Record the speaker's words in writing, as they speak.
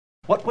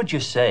What would you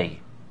say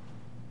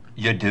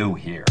you do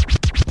here?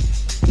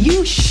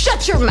 You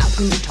shut your mouth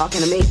when you're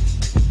talking to me.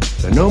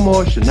 There are no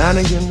more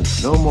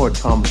shenanigans, no more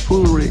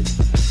tomfoolery,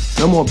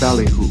 no more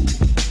ballyhoo.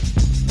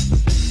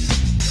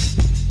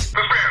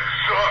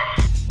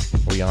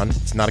 Are we on?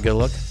 It's not a good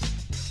look?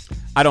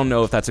 I don't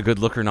know if that's a good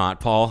look or not,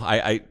 Paul.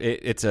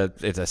 It's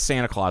a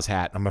Santa Claus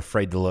hat. I'm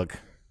afraid to look.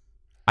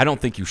 I don't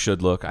think you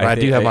should look. I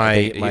do have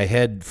my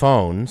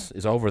headphones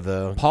is over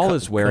the... Paul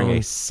is wearing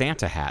a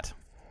Santa hat.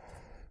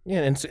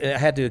 Yeah, and I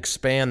had to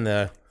expand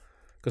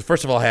because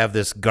first of all, I have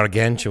this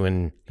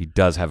gargantuan... He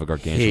does have a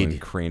gargantuan head.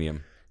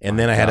 cranium. And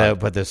then I had to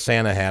put the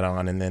Santa hat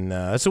on, and then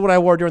this is what I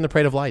wore during the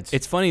Parade of Lights.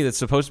 It's funny, that's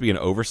supposed to be an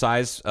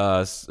oversized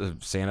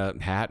Santa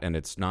hat, and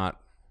it's not.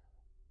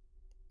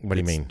 What do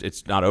you mean?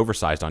 It's not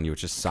oversized on you,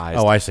 it's just sized.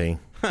 Oh, I see.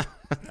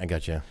 I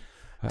got you.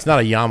 It's not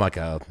a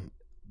yarmulke.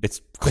 It's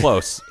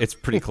close. It's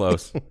pretty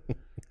close.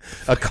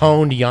 A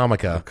coned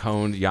yarmulke. A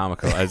coned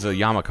yarmulke. As a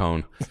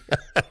yarmulke.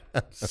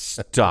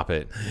 Stop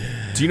it.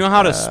 Do you know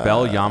how to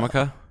spell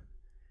yarmulke?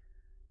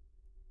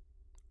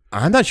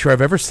 I'm not sure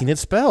I've ever seen it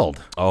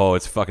spelled. Oh,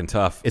 it's fucking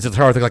tough. Is it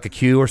start with like a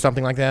Q or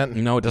something like that?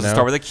 No, it doesn't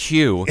start with a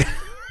Q.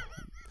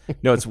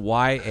 No, it's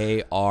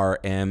YARMULKKE.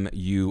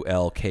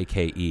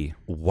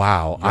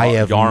 Wow,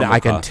 I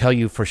can tell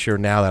you for sure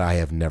now that I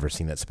have never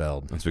seen it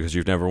spelled. That's because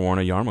you've never worn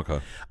a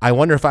yarmulke. I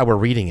wonder if I were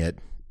reading it,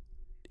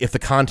 if the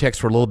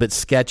context were a little bit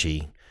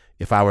sketchy,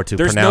 if I were to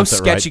pronounce it right. There's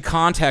no sketchy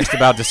context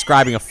about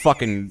describing a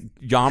fucking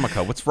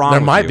yarmulke. What's wrong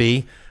with you? There might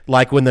be.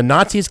 Like when the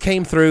Nazis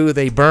came through,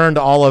 they burned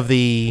all of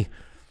the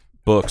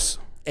books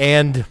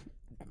and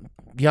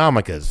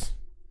yarmulkes.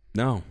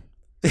 No.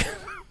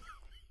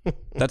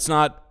 That's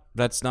not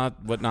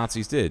what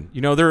Nazis did.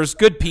 You know, there's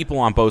good people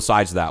on both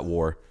sides of that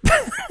war.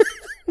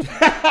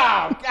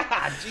 Oh,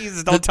 God,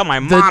 Jesus, don't tell my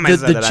mom I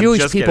said that. The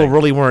Jewish people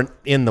really weren't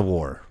in the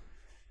war.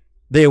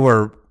 They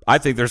were... I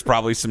think there's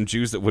probably some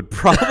Jews that would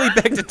probably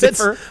beg to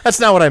differ. That's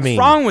not what I mean.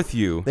 What's wrong with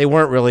you? They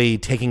weren't really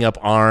taking up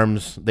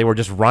arms. They were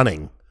just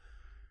running,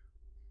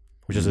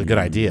 which is a good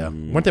idea.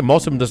 Weren't they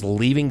most of them just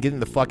leaving, getting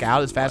the fuck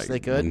out as fast as they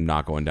could? I'm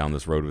not going down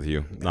this road with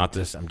you. Not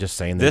this. I'm just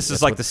saying this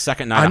is like the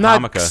second night of Hanukkah.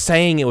 I'm not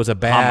saying it was a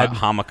bad...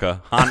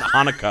 Hanukkah.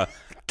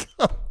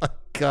 Oh, my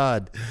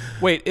God.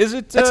 Wait, is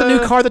it... That's a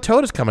new car the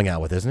Toad is coming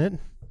out with, isn't it?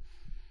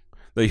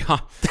 Oh,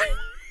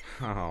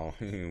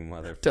 you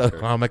motherfucker.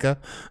 Hanukkah.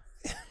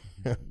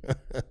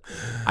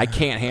 I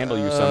can't handle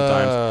you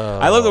sometimes.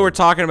 I love that we're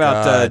talking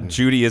about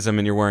Judaism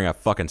and you're wearing a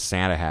fucking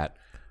Santa hat.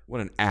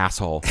 What an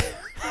asshole.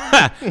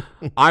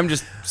 I'm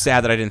just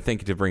sad that I didn't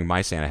think to bring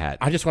my Santa hat.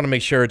 I just want to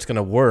make sure it's going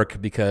to work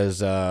because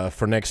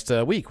for next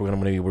week we're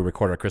going to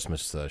record our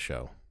Christmas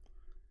show.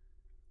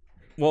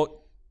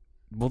 Well,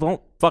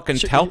 don't fucking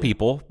tell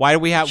people. Why do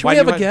we have? Should we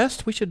have a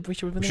guest? We should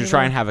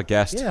try and have a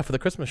guest. Yeah, for the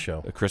Christmas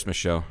show. A Christmas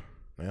show.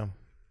 Yeah.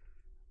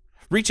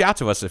 Reach out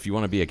to us if you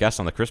want to be a guest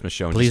on the Christmas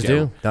show. And please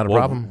do. Not a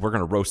problem. We're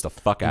going to roast the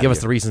fuck out of you. Give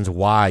us the reasons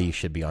why you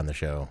should be on the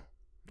show.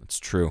 It's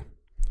true.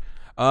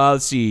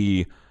 Let's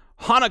see.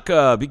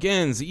 Hanukkah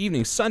begins the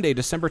evening Sunday,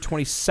 December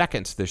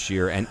 22nd this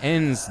year, and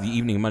ends the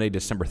evening Monday,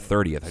 December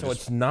 30th.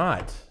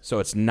 So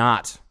it's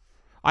not.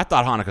 I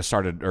thought Hanukkah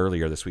started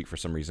earlier this week for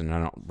some reason.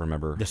 I don't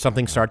remember. Does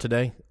something start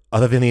today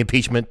other than the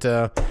impeachment?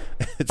 Friday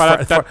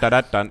the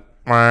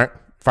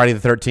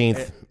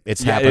 13th.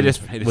 It's happened.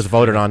 It was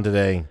voted on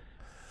today.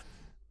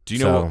 Do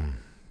you know?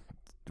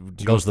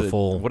 Goes the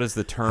full. What is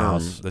the term?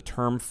 House the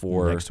term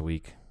for next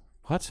week.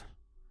 What?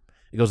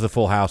 It goes to the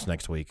full House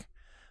next week.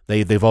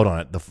 They vote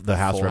on it. The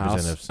House of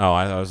Representatives. Oh,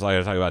 I was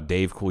talking about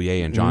Dave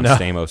Coulier and John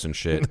Stamos and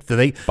shit. Do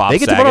they Bob get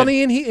to Saget? vote on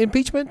the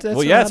impeachment?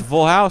 Well, yeah, it's a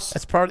full House.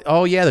 That's part.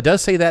 Oh, yeah, it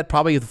does say that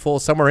probably the full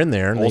somewhere in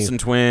there. Olsen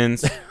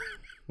twins.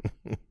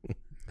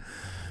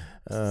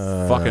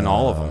 Fucking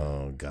all of them.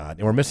 Oh God,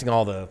 and we're missing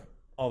all the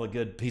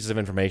good pieces of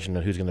information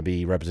on who's going to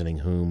be representing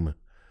whom.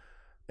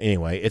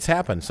 Anyway, it's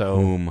happened. So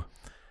whom?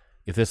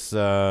 If this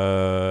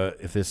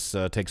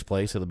takes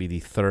place, it'll be the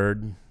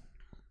third.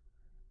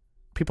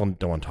 People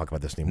don't want to talk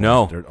about this anymore.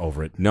 No. They're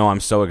over it. No, I'm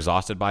so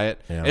exhausted by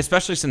it, yeah.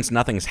 Especially since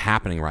nothing's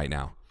happening right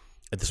now.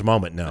 At this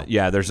moment, no.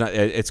 Yeah, there's not.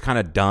 It's kind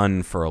of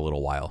done for a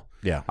little while.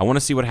 Yeah, I want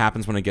to see what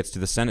happens when it gets to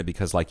the Senate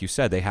because, like you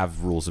said, they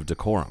have rules of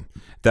decorum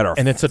that are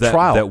and it's a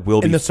trial that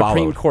will be and the followed.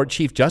 Supreme Court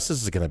Chief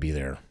Justice is going to be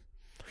there.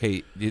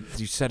 Hey, you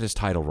said his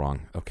title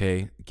wrong.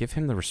 Okay, give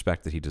him the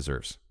respect that he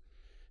deserves.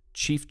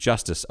 Chief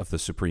Justice of the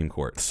Supreme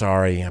Court.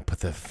 Sorry, I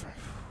put the.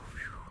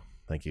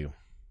 Thank you.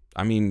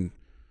 I mean,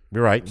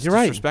 you're right. You're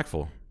right.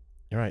 Disrespectful.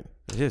 You're right.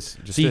 It is.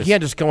 It just so you is.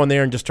 can't just go in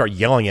there and just start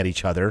yelling at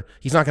each other.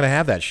 He's not going to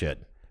have that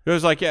shit. It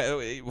was like,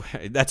 yeah,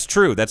 that's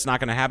true. That's not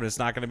going to happen. It's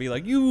not going to be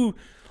like, you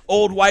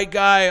old white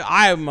guy,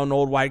 I'm an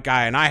old white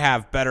guy, and I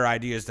have better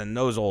ideas than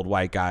those old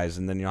white guys.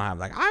 And then you'll have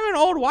like, I'm an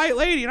old white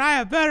lady, and I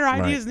have better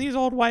ideas than these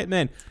old white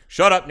men.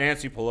 Shut up,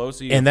 Nancy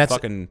Pelosi. And that's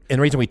fucking and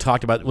the reason we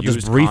talked about. We'll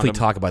just briefly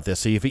talk about this.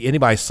 See if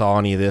anybody saw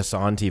any of this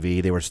on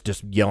TV, they were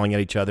just yelling at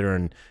each other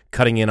and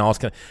cutting in all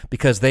kind of,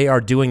 because they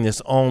are doing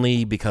this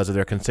only because of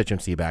their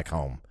constituency back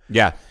home.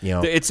 Yeah, you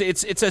know, it's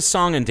a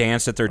song and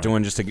dance that they're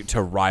doing just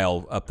to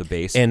rile up the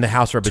base. And the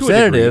House of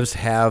Representatives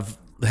have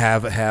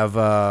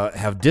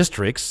have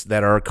districts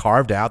that are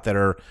carved out that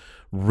are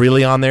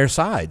really on their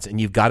sides, and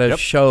you've got to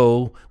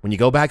show when you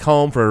go back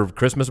home for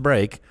Christmas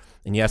break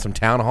and you have some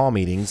town hall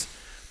meetings.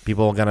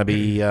 People are going to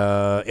be,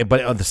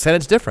 but the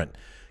Senate's different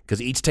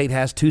because each state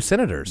has 2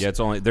 senators. Yeah,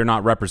 they're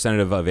not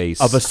representative of a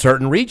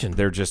certain region.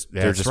 They're just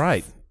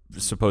right.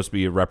 Supposed to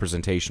be a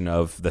representation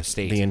of the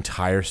state, the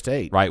entire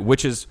state, right?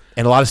 Which is,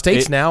 and a lot of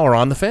states now are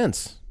on the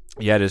fence.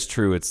 Yeah, it is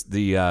true. It's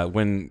the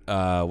when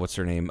what's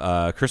her name?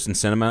 Kristen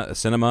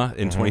Sinema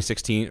in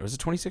 2016. Was it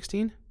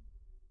 2016?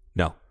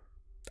 No.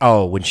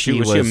 Oh, when she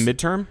was she a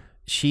midterm?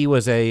 She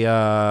was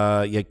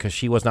a because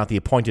she was not the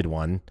appointed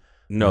one.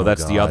 No,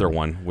 that's the other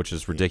one, which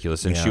is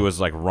ridiculous. And she was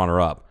like runner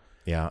up.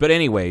 Yeah. But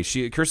anyway,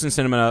 Kristen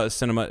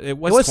Sinema. It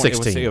was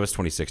 16. It was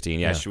 2016.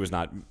 Yeah, she was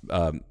not.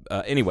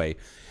 Anyway,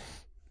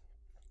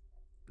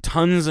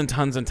 tons and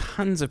tons and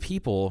tons of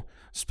people,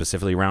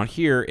 specifically around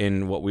here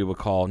in what we would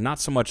call not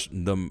so much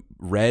the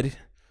red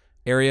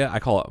area. I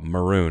call it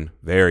maroon,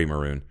 very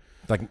maroon.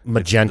 Like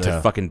magenta.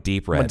 It's fucking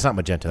deep red. It's not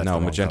magenta. That's no,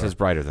 magenta is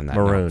brighter than that.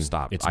 Maroon. No,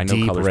 stop. It's I know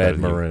deep colors red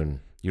better than maroon.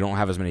 You don't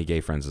have as many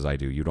gay friends as I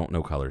do. You don't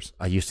know colors.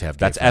 I used to have.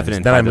 That's gay friends.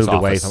 evident. Then by I moved this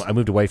away. office. I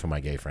moved away from my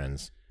gay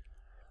friends.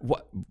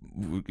 What?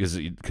 Is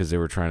it because they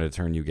were trying to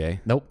turn you gay?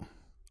 Nope.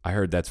 I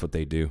heard that's what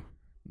they do.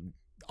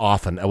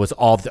 Often.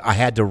 I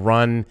had to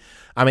run.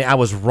 I mean, I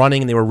was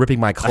running and they were ripping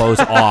my clothes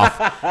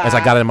off as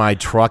I got in my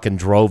truck and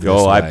drove this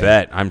way. I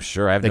bet. I'm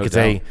sure. I have no doubt.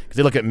 Because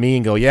they look at me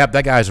and go, yep,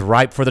 that guy's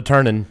ripe for the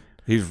turning.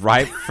 He's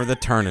ripe for the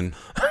turning.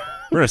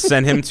 We're going to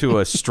send him to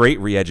a straight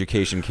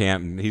re-education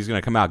camp, and he's going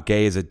to come out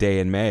gay as a day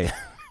in May.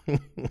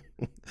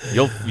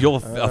 You'll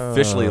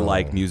officially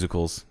like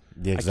musicals.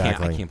 Yeah,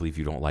 exactly. I can't believe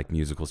you don't like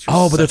musicals.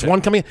 But there's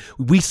one coming.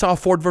 We saw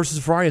Ford versus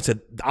Ferrari and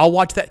said, I'll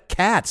watch that.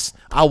 Cats.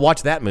 I'll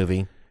watch that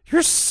movie.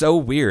 You're so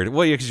weird.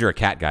 Well, yeah, because you're a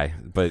cat guy,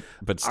 but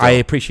still. I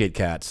appreciate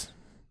cats.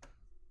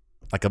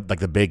 Like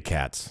the big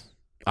cats.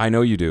 I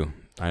know you do.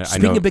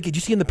 Speaking of big, did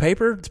you see in the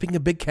paper? Speaking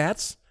of big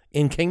cats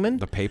in Kingman,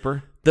 the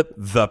paper. The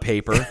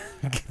paper.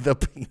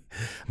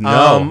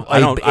 No, I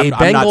don't.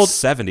 I'm not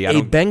 70.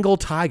 A Bengal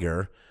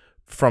tiger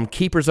from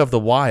Keepers of the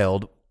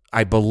Wild.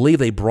 I believe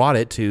they brought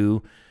it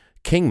to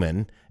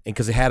Kingman, and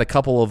because it had a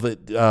couple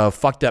of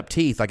fucked up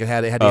teeth, like it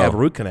had to have a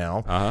root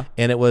canal,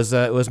 and it was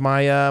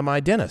my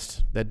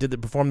dentist that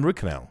performed the root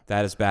canal.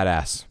 That is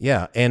badass.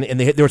 Yeah, and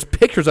there was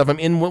pictures of him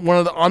in one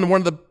of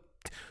the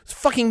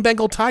fucking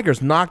Bengal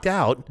tigers knocked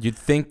out. You'd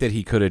think that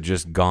he could have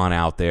just gone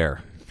out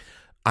there.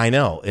 I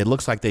know. It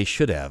looks like they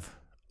should have.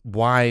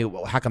 Why?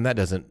 How come that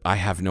doesn't? I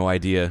have no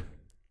idea.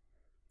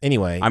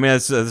 Anyway, I mean,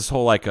 it's this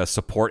whole like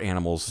support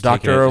animals.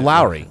 Dr.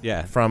 Lowry,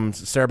 yeah, from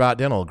Sarabot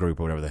Dental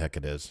Group or whatever the heck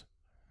it is.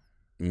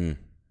 I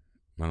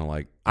don't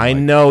like. I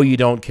know you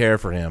don't care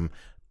for him.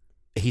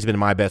 He's been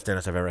my best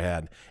dentist I've ever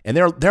had, and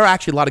there are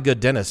actually a lot of good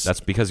dentists. That's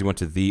because he went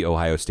to the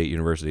Ohio State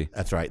University.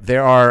 That's right.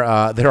 There are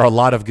a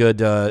lot of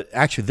good.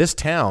 Actually, this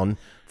town,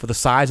 for the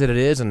size that it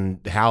is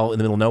and how in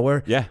the middle of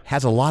nowhere,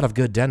 has a lot of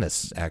good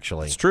dentists.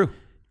 Actually, it's true.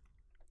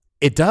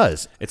 It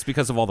does. It's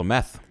because of all the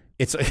meth.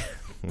 It's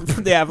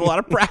they have a lot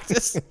of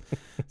practice.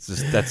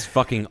 That's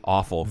fucking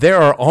awful. There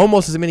are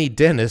almost as many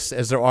dentists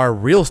as there are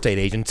real estate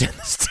agents in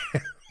this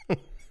town.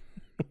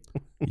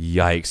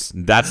 Yikes!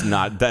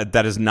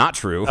 That is not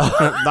true.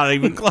 Not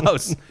even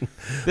close.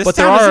 This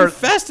town is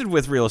infested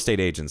with real estate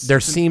agents. There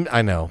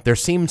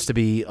seems to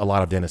be a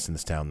lot of dentists in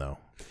this town, though.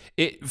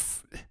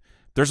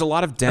 There's a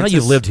lot of dentists. I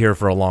know you've lived here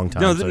for a long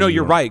time. No,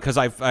 you're right. Because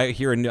I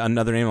hear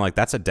another name like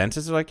that's a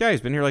dentist. They're like, yeah,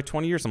 he's been here like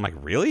 20 years. I'm like,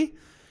 really?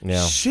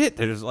 Yeah. Shit.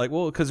 They're just like,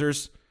 well, because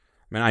there's.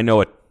 I mean, I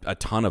know a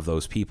ton of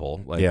those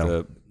people. Like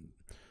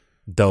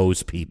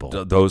those people,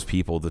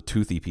 the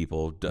toothy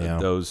people.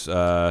 Those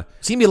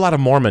seem to be a lot of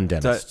Mormon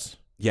dentists.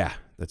 Yeah,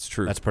 that's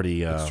true. That's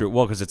pretty. That's true.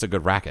 Well, because it's a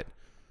good racket,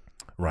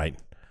 right?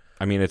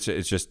 I mean, it's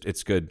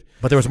good.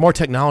 But there was more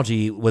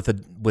technology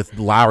with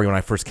Lowry when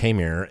I first came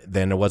here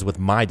than there was with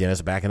my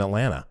dentist back in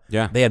Atlanta.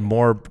 Yeah, they had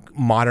more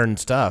modern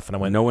stuff, and I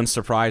went. No one's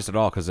surprised at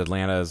all because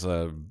Atlanta is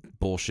a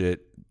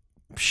bullshit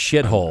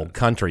shithole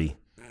country.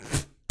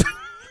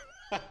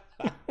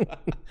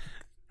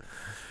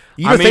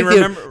 You think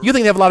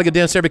they have a lot of good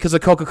dentists there because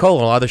of Coca-Cola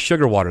and a lot of the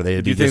sugar water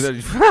they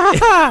do.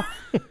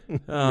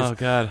 Oh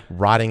God,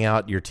 rotting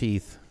out your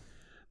teeth.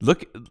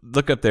 Look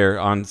up there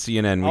on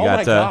CNN. We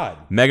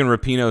got Megan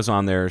Rapinoe's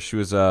on there. She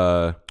was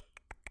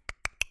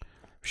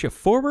she a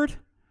forward?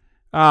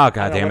 Oh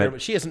God damn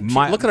it! She isn't.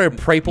 Look at her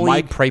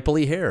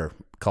purpley hair.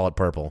 Call it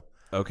purple.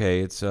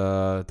 Okay, it's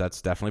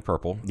that's definitely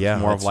purple. Yeah,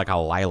 it's more of like a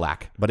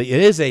lilac. But it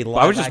is a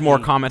lilac. I was just more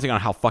commenting on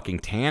how fucking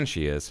tan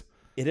she is.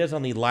 It is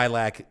on the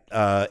lilac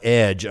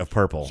edge of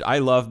purple. I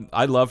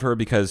love her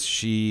because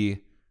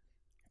she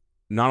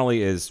not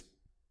only is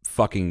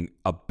fucking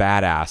a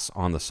badass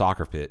on the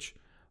soccer pitch,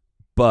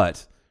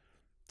 but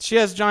she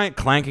has giant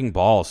clanking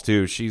balls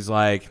too. She's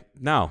like,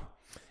 no.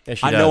 Yeah,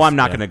 I know I'm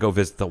not going to go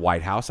visit the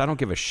White House. I don't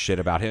give a shit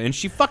about him. And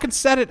she fucking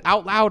said it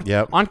out loud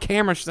on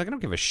camera. She's like, I don't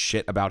give a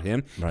shit about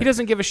him. Right. He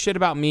doesn't give a shit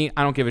about me.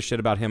 I don't give a shit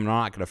about him. And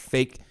I'm not going to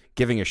fake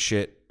giving a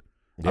shit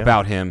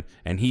about him.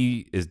 And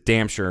he is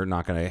damn sure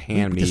not going to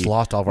hand me. We just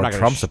lost all of our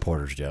Trump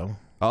supporters, Joe.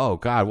 Oh,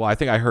 God. Well, I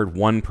think I heard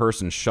one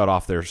person shut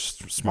off their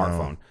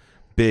smartphone.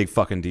 Big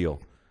fucking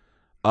deal.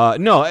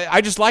 No,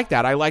 I just like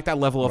that. I like that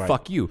level of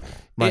fuck you.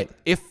 Right.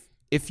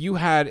 If you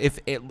had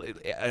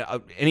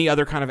any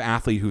other kind of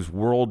athlete who's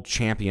world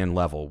champion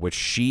level, which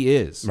she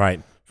is,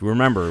 Right.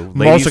 Remember,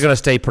 Most are going to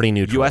stay pretty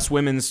neutral. U.S.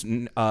 Women's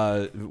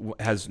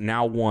has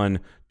now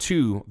won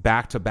 2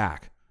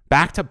 back-to-back.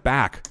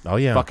 Oh,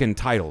 yeah. Fucking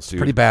titles, dude.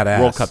 Pretty badass.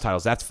 World Cup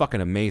titles. That's fucking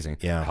amazing.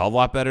 Yeah. A hell of a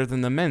lot better than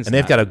the men's. And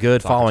they've got a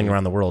good soccer following team.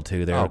 around the world,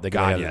 too. Oh,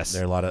 God, yes.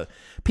 There are a lot of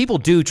people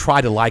do try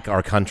to like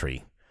our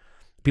country.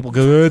 People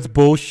go, it's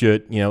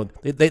bullshit. You know,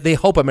 they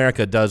hope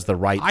America does the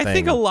right thing. I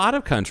think a lot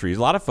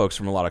of folks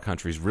from a lot of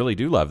countries really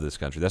do love this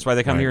country. That's why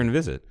they come here and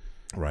visit.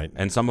 Right.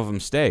 And some of them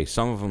stay.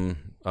 Some of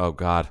them, oh,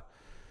 God.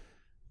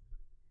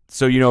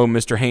 So, you know,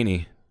 Mr.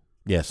 Haney.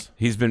 Yes.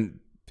 He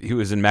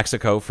was in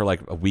Mexico for like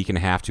a week and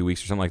a half, 2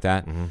 weeks or something like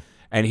that. Mm-hmm.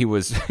 And he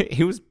was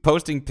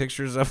posting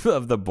pictures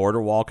of the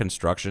border wall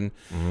construction.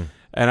 Mm-hmm.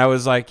 And I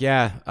was like,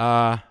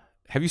 yeah,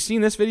 have you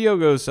seen this video?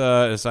 Goes,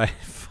 it's like,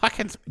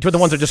 fucking. The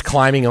ones that are just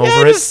climbing over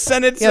it. Just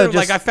send it to him.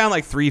 Like, I found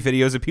like 3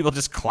 videos of people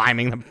just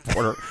climbing the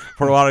border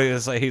wall.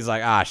 He's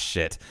like, ah,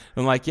 shit.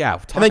 I'm like, yeah.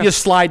 And they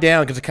just slide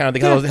down because they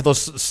have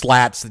those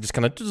slats that just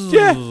kind of.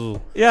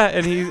 Yeah.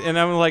 And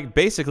I'm like,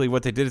 basically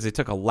what they did is they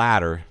took a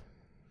ladder,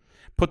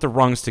 put the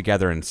rungs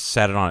together, and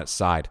set it on its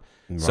side.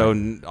 Right.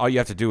 So all you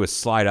have to do is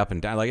slide up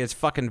and down. Like, it's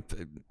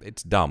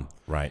dumb.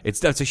 Right.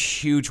 That's a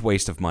huge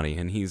waste of money.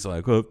 And he's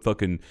like, oh,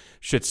 fucking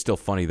shit's still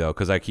funny though,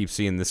 because I keep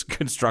seeing this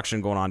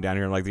construction going on down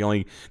here. And like the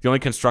only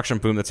construction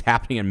boom that's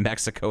happening in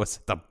Mexico is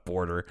at the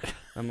border.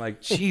 I'm like,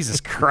 Jesus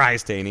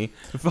Christ, Haney.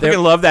 I fucking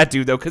love that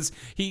dude though, because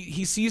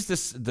he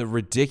sees the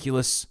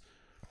ridiculous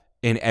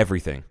in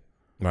everything.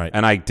 Right.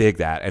 And I dig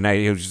that. And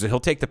he'll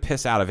take the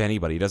piss out of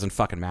anybody. It doesn't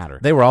fucking matter.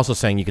 They were also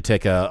saying you could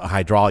take a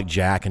hydraulic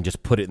jack and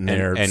just put it in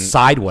there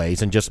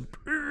sideways and just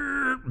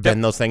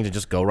bend those things and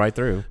just go right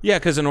through. Yeah,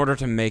 because in order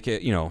to make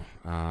it,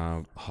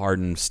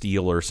 hardened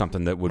steel or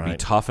something that would be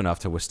tough enough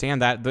to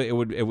withstand that, it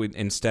would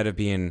instead of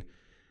being,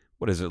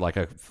 what is it, like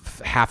a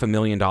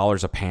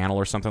 $500,000 a panel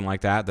or something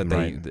like that? It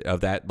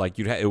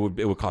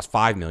would cost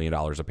 $5 million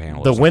a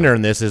panel. The winner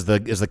in this is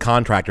the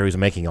contractor who's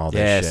making all this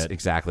shit. Yes,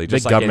 exactly. Big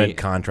Just like government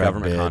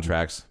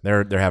contracts.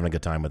 They're having a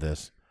good time with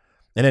this,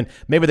 and then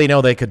maybe they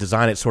know they could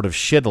design it sort of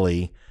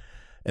shittily,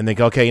 and think,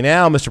 okay,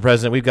 now, Mr.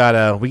 President, we've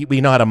got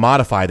we know how to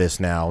modify this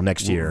now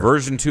next year.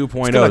 Version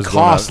 2.0 It's going to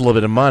cost a little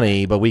bit of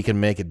money, but we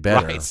can make it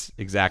better. Right,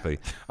 exactly.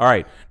 All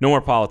right, no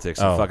more politics.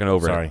 I'm fucking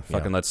over it.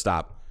 Yeah. Let's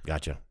stop.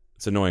 Gotcha.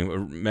 It's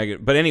annoying,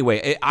 Megan. But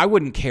anyway, I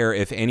wouldn't care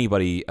if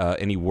anybody,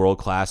 any world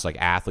class like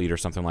athlete or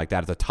something like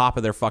that, at the top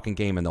of their fucking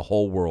game in the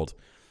whole world,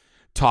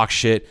 talk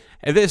shit.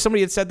 And if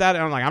somebody had said that,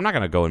 and I'm like, I'm not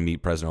going to go and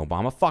meet President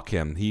Obama. Fuck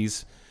him.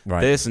 He's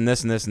this and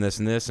this and this and this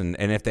and this. And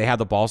if they had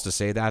the balls to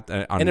say that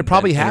on and it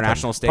probably the happened.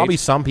 International stage, probably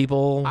some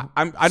people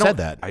said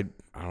that. I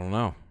don't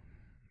know.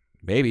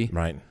 Maybe.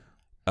 Right.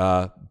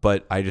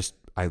 But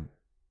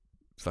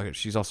fuck it.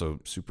 She's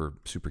also super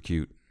super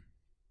cute.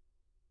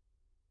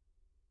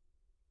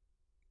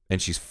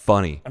 And she's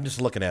funny. I'm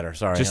just looking at her.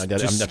 Sorry, just I'm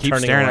keep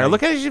turning staring away. at her.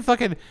 Look at her. She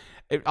fucking.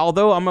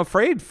 Although I'm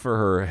afraid for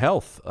her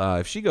health,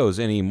 if she goes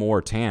any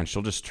more tan,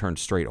 she'll just turn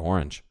straight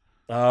orange.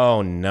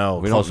 Oh no!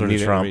 We Closer don't need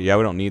to Trump. Yeah,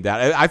 we don't need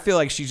that. I feel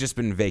like she's just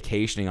been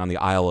vacationing on the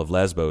Isle of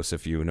Lesbos,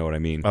 if you know what I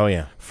mean. Oh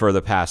yeah. For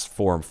the past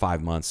 4 or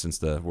 5 months since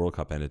the World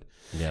Cup ended.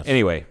 Yes.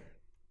 Anyway,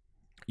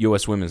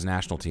 U.S. Women's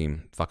National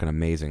Team, fucking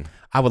amazing.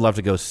 I would love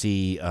to go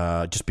see,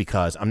 just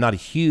because I'm not a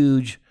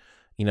huge,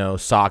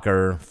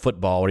 soccer,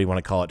 football, what do you want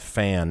to call it,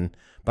 fan.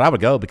 But I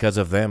would go because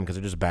of them, because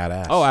they're just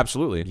badass. Oh,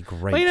 absolutely. It'd be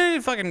great. Well,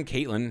 fucking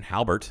Caitlin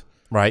Halbert.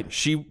 Right.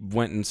 She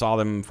went and saw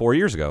them 4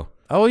 years ago.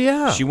 Oh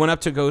yeah. She flew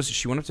up to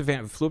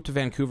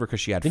Vancouver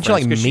because she had Didn't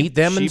friends. she meet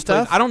them and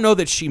stuff? I don't know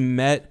that she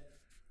met.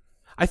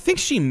 I think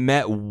she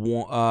met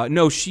one.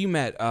 No, she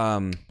met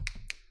one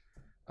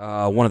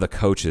of the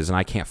coaches, and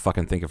I can't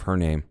fucking think of her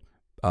name.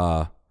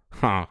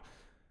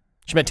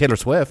 She met Taylor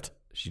Swift.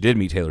 She did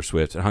meet Taylor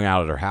Swift and hung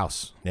out at her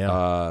house.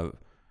 Yeah.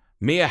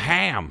 Mia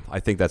Hamm, I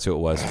think that's who it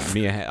was.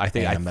 I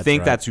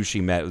think that's who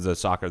she met. It was a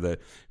soccer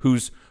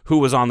who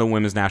was on the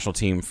women's national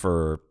team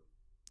for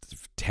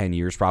 10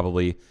 years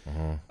probably,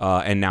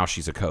 and now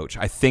she's a coach.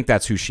 I think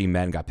that's who she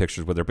met and got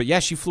pictures with her. But yeah,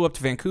 she flew up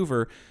to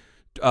Vancouver,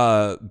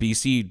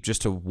 BC,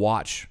 just to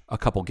watch a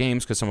couple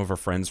games because some of her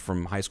friends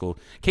from high school.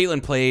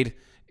 Caitlin played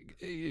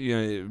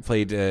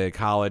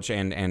college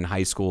and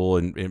high school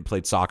and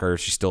played soccer.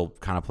 She still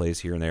kind of plays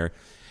here and there.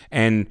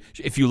 And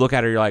if you look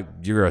at her, you're like,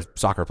 you're a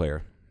soccer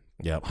player.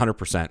 Yeah,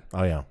 100%.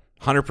 Oh yeah,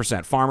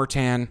 100%. Farmer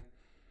tan,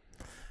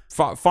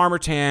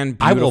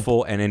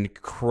 beautiful, and in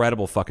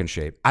incredible fucking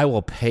shape. I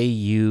will pay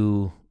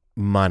you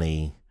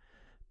money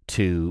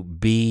to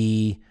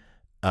be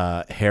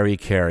Harry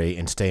Carey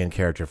and stay in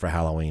character for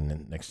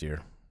Halloween next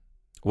year.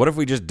 What if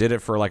we just did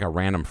it for like a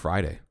random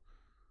Friday?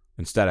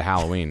 instead of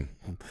Halloween.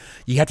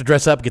 You have to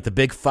dress up, get the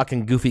big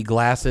fucking goofy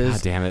glasses.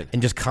 God damn it.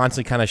 And just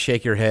constantly kind of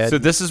shake your head. So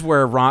this is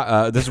where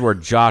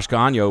Josh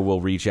Gagnon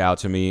will reach out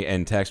to me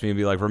and text me and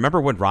be like, remember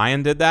when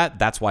Ryan did that?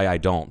 That's why I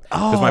don't.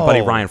 Because my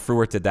buddy Ryan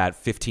Fruert did that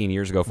 15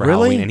 years ago for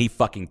Halloween, and he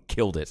fucking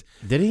killed it.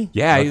 Did he?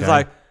 Yeah, Okay. He's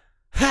like,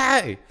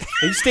 hey.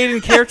 He stayed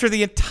in character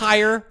the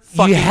entire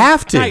fucking You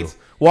have to. night.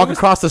 Walk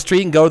across the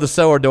street and go to the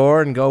sewer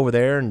door and go over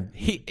there. And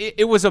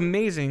It was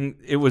amazing.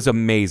 It was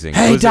amazing.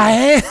 Hey,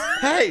 Diane.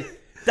 Hey,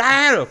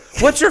 Diana,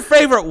 what's your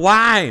favorite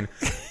wine?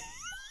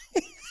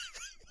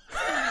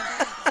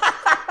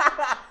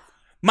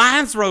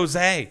 Mine's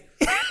rosé.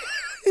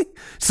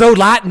 So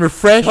light and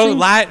refreshing. So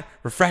light,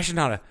 refreshing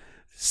on a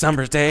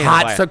summer's day.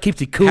 Hot, And so it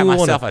keeps you cool. Have on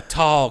myself a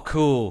tall,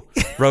 cool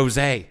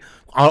rosé.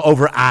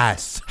 over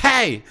ice.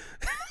 Hey,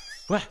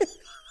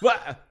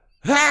 what?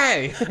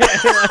 Hey.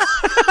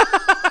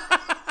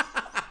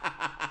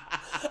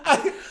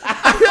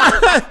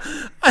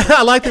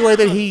 I like the way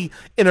that he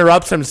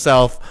interrupts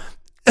himself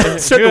in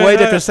certain ways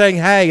after saying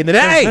hey, and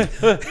then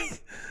hey.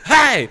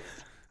 Hey,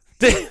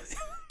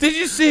 did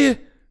you see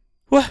it?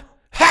 What?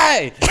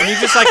 Hey, and he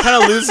just like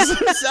kind of loses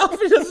himself.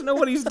 He doesn't know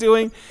what he's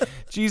doing.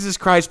 Jesus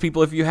Christ,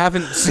 people! If you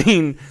haven't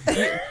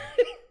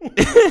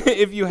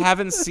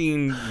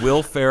seen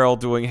Will Ferrell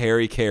doing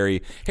Harry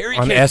Carey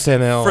On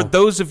SNL. for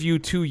those of you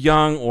too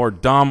young or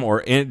dumb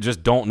or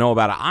just don't know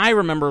about it, I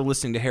remember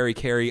listening to Harry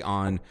Carey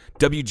on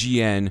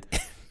WGN.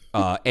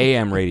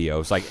 AM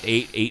radio. It's like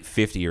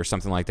 850 or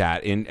something like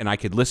that. And I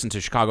could listen to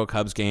Chicago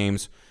Cubs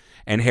games,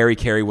 and Harry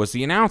Carey was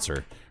the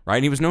announcer, right?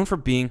 And he was known for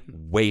being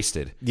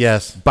wasted.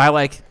 Yes. By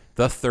like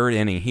the third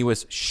inning, he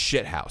was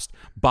shithoused.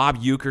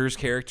 Bob Uecker's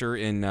character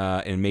in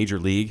Major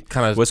League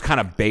was kind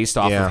of based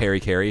off of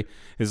Harry Carey.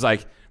 It's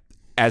like,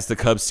 as the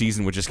Cubs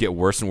season would just get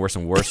worse and worse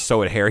and worse, so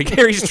would Harry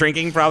Carey's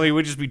drinking probably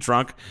would just be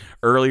drunk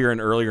earlier and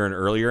earlier and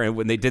earlier. And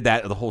when they did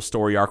that, the whole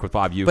story arc with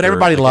Bob Uecker. But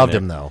everybody loved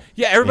him, though.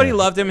 Yeah, everybody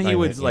loved him. He I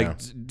would think,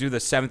 do the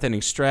seventh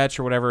inning stretch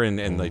or whatever, and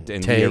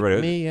Take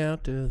me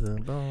out to the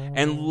ball.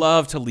 and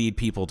love to lead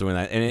people doing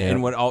that,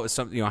 and would always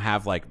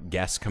have like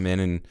guests come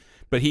in,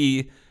 but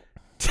he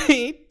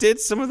did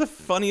some of the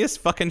funniest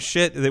fucking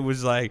shit that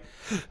was like,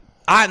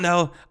 I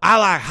know I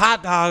like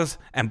hot dogs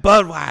and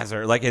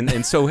Budweiser, like,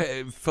 and so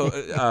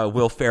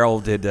Will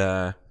Ferrell did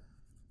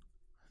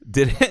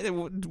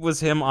was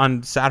him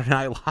on Saturday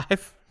Night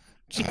Live.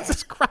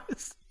 Jesus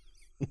Christ.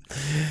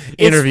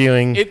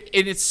 Interviewing.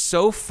 It's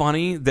so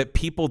funny that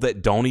people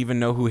that don't even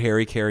know who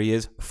Harry Carey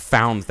is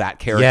found that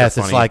character Yes,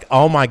 funny. it's like,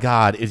 oh my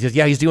God. It's just,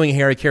 he's doing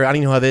Harry Carey. I don't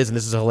even know how it is, and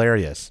this is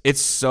hilarious.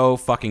 It's so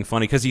fucking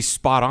funny because he's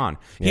spot on.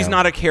 He's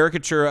not a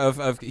caricature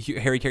of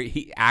Harry Carey.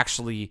 He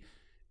actually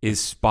is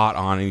spot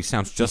on, and he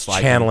sounds just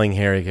like channeling him.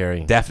 Harry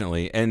Carey.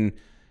 Definitely. And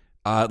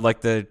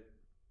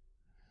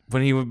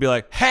when he would be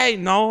like, hey,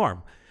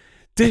 Norm,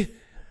 do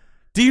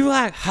you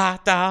like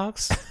hot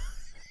dogs?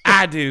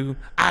 I do.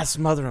 I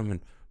smother them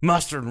in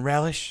mustard and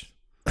relish.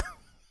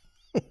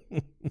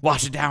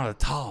 Wash it down with a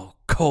tall,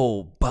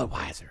 cold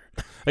Budweiser.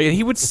 Like,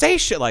 he would say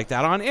shit like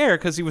that on air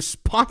because he was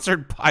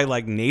sponsored by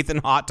like Nathan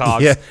Hot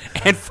Dogs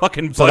and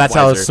fucking Budweiser. So that's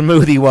how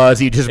smooth he was.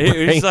 He just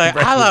He's like,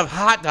 I love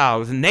hot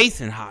dogs,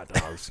 Nathan Hot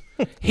Dogs.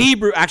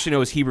 Hebrew, actually, no, it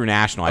was Hebrew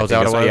National. I is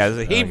that think. what it was? Yeah, it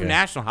was Hebrew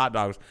National hot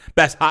dogs,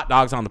 best hot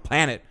dogs on the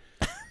planet.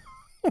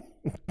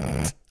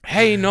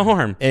 Hey,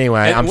 Norm. Anyway,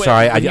 And I'm when-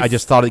 sorry. when I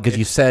just thought it because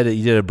you said it,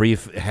 you did a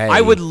brief hey. I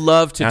would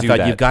love to and do I thought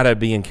that. you've got to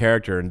be in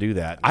character and do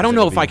that. I don't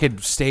know if I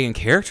could stay in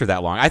character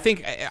that long. I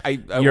think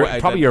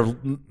your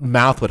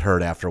mouth would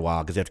hurt after a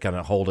while because you have to kind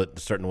of hold it a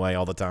certain way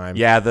all the time.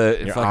 Yeah,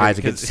 your eyes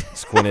get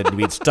squinted and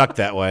being stuck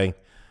that way.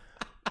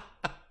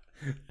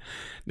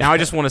 Now I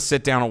just want to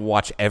sit down and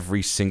watch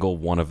every single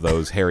one of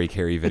those Harry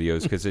Carey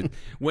videos because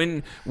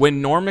when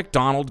Norm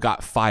Macdonald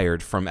got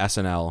fired from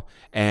SNL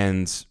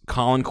and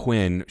Colin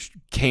Quinn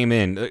came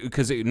in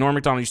because Norm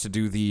Macdonald used to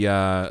do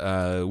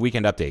the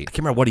Weekend Update. I can't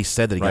remember what he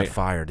said that he Right. got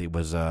fired. It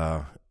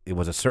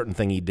was a certain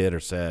thing he did or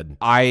said.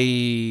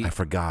 I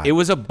forgot. It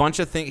was a bunch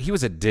of things. He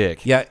was a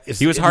dick. Yeah,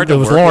 he was hard to It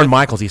was work Lorne with.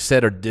 Michaels. He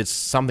said or did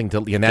something to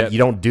and that you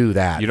don't do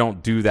that. You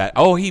don't do that.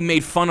 Oh, he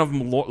made fun of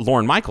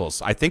Lorne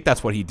Michaels. I think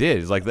that's what he did.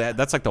 It's like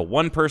that's like the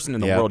one person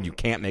in the world you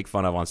can't make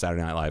fun of on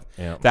Saturday Night Live.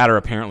 Yeah. That or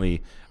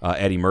apparently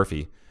Eddie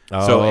Murphy.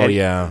 Oh, Eddie,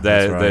 yeah, the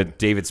that's right. the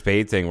David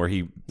Spade thing where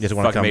he doesn't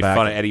wanna fucking come made back.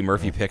 fun of Eddie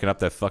Murphy picking up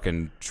the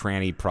fucking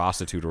tranny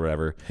prostitute or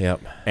whatever.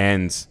 Yep.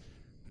 And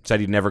said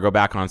he'd never go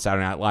back on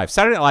Saturday Night Live.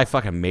 Saturday Night Live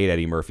fucking made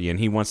Eddie Murphy, and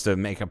he wants to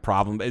make a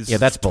problem. It's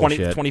That's 20,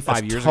 bullshit. 25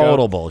 That's years total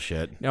ago.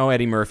 bullshit. No,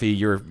 Eddie Murphy,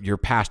 you're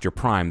past your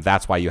prime.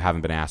 That's why you haven't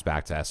been asked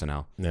back to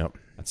SNL. Yep.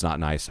 That's not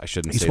nice. I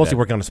shouldn't He's say supposed that. to be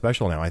working on a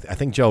special now. I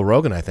think Joe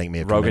Rogan, may have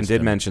Rogan convinced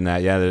did him. mention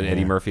that, that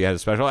Eddie Murphy had a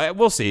special.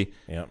 We'll see.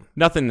 Yep.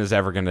 Nothing is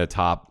ever going to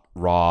top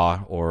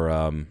Raw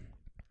or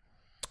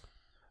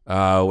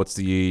what's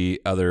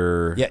the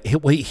other? Yeah,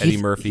 Eddie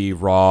Murphy,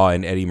 Raw,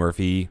 and Eddie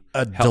Murphy.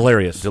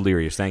 Delirious.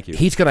 Delirious. Thank you.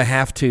 He's going to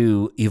have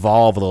to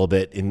evolve a little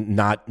bit and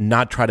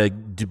not try to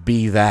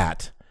be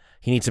that.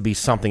 He needs to be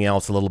something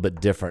else, a little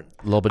bit different,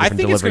 a little bit I different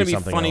think it's delivery. going to be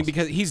something funny else.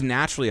 because he's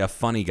naturally a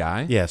funny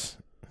guy. Yes.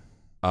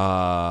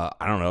 I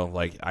don't know.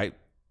 Like I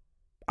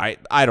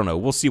I don't know.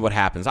 We'll see what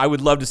happens. I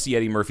would love to see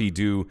Eddie Murphy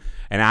do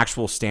an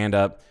actual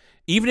stand-up,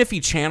 even if he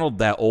channeled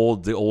the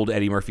old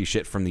Eddie Murphy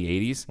shit from the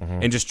 80s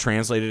and just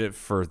translated it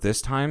for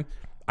this time.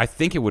 I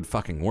think it would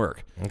fucking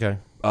work. Okay.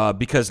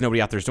 Because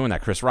nobody out there is doing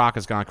that. Chris Rock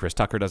is gone. Chris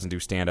Tucker doesn't do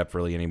stand-up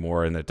really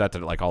anymore, and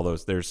like all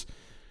those. There's.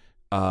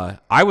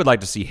 I would like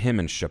to see him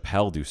and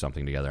Chappelle do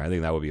something together. I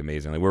think that would be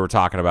amazing. Like we were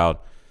talking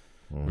about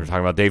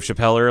Dave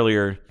Chappelle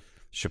earlier.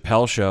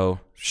 Chappelle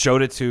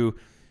showed it to.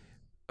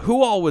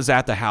 Who all was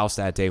at the house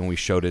that day when we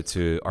showed it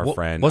to our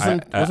friend?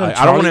 Wasn't I Charlie,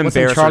 don't want to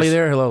embarrass Charlie us.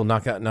 there? Hello,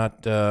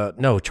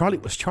 no, Charlie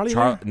was Charlie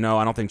there? No,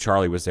 I don't think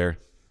Charlie was there.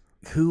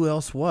 Who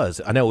else was?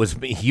 I know it was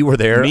me. You were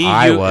there. Me,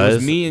 I you, was. It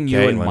was me and you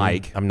Caitlin. and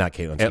Mike. I'm not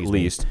Caitlin. At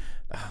least.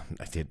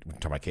 I did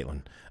talk about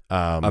Caitlin.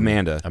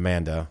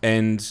 Amanda.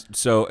 And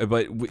so,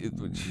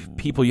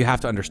 people, you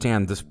have to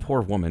understand this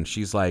poor woman.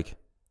 She's like,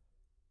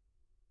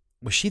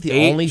 was she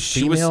the only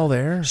female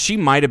there? She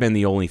might have been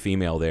the only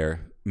female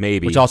there,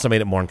 maybe. Which also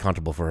made it more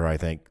uncomfortable for her, I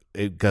think,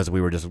 because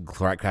we were just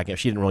cracking up.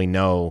 She didn't really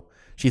know.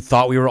 She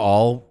thought we were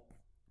all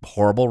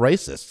horrible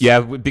racists. Yeah,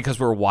 because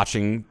we were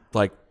watching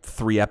like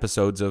 3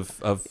 episodes of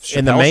Chappelle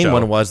and the main Show.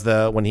 one was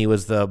when he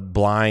was the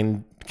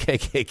blind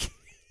KKK.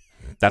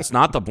 That's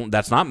not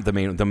the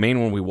main. The main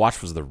one we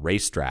watched was the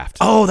race draft.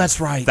 Oh, that's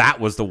right.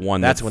 That was the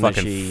one that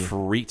fucking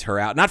freaked her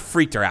out. Not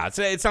freaked her out.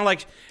 It's not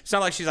like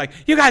she's like,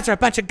 you guys are a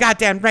bunch of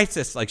goddamn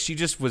racists. Like she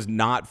just was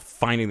not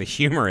finding the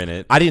humor in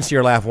it. I didn't see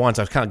her laugh once.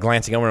 I was kind of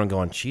glancing over and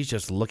going, she's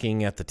just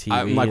looking at the TV.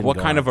 I'm like, what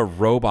kind of a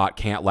robot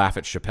can't laugh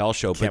at Chappelle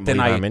Show? Can't but then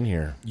believe I'm in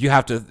here. You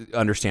have to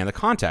understand the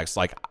context.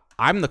 Like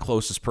I'm the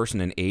closest person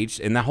in age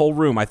in that whole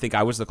room. I think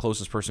I was the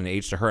closest person in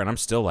age to her, and I'm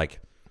still like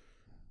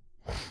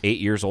 8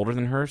 years older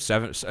than her,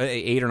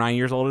 8 or 9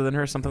 years older than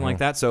her, something like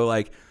that. So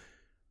like,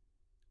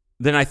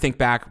 then I think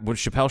back when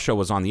Chappelle Show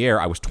was on the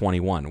air, I was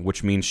 21,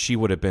 which means she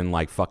would have been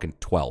like fucking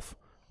 12,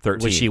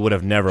 13. Which she would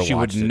have never watched. She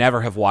would never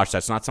have watched that.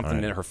 It's not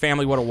something that her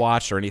family would have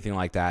watched or anything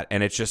like that.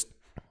 And it's just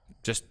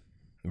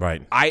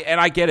right.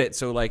 I get it.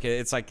 So like,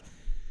 it's like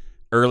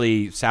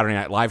early Saturday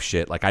Night Live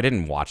shit. Like I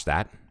didn't watch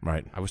that.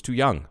 Right. I was too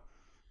young.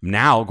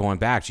 Now going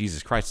back,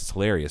 Jesus Christ, it's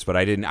hilarious. But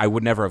I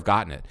would never have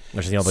gotten it.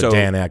 Which is the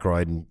Dan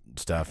Aykroyd and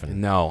stuff. And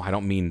no, I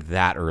don't mean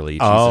that early.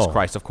 Jesus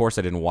Christ! Of course,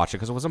 I didn't watch it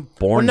because I wasn't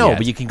born. Well, no, yet.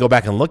 but you can go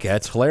back and look at it.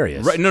 It's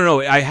hilarious. Right? No,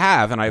 I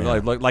have, and I've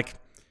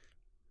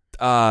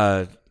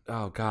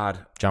oh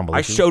God, John Belushi?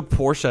 I showed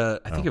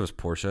Portia. I think it was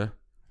Portia.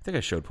 I think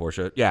I showed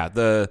Portia. Yeah,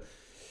 it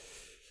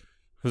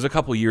was a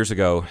couple years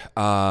ago.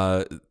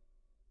 I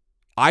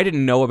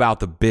didn't know about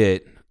the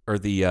bit or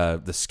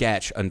the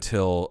sketch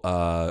until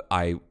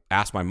I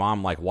asked my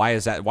mom, like, why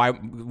is that? Why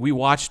we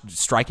watched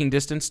Striking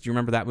Distance? Do you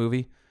remember that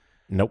movie?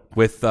 Nope.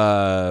 With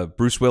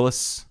Bruce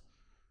Willis.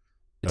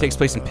 It takes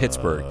place in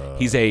Pittsburgh.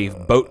 He's a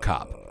boat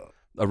cop.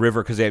 A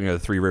river, because they have the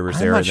 3 rivers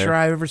there. I'm not sure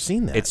I've ever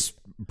seen that. It's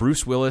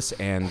Bruce Willis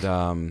and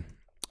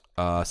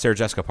Sarah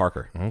Jessica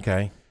Parker.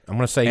 Okay. I'm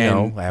going to say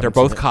and no. They're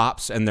both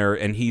cops,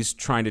 and he's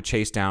trying to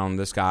chase down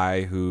this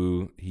guy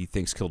who he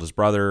thinks killed his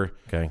brother.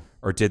 Okay.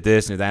 Or did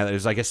this and that.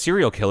 There's like a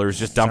serial killer who's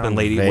just dumping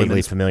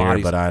women's familiar,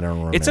 bodies. But I don't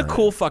remember. It's a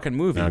cool fucking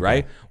movie,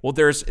 right? Well,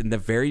 there's in the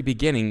very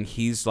beginning,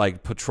 he's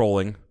like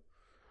patrolling,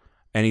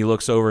 and he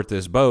looks over at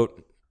this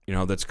boat,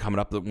 that's coming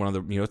up one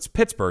of the, it's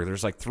Pittsburgh.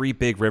 There's like 3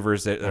 big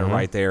rivers that are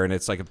right there, and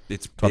it's like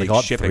it's big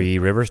shipping. 3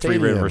 River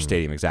Stadium. 3 River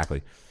Stadium,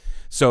 exactly.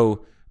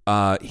 So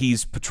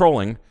he's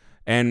patrolling,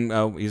 and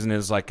he's in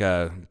his like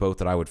a boat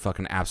that I would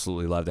fucking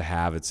absolutely love to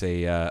have. It's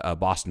a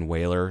Boston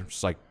Whaler,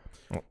 just like.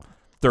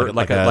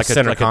 Like a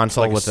center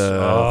console with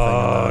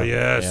a thing.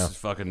 Yes, yeah.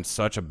 Fucking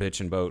such a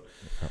bitchin' boat.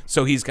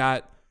 So he's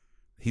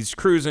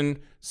cruising,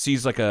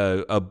 sees like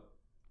a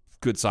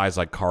good size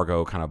like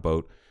cargo kind of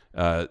boat,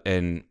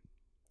 and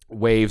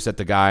waves at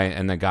the guy,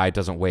 and the guy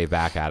doesn't wave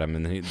back at him,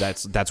 and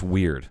that's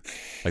weird.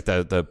 Like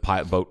the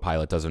boat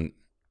pilot doesn't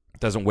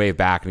wave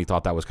back, and he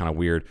thought that was kind of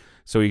weird.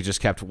 So he just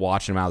kept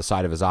watching him out of the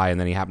side of his eye, and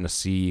then he happened to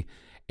see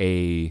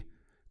a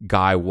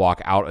guy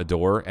walk out a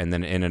door, and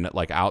then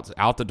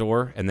out the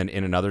door, and then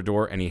in another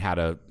door, and he had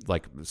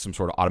some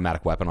sort of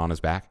automatic weapon on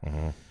his back.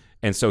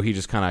 And so he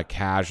just kind of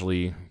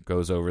casually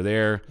goes over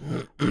there,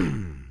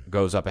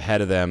 goes up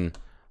ahead of them,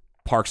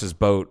 parks his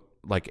boat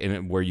like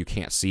in where you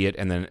can't see it,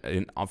 and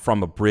then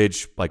from a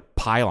bridge like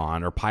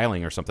pylon or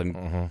piling or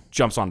something,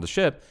 jumps onto the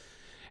ship,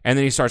 and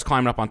then he starts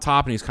climbing up on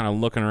top, and he's kind of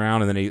looking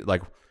around, and then he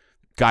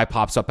guy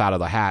pops up out of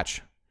the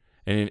hatch,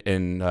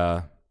 and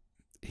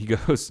he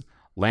goes,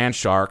 "Land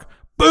shark."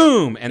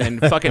 Boom! And then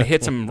fucking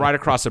hits him right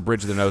across the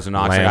bridge of the nose and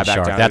knocks the guy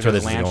back down. That's where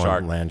this land is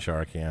shark. going. Land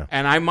shark, yeah.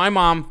 And my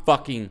mom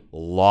fucking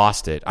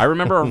lost it. I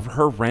remember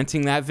her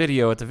renting that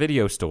video at the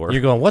video store.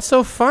 You're going, what's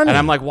so funny? And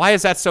I'm like, why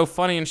is that so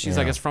funny? And she's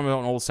like, it's from an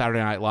old Saturday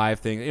Night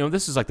Live thing.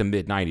 This is like the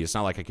mid-'90s. It's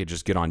not like I could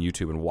just get on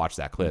YouTube and watch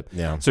that clip.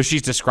 Yeah. So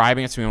she's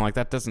describing it to me. I'm like,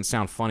 that doesn't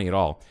sound funny at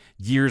all.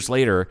 Years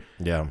later,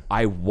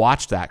 I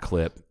watched that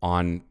clip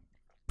on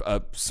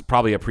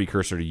probably a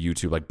precursor to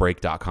YouTube, like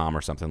break.com or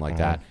something like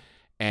that,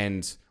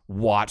 and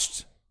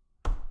watched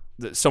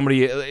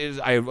somebody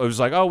I was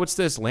like, oh, what's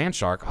this? Land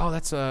Shark. Oh, I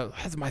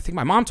think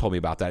my mom told me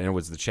about that, and it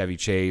was the Chevy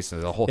Chase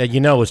and the whole. Yeah, you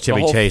know, it was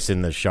Chevy Chase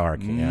in the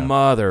shark. Yeah.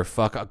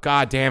 Motherfucker!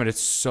 God damn it!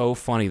 It's so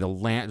funny.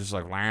 Just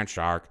like Land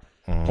Shark,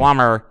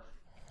 plumber,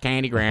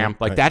 Candy Graham.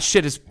 Like that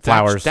shit is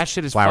Flowers. That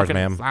shit is Flowers, fucking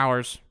ma'am.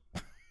 Flowers.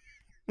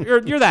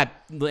 You're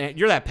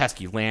that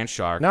pesky Land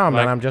Shark. No, like,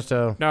 man, I'm just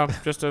a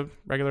just a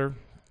regular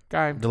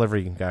guy.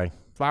 delivery guy.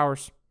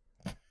 Flowers.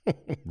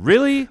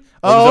 Really?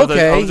 Oh, Opens up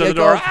okay. opens up the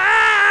door.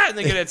 Yeah, And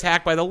they get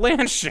attacked by the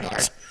Land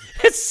Shark.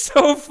 It's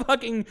so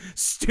fucking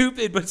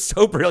stupid, but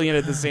so brilliant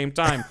at the same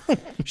time.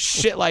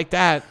 Shit like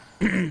that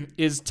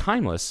is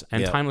timeless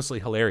and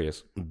timelessly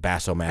hilarious.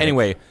 Bass-O-matic.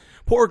 Anyway,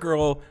 poor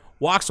girl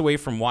walks away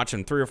from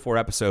watching 3 or 4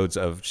 episodes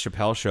of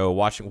Chappelle's Show,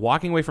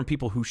 walking away from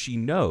people who she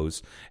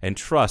knows and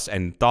trusts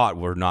and thought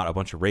were not a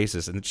bunch of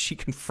racists. And she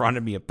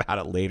confronted me about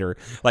it later,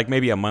 like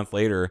maybe a month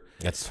later.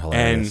 That's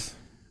hilarious.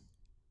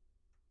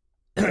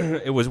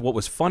 And what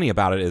was funny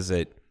about it is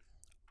that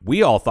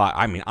we all thought,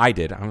 I mean, I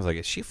did. I was like,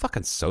 is she a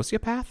fucking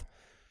sociopath?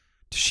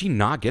 Does she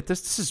not get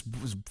this? This is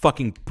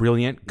fucking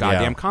brilliant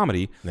goddamn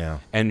comedy. Yeah.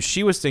 And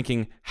she was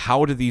thinking,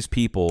 how did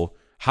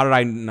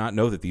I not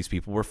know that these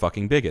people were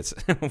fucking bigots?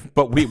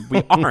 But we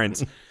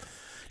aren't.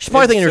 She's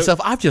probably thinking to herself,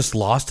 I've just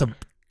lost a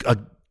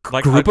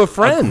group of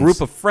friends. A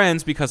group of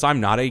friends because I'm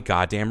not a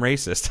goddamn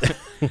racist.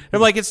 I'm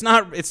like, it's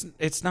not.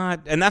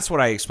 And that's what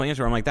I explained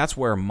to her. I'm like, that's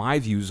where my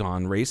views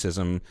on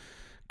racism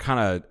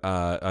kind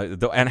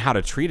of, and how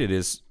to treat it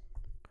is,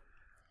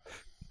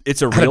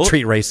 it's a how real. to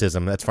treat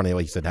racism. That's funny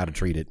what you said, how to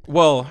treat it.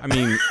 Well, I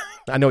mean,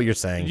 I know what you're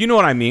saying. you know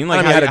what I mean?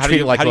 Like, how to treat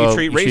do it like, how do you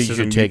treat you racism?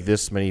 should take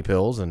this many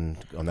pills and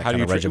on that How do kind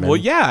you of treat? regimen. Well,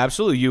 yeah,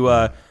 absolutely.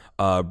 You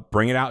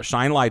bring it out,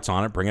 shine lights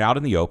on it, bring it out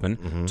in the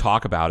open,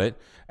 talk about it,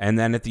 and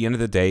then at the end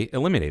of the day,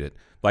 eliminate it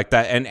like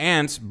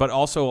that. But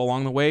also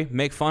along the way,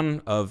 make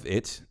fun of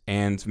it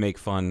and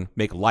make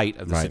light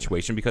of the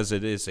situation because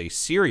it is a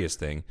serious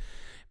thing.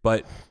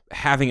 But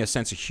having a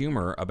sense of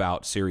humor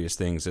about serious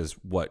things is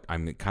what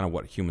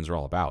humans are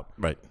all about,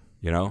 right?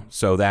 You know,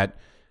 so that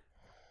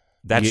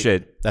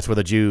shit. That's where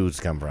the Jews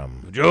come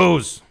from.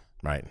 Jews,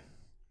 right?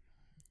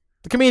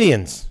 The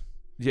comedians.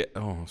 Yeah.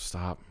 Oh,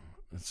 stop.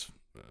 It's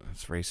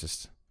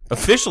racist.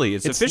 Officially,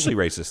 it's officially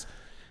racist.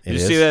 Did you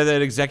see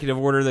that executive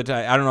order that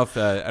I don't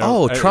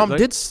know if Trump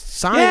did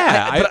sign.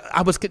 Yeah,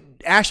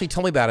 Ashley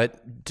told me about it.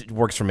 It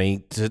works for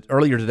me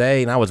earlier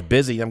today, and I was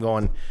busy. I'm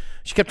going.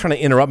 She kept trying to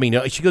interrupt me.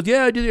 She goes,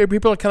 "Yeah,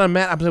 people are kind of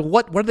mad." I was like,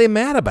 "What? What are they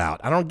mad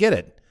about? I don't get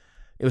it."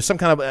 It was some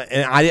kind of,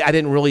 and I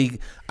didn't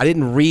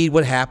read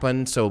what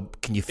happened. So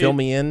can you fill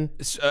me in?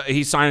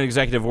 He signed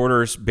executive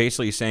orders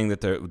basically saying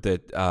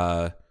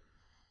that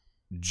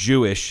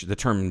Jewish, the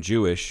term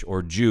Jewish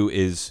or Jew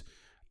is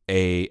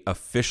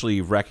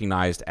officially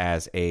recognized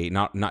as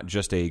not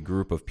just a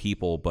group of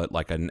people, but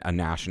like a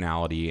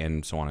nationality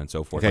and so on and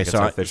so forth. Okay,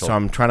 like so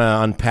I'm trying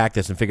to unpack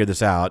this and figure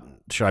this out.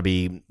 Should I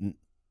be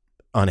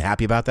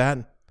unhappy about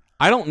that?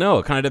 I don't know.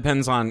 It kind of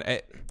depends on.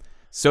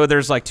 So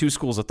there's like 2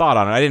 schools of thought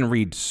on it. I didn't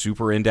read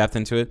super in depth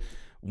into it.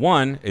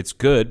 One, it's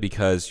good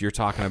because you're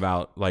talking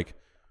about like,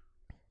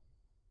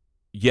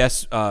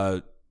 yes,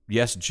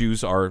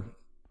 Jews are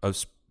a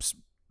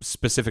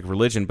specific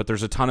religion, but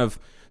there's a ton of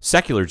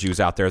secular Jews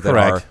out there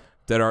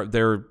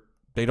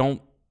they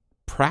don't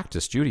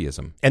practice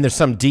Judaism. And there's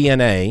some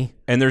DNA.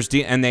 And there's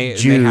Jews,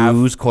 they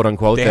have, quote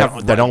unquote,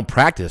 that don't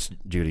practice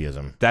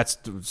Judaism. That's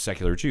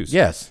secular Jews.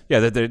 Yes.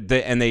 Yeah.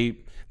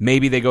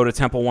 Maybe they go to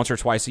temple once or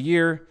twice a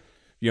year.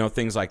 You know,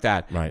 things like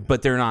that. Right.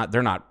 But they're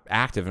not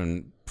active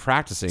in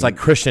practicing. It's like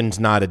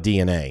Christian's not a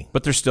DNA.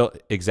 But they're still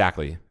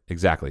exactly.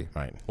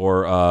 Right.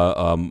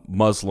 Or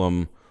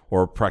Muslim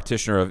or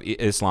practitioner of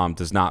Islam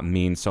does not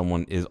mean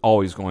someone is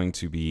always going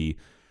to be,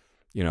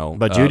 you know,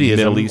 but Judaism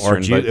Middle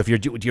Eastern. if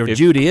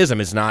Judaism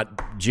is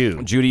not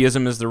Jew.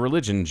 Judaism is the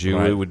religion. Jew,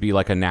 right. It would be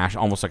like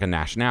almost like a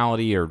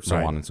nationality or so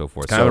on and so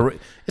forth.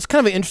 It's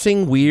kind of an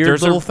interesting,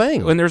 weird little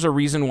thing. And there's a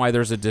reason why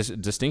there's a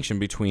distinction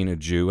between a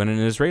Jew and an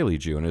Israeli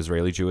Jew. An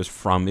Israeli Jew is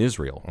from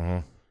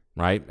Israel,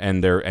 right?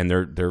 And they're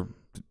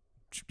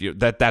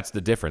that's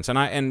the difference.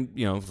 And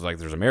you know, like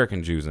there's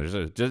American Jews, and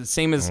there's the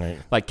same as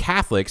like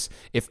Catholics.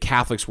 If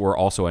Catholics were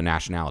also a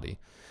nationality.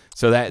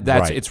 So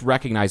that's it's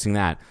recognizing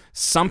that.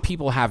 Some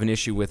people have an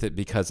issue with it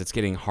because it's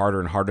getting harder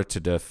and harder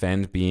to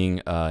defend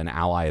being an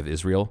ally of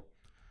Israel.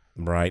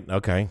 Right.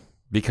 Okay.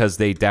 Because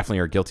they definitely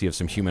are guilty of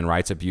some human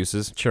rights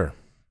abuses. Sure.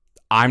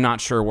 I'm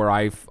not sure where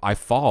I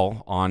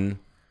fall on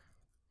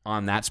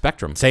that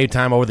spectrum. Same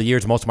time over the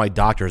years, most of my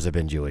doctors have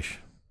been Jewish.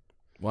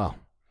 Well,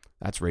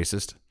 that's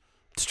racist.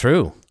 It's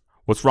true.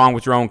 What's wrong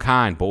with your own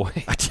kind, boy?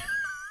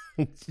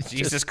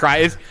 Jesus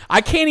Christ.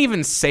 I can't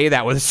even say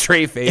that with a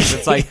straight face.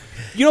 It's like,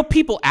 you know,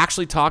 people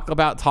actually talk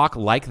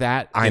like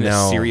that in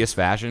a serious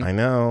fashion. I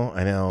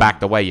know. Back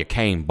the way you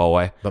came,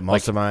 boy. But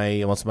most of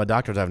my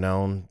doctors I've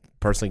known,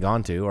 personally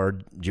gone to, are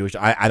Jewish.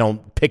 I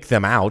don't pick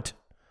them out.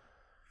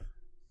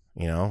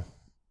 You know?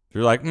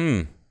 You're like,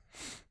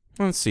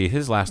 let's see.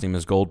 His last name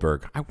is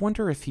Goldberg. I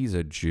wonder if he's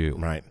a Jew.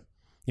 Right.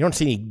 You don't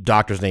see any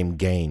doctors named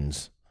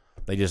Gaines.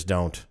 They just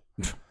don't.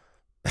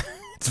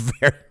 It's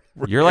very...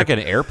 You're like an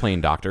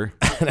airplane doctor.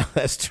 No,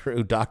 that's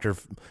true, Dr.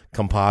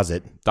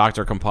 Composite.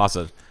 Dr.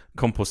 Composite.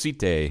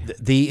 Composite. And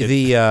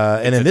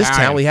in this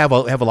town we have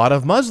a lot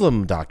of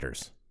Muslim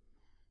doctors.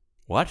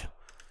 What?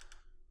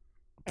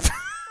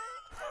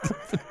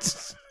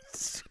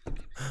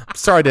 I'm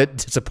sorry to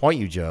disappoint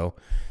you, Joe.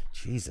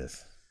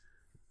 Jesus.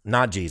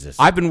 Not Jesus.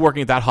 I've been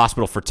working at that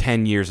hospital for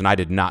 10 years, and I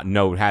did not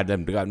know had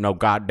them got no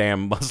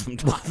goddamn Muslim.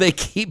 They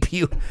keep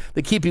you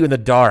in the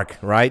dark,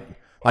 right?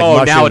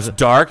 Like now mushrooms. it's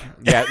dark.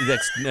 Yeah,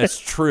 that's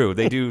true.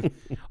 They do.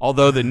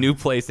 Although the new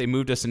place, they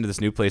moved us into this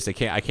new place. I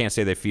can't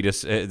say they feed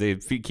us. Keep us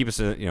in, keep us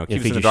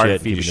in the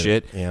dark. Feed us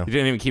shit. Yeah. You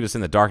didn't even keep us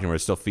in the dark anymore. They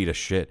still feed us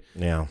shit.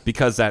 Yeah.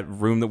 Because that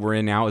room that we're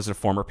in now is a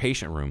former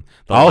patient room.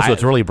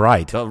 It's really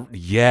bright.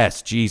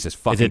 Yes, Jesus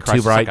fucking Is it Christ.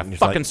 too bright? It's like a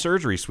fucking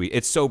surgery suite.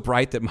 It's so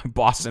bright that my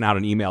boss sent out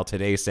an email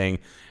today saying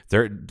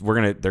they're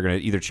gonna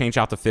either change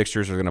out the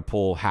fixtures or they're gonna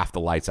pull half the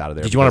lights out of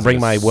there. Did you want to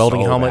bring my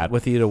welding helmet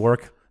with you to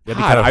work? That'd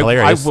be kind of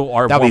hilarious. I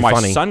wore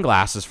my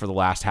sunglasses for the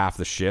last half of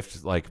the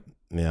shift,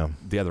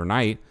 the other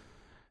night.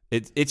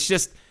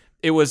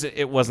 It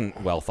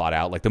wasn't well thought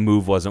out. Like the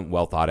move wasn't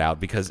well thought out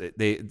because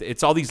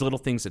it's all these little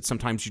things that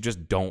sometimes you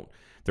just don't.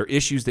 They're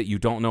issues that you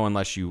don't know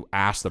unless you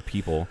ask the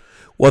people.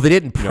 Well, they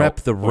didn't prep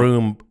the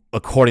room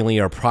accordingly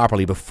or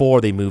properly before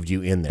they moved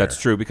you in there. That's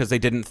true because they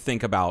didn't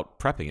think about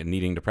prepping and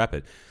needing to prep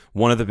it.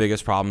 One of the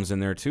biggest problems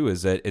in there too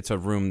is that it's a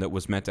room that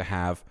was meant to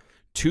have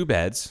 2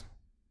 beds,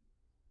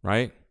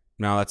 right?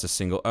 Now that's a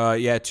single.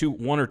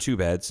 1 or 2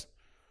 beds,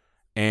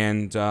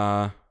 and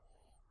let's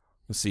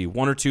see,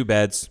 1 or 2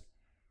 beds,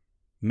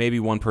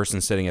 maybe 1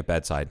 person sitting at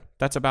bedside.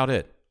 That's about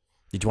it.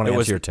 Did you want to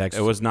answer your text?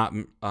 It was not.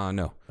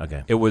 No.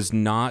 Okay. It was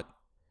not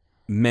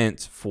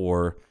meant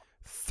for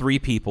 3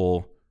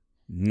 people.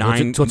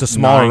 9. So it's a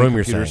smaller room.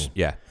 Computers. You're saying?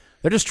 Yeah.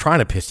 They're just trying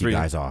to piss you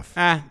guys off.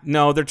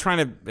 No, they're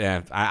trying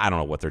to. I don't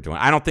know what they're doing.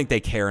 I don't think they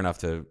care enough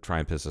to try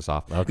and piss us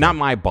off. Okay. Not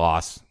my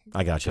boss.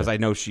 I got you. Because I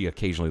know she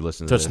occasionally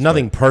listens so to this. So it's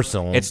nothing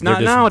personal. It's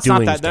not. No, it's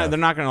not that. Stuff. They're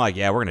not going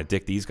to we're going to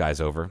dick these guys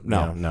over.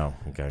 No.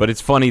 Okay. But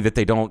it's funny that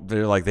they don't.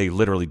 They're like they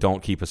literally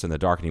don't keep us in the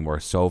dark anymore.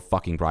 It's so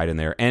fucking bright in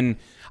there, and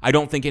I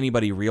don't think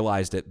anybody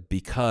realized it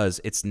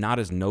because it's not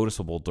as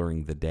noticeable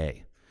during the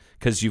day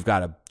because you've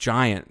got a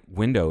giant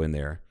window in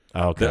there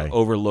that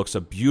overlooks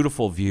a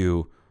beautiful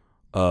view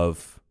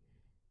of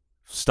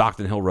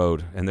Stockton Hill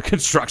Road and the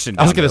construction.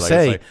 I was going to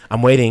say,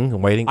 I'm waiting.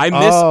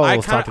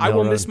 I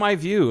will miss my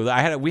view.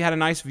 We had a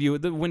nice view.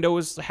 The window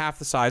was half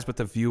the size, but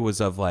the view was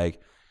of like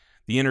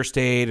the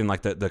interstate and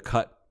like the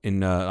cut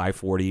in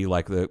I-40,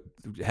 like the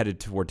headed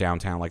toward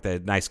downtown, like the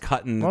nice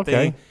cutting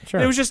thing.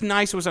 Sure. It was just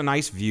nice. It was a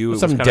nice view.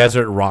 Some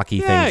desert rocky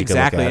things. Yeah,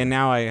 exactly. Look at. And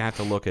now I have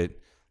to look at,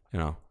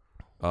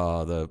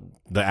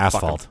 the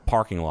asphalt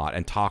parking lot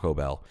and Taco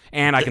Bell,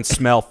 and I can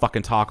smell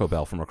fucking Taco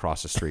Bell from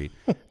across the street.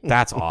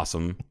 That's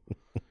awesome.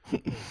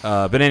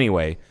 But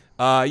anyway,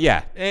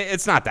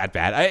 it's not that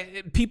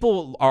bad.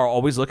 People are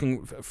always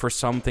looking for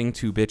something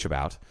to bitch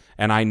about,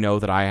 and I know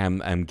that I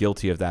am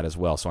guilty of that as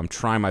well. So I'm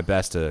trying my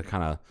best to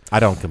kind of.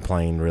 I don't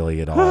complain really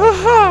at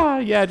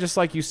all. Yeah, just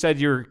like you said,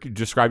 you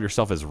describe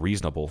yourself as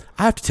reasonable.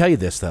 I have to tell you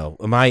this though.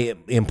 My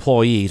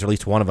employees, or at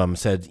least one of them,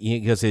 said,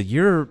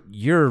 "You're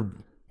a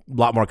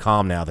lot more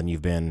calm now than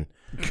you've been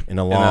in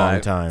a long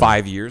time."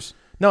 5 years.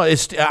 No, I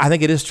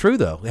think it is true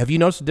though. Have you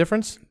noticed a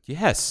difference?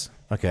 Yes.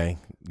 Okay.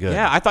 Good.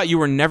 Yeah, I thought you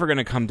were never going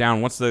to come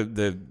down once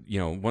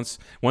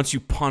once you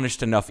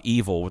punished enough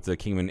evil with the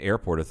Kingman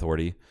Airport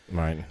Authority,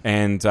 right?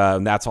 And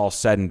that's all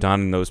said and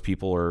done, and those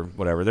people or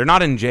whatever, they're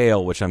not in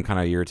jail, which I'm kind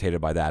of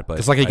irritated by that. But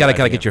it's like you gotta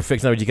get your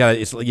fix. No, you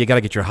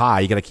gotta get your high.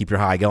 You gotta keep your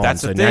high going.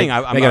 That's the thing.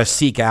 You gotta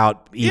seek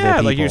out evil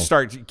people.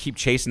 Like you keep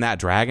chasing that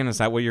dragon. Is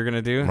that what you're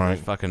gonna do? Right.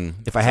 Fucking.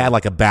 If I had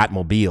like a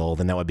Batmobile,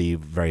 then that would be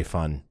very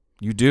fun.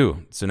 You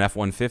do. It's an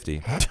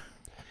F-150.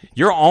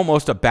 You're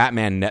almost a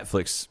Batman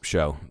Netflix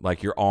show.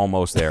 Like, you're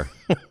almost there.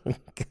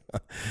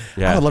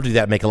 Yeah. I would love to do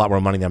that and make a lot more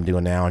money than I'm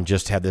doing now and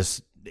just have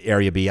this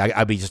area be...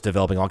 I'd be just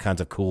developing all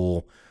kinds of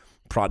cool,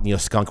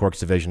 Skunkworks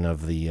division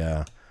of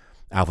the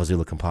Alpha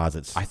Zulu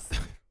Composites.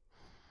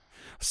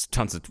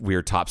 Tons of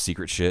weird top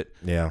secret shit.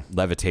 Yeah.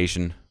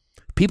 Levitation.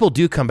 People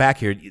do come back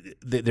here.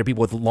 There are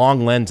people with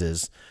long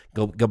lenses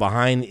go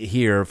behind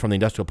here from the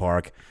industrial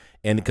park,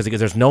 and because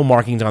there's no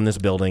markings on this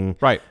building,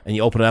 right? And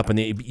you open it up, and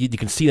you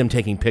can see them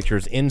taking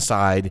pictures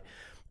inside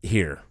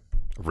here.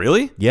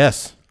 Really?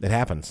 Yes, it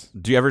happens.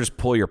 Do you ever just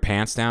pull your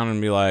pants down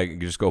and be like, you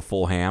just go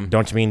full ham?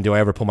 Don't you mean, do I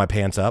ever pull my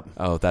pants up?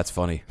 Oh, that's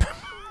funny.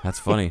 That's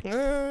funny.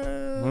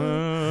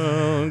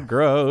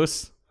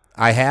 Gross.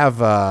 I have.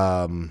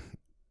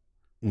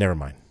 Never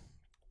mind.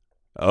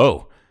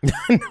 Oh.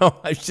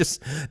 No, I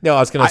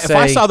was going to say. If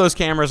I saw those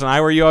cameras and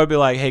I were you, I'd be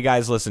like, hey,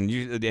 guys, listen,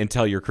 and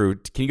tell your crew,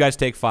 can you guys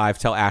take 5?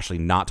 Tell Ashley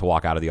not to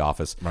walk out of the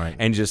office. Right.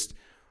 And just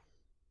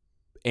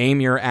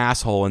aim your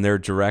asshole in their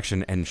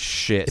direction and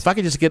shit. If I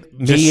could just get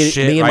me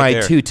and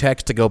my 2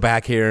 techs to go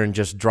back here and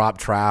just drop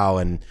trow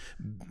and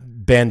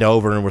bend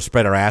over and we'll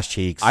spread our ass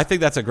cheeks. I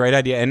think that's a great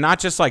idea, and not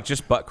just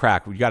butt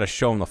crack. We got to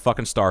show them the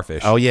fucking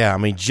starfish. Oh yeah, I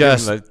mean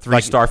just the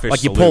three starfish.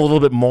 Like you pull a little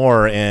bit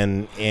more,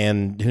 and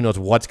who knows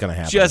what's gonna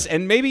happen.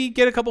 And maybe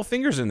get a couple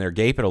fingers in there,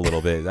 gape it a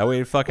little bit. That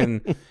way,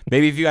 fucking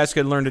maybe if you guys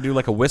could learn to do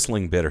like a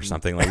whistling bit or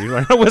something, like you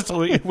learn to whistle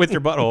with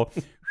your butthole.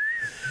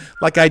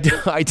 Like I do.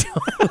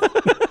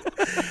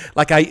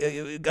 Like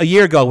a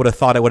year ago would have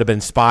thought I would have been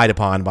spied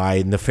upon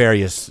by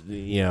nefarious,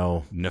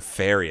 Nefarious.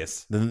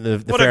 Nefarious.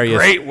 What a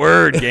great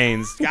word,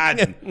 Gaines.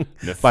 God,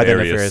 nefarious. By the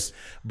nefarious.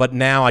 But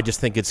now I just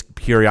think it's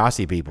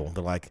curiosity people.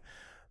 They're like,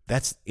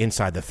 that's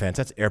inside the fence.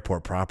 That's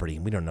airport property.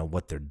 We don't know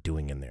what they're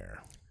doing in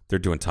there. They're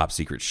doing top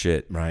secret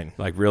shit. Right.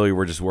 Like, really,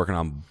 we're just working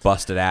on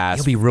busted ass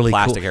It'll be really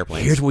plastic cool.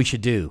 airplanes. Here's what we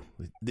should do.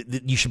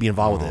 You should be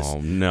involved with this.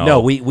 Oh, no. No,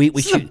 we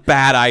this should. is a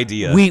bad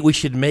idea. We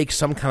should make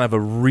some kind of a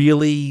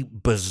really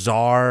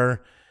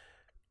bizarre,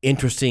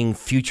 interesting,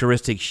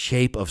 futuristic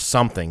shape of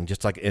something,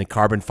 just like in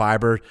carbon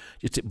fiber.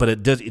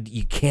 But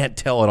you can't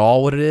tell at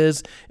all what it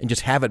is, and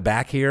just have it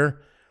back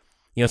here.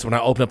 So when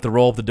I open up the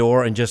roll of the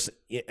door and just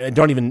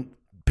don't even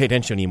pay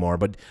attention anymore.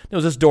 But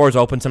this door is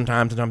open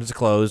sometimes it's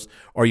closed,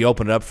 or you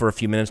open it up for a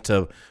few minutes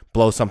to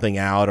blow something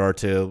out or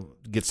to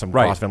get some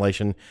cross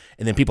ventilation,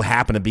 and then people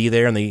happen to be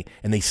there and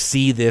they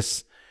see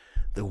this.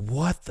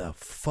 What the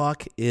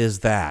fuck is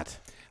that?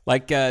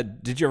 Like,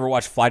 did you ever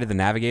watch Flight of the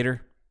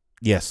Navigator?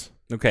 Yes.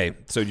 Okay,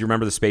 so do you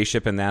remember the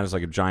spaceship in that? It was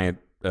like a giant,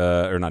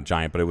 or not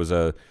giant, but it was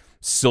a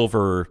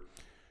silver,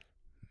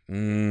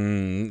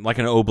 like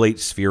an oblate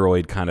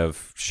spheroid kind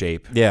of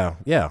shape. Yeah.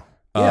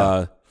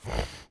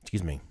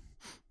 Excuse me.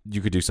 You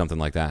could do something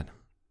like that.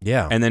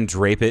 Yeah. And then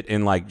drape it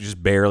in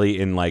just barely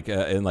in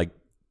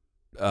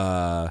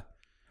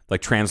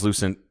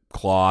translucent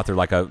cloth or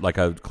like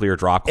a clear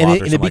drop cloth.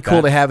 And it'd be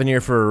cool to have in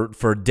here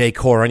for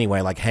decor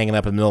anyway, like hanging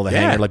up in the middle of the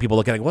hangar. Like people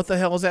looking like, what the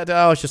hell is that?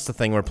 Oh, it's just the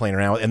thing we're playing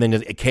around with. And then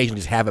occasionally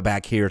just have it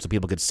back here so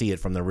people could see it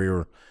from the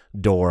rear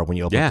door when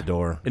you open up the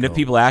door. And if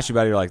people ask you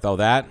about it, you're like, oh,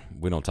 that?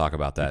 We don't talk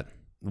about that.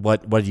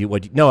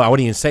 No, I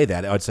wouldn't even say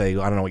that. I would say,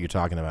 I don't know what you're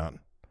talking about.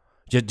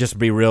 Just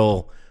be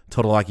real,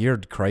 total, like, you're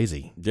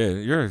crazy.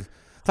 Yeah,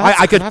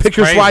 I could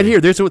picture crazy. right here.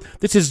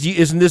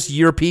 Isn't this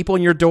your people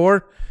in your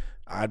door?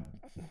 I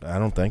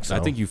don't think so. I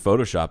think you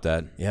photoshopped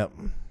that. Yep.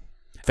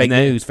 Fake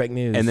news.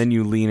 And then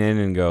you lean in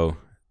and go,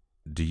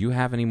 do you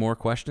have any more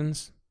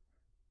questions?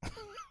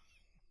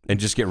 And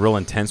just get real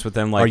intense with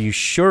them. Like, are you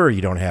sure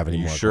you don't have any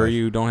more questions? Are you sure questions?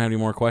 you don't have any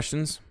more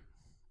questions?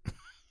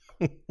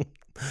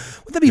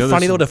 Would that be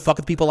funny, though, to fuck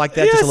with people like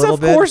that just a little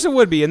bit? Yes, of course it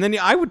would be. And then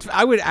I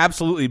would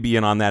absolutely be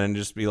in on that and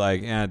just be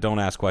like, don't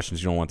ask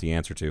questions you don't want the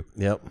answer to.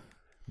 Yep.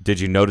 Did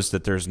you notice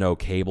that there's no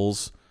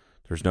cables?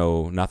 There's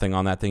nothing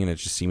on that thing and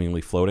it's just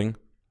seemingly floating?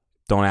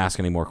 Don't ask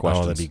any more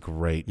questions. Oh, that'd be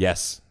great.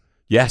 Yes.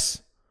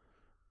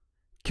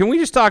 Can we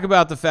just talk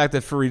about the fact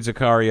that Fareed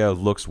Zakaria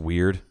looks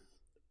weird?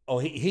 Oh,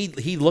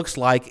 he looks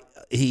like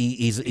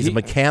he's a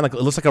mechanical.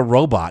 It looks like a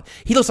robot.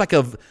 He looks like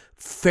a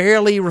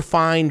fairly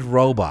refined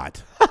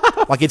robot.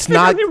 Like it's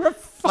not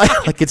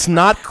like it's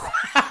not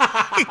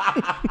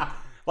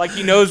like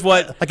he knows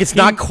what like it's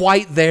not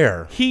quite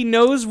there. He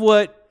knows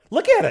what.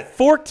 Look at it.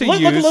 Fork to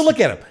use. Look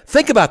at him.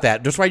 Think about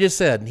that. Just what I just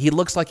said. He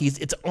looks like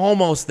it's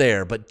almost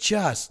there, but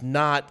just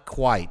not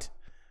quite.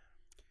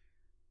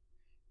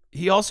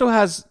 He also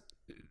has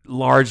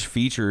large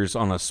features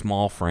on a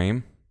small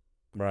frame.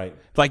 Right.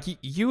 Like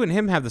you and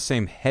him have the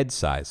same head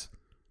size.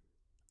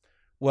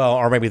 Well,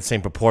 or maybe the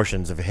same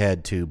proportions of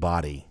head to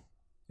body.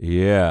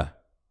 Yeah.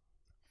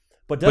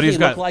 But doesn't he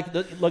look like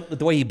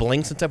the way he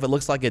blinks and stuff? It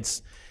looks like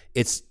it's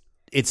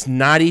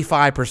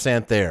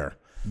 95% there.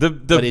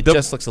 But it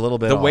just looks a little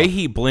bit The off. way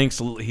he blinks,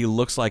 he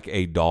looks like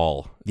a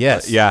doll.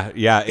 Yes. Yeah,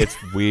 it's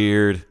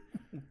weird.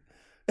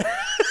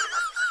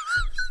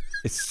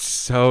 It's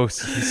so...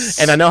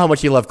 And I know how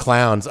much you love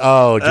clowns.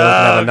 Oh, Joe's gonna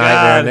have a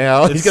nightmare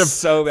now. He's gonna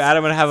so bad.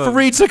 I'm gonna have a...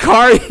 Fareed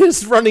Zakaria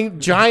is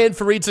running. Giant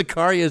Fareed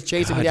Zakaria is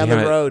chasing me down the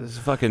road. This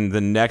fucking the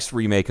next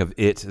remake of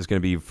It is gonna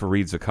be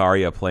Fareed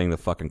Zakaria playing the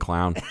fucking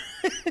clown.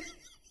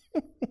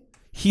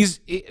 He's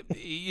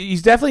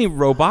definitely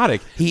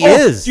robotic. He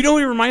is. Do you know what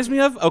he reminds me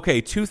of?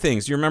 Okay, two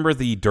things. You remember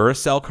the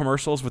Duracell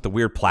commercials with the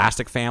weird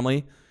plastic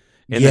family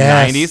in the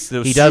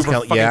 90s? He does.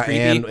 Fucking creepy.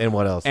 And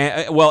what else?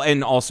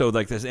 And also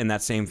like this in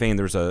that same vein,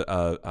 there's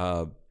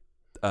a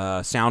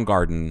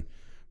Soundgarden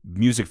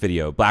music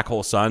video, Black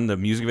Hole Sun. The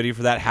music video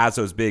for that has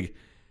those big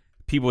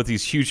people with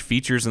these huge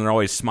features, and they're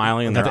always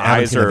smiling, and their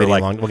eyes are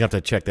like. We're gonna have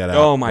to check that out.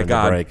 Oh my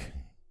god, break.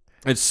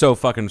 It's so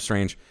fucking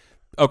strange.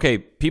 Okay,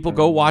 people,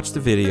 go watch the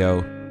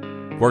video.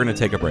 We're going to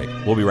take a break.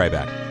 We'll be right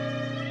back.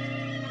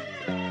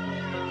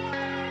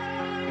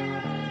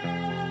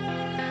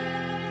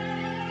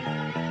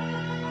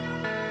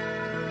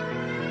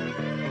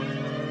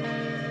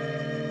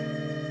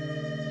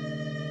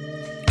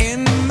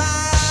 In my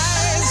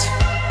eyes,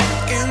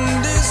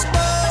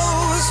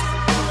 indisposed,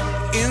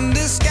 in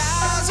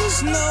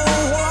disguises no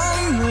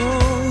one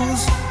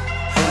knows,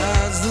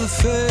 hides the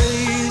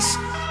face,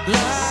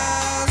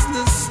 lies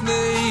the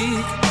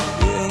snake,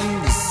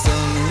 in the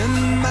sun, in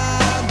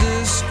my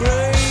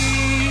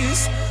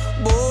disgrace,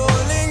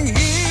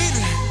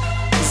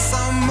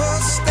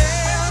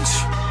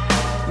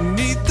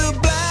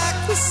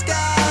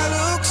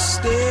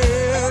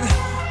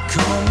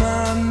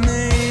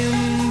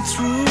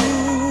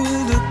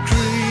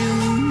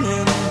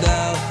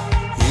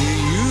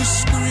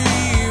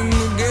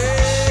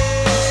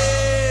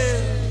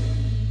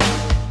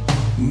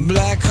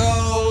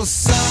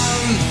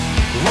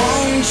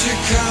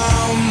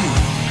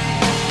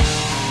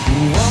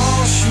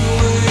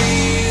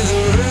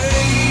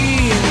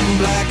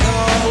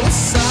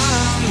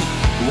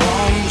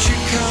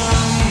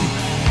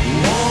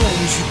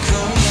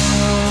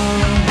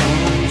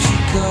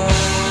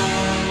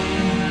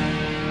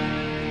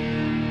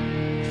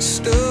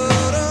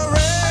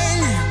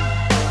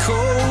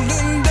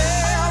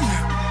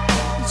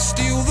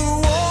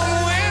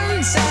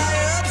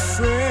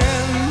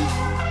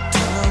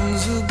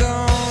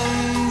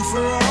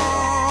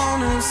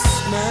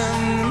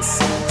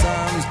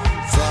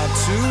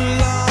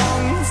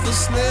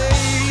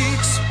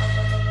 snakes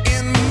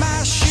in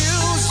my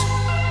shoes,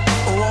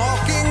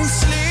 walking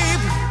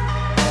sleep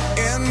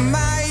in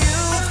my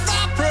youth.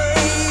 I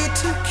pray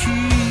to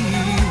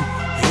keep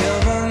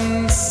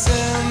heaven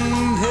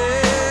send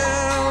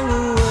hell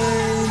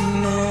away.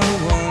 No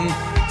one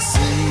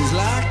sings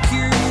like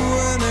you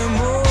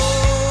anymore.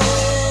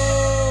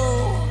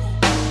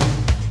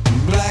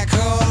 Black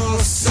hole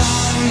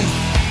sun,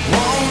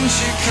 won't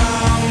you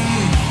come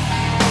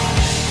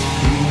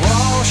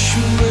wash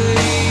away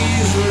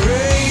the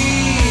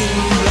rain?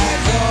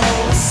 Black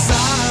hole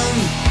sun,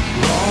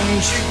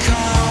 won't you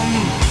come?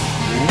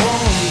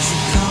 Won't you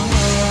come?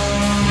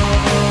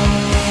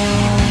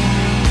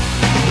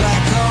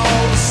 Black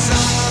hole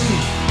sun,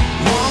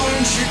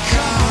 won't you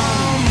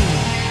come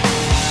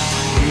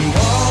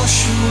wash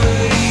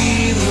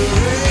away the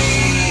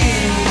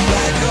rain?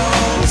 Black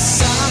hole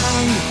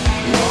sun,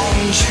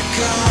 won't you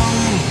come?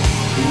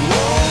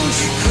 Won't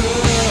you come?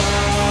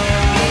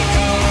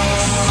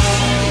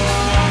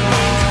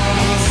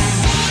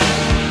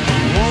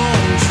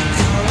 Won't you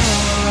come? Won't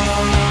you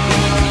come?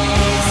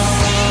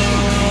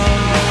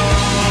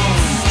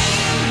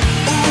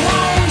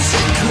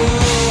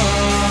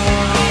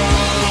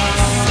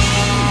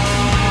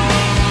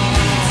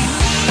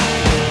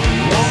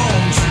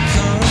 Won't you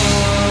come?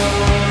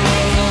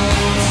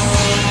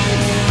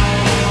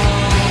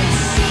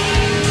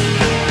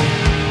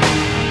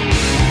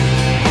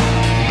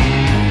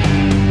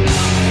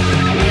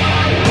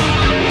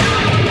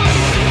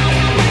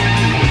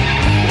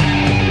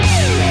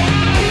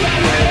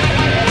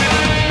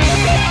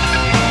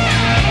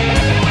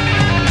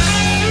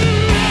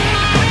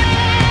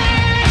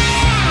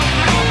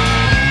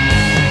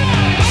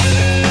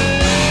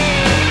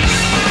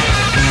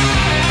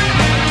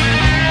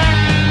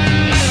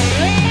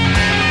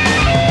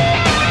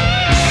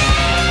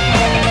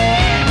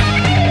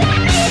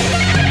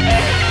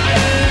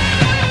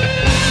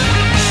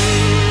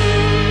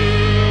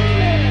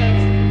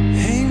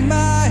 Hang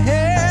my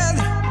head,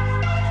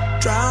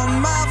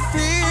 drown my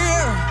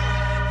fear,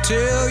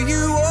 till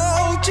you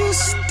all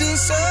just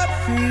disappear.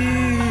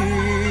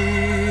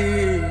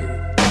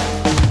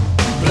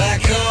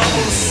 Black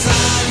hole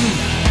sun,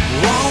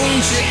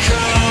 won't you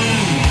come?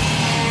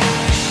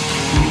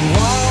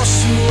 Wash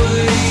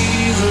away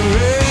the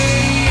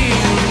rain.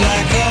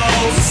 Black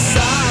hole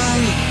sun,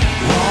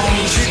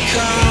 won't you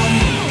come?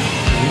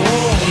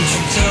 Won't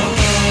you come?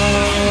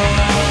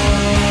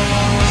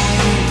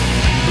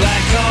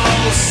 Black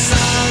hole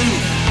sun,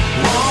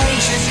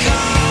 won't you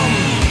come?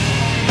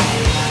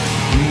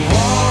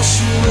 Wash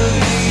away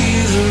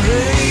the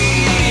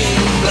rain.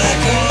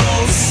 Black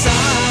hole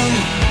sun,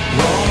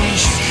 won't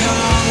you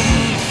come?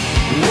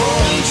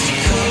 Won't you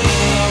come?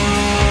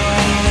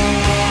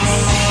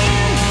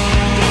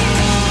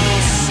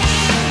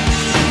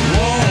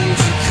 Won't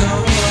you come? Won't you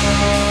come?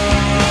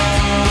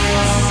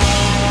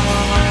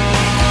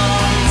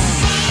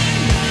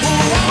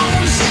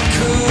 Won't you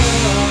come?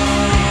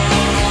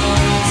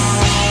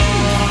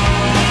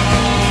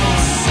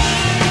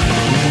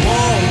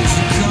 Won't you come? Won't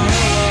you come?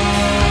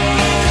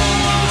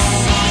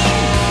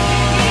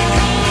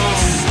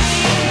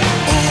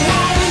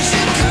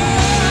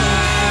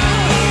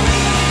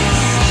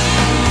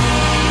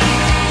 Won't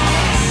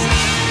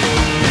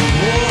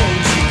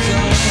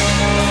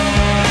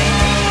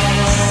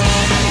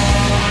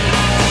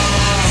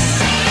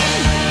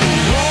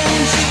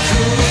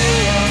you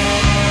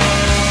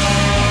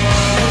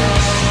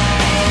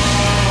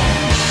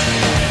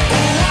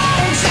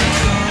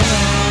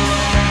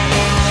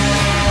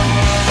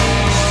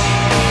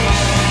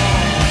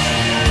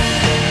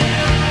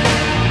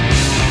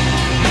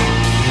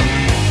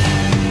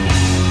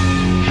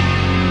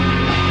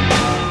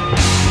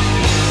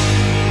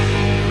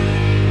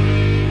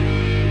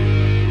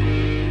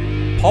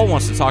Paul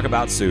wants to talk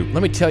about soup.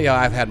 Let me tell you,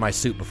 I've had my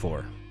soup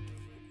before.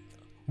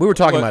 We were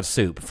talking about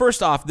soup.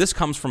 First off, this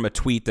comes from a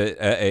tweet that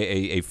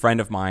a friend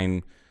of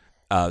mine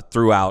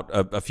threw out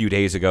a few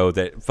days ago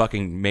that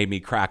fucking made me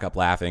crack up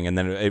laughing, and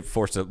then it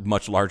forced a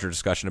much larger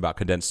discussion about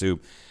condensed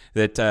soup.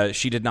 That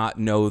she did not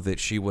know that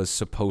she was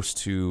supposed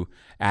to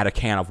add a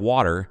can of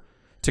water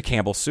to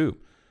Campbell's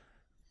soup.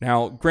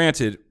 Now,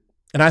 granted,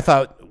 And I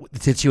thought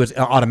that she was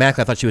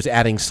automatically. I thought she was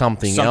adding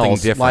something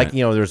else, different. like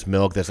there's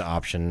milk, there's an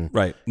option,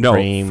 right? No,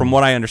 cream. From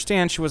what I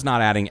understand, she was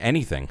not adding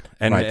anything,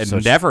 and, Right, and so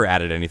never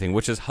added anything,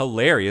 which is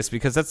hilarious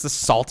because that's the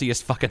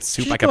saltiest fucking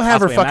soup I could Go have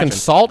her possibly fucking imagine.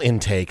 salt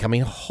intake. I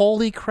mean,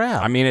 holy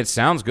crap! I mean, it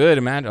sounds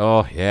good, man.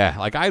 Oh yeah,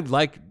 like I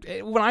like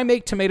when I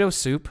make tomato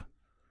soup,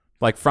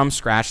 like from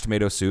scratch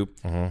tomato soup.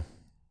 Mm-hmm.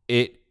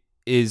 It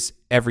is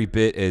every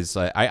bit as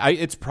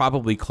it's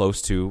probably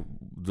close to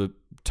the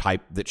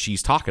type that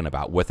she's talking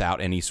about without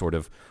any sort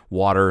of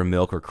water or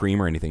milk or cream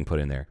or anything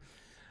put in there.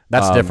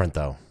 That's different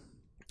though.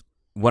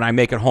 When I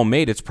make it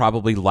homemade, it's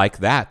probably like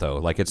that though.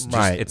 Like it's just,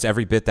 Right. it's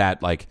every bit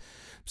that like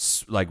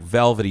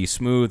velvety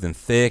smooth and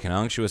thick and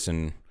unctuous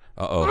and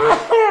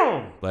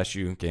bless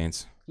you,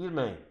 Gaines. Excuse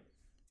me.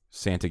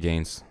 Santa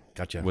Gaines.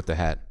 Gotcha. With the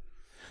hat.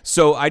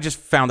 So I just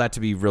found that to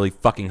be really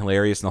fucking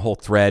hilarious, and the whole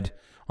thread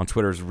on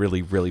Twitter is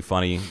really, really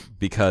funny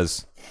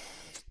because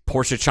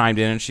Portia chimed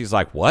in and she's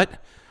like,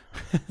 what?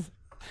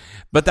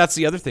 But that's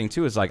the other thing,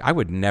 too, is like I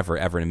would never,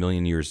 ever in a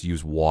million years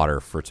use water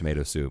for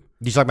tomato soup.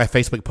 Did you like my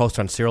Facebook post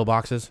on cereal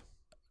boxes?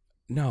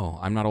 No,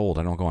 I'm not old.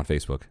 I don't go on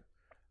Facebook.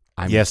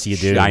 Yes, you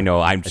do. I know.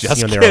 I'm just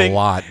see him kidding. there a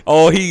lot.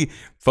 Oh,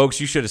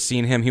 folks, you should have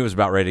seen him. He was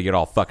about ready to get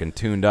all fucking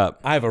tuned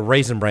up. I have a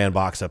Raisin Bran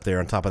box up there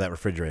on top of that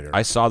refrigerator.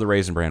 I saw the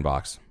Raisin Bran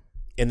box.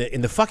 And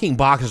the fucking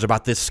boxes are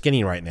about this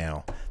skinny right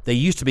now. They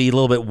used to be a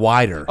little bit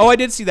wider. Oh, I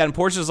did see that. And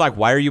Portia's like,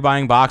 why are you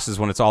buying boxes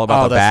when it's all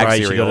about the that's bag right.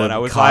 You cereal? go to And I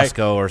was Costco like,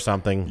 or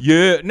something.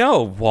 yeah,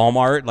 no,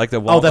 Walmart. Like the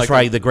Oh, that's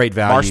right. The Great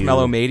Value.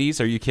 Marshmallow Mateys.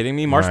 Are you kidding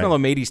me? Marshmallow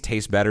Mateys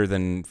taste better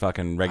than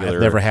fucking regular.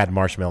 I've never had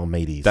Marshmallow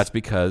Mateys. That's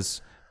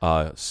because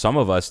some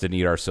of us didn't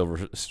eat our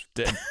silver.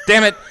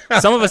 Damn it!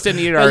 Some of us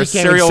didn't eat our you can't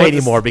even cereal say with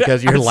anymore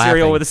because you're our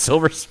cereal laughing. with a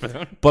silver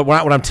spoon. But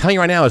what I'm telling you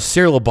right now is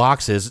cereal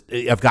boxes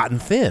have gotten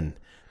thin,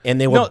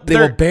 and they will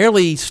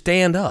barely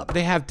stand up.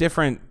 They have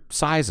different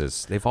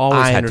sizes. They've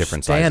always had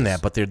different sizes. I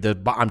understand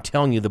that, but I'm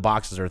telling you, the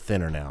boxes are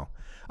thinner now.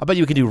 I bet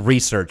you can do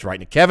research right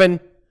now, Kevin.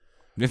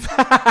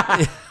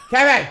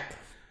 Kevin,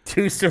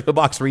 do cereal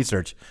box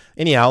research.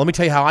 Anyhow, let me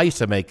tell you how I used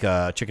to make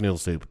chicken noodle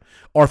soup,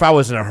 or if I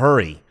was in a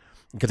hurry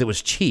because it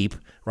was cheap.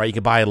 Right, you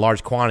could buy in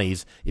large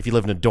quantities if you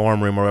live in a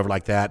dorm room or whatever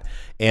like that.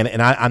 And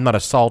I'm not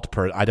a salt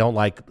person. I don't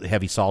like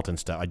heavy salt and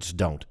stuff. I just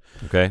don't.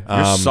 Okay,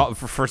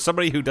 for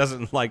somebody who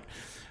doesn't like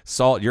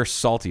salt, you're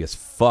salty as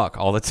fuck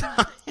all the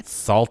time.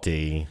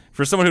 Salty.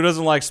 For someone who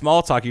doesn't like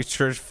small talk, you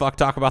sure as fuck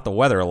talk about the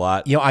weather a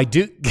lot. You know, I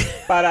do.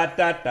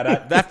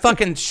 That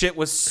fucking shit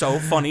was so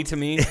funny to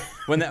me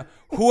when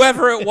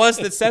whoever it was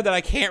that said that, I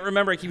can't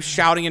remember. I keep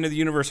shouting into the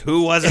universe,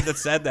 who was it that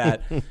said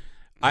that?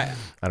 I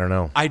don't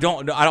know. I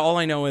don't. All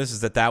I know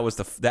is that was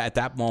at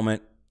that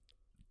moment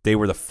they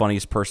were the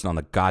funniest person on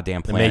the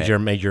goddamn planet.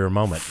 Major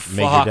moment. Fuck,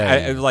 major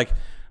day. I was like,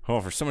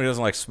 for somebody who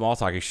doesn't like small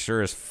talk, he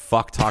sure as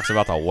fuck talks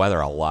about the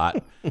weather a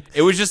lot.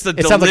 It was just the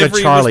it sounds like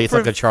a Charlie. It's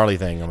like a Charlie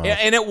thing.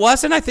 And it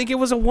wasn't. I think it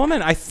was a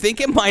woman. I think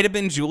it might have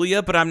been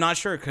Julia, but I'm not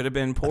sure. It could have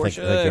been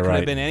Portia. It could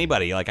have been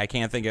anybody. Like I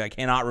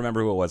cannot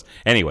remember who it was.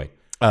 Anyway.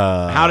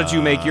 How did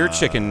you make your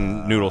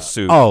chicken noodle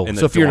soup?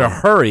 So if you're in a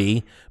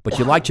hurry, but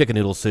you like chicken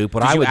noodle soup,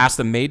 I would ask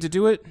the maid to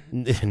do it.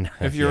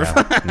 If you're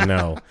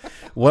no,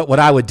 what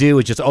I would do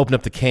is just open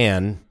up the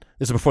can.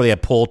 This is before they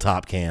had pull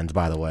top cans,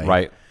 by the way.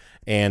 Right.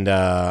 And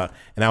I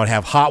would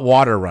have hot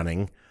water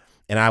running,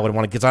 and I would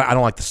want to because I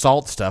don't like the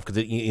salt stuff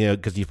because you're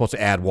supposed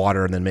to add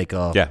water and then make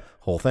a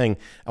whole thing.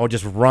 I would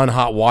just run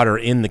hot water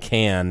in the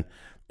can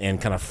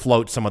and kind of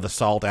float some of the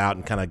salt out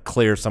and kind of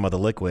clear some of the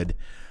liquid.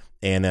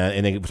 And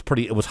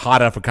it was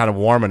hot enough or kind of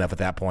warm enough at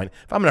that point.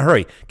 If I'm in a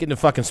hurry, get in a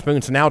fucking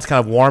spoon. So now it's kind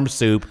of warm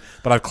soup,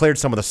 but I've cleared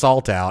some of the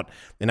salt out,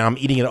 and now I'm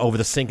eating it over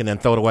the sink and then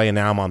throw it away, and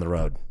now I'm on the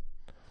road.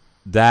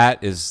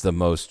 That is the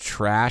most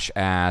trash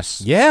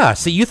ass. Yeah.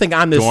 See, you think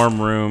I'm this dorm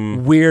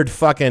room weird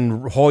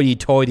fucking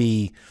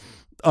hoity-toity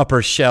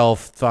upper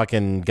shelf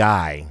fucking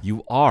guy.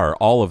 You are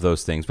all of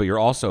those things, but you're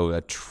also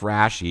a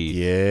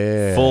trashy,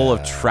 full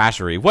of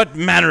trashery. What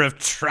manner of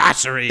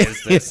trashery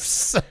is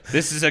this?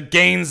 This is a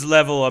Gaines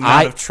level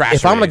amount of trashery.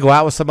 If I'm going to go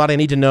out with somebody, I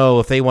need to know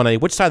if they want to.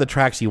 Which side of the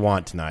tracks you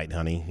want tonight,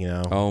 honey? You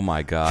know. Oh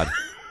my god.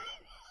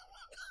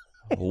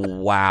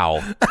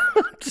 Wow.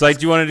 It's like,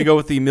 do you want to go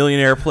with the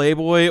millionaire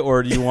playboy,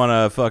 or do you want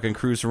to fucking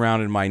cruise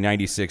around in my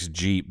 96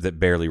 Jeep that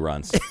barely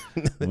runs?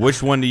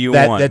 Which one do you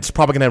want? That's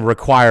probably going to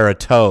require a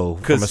tow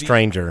from a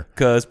stranger.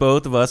 Because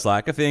both of us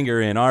like a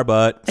finger in our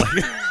butt.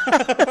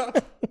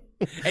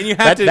 And you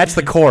have to. That's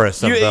the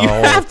chorus of the whole. You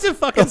have to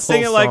fucking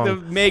sing it song. like the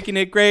making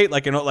it great,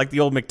 like the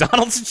old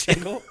McDonald's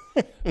jingle.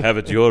 Have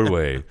it your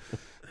way.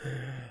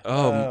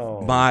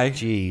 Oh my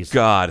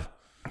God.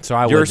 So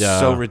You're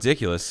so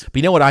ridiculous. But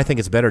you know what I think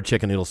is better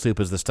chicken noodle soup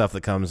is the stuff that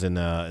comes in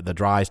the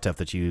dry stuff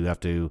that you have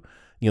to,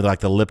 like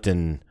the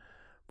Lipton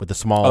with the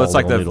small. Oh, it's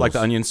like noodles.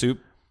 the onion soup.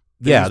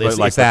 Yeah, it's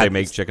like that they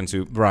make chicken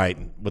soup, right?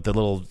 With the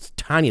little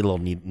tiny little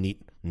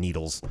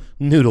noodles.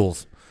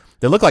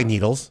 They look like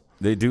needles.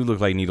 They do look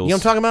like needles. You know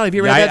what I'm talking about? Have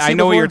you ever had that soup I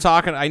know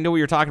before? I know what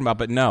you're talking about,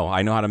 but no,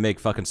 I know how to make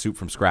fucking soup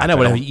from scratch. I know,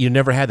 but you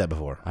never had that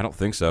before. I don't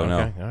think so. Okay,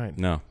 No, all right.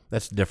 No,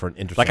 that's different.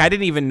 Interesting. Like I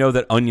didn't even know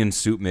that onion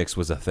soup mix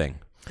was a thing.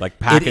 Like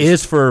packaged. It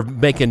is for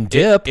making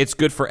dip. It's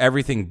good for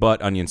everything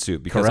but onion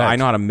soup because Correct. I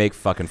know how to make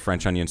fucking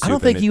French onion soup. I don't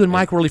think you and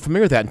Mike were really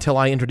familiar with that until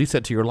I introduced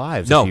that to your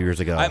lives a few years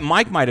ago.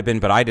 Mike might have been,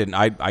 but I didn't.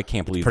 I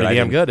can't believe pretty that.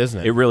 damn good, isn't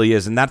it? It really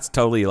is, and that's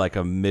totally like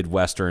a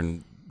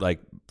Midwestern like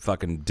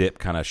fucking dip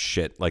kind of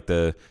shit, like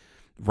the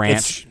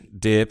ranch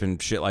dip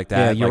and shit like that.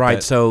 Yeah, you're like right.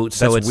 That. So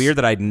that's it's weird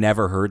that I'd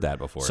never heard that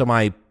before. So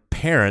my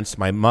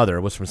mother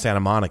was from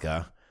Santa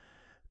Monica.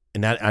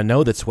 And I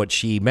know that's what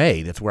she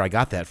made. That's where I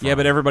got that from. Yeah,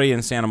 but everybody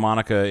in Santa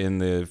Monica in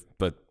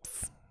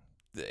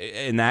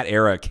that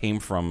era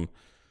came from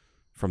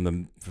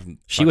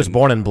she was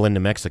born in Belen, New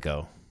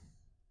Mexico.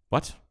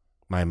 What?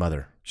 My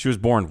mother. She was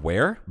born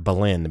where?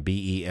 Belen,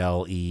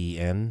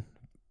 Belen.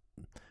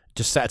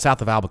 Just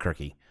south of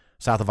Albuquerque,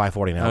 south of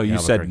I-40. Oh, you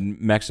said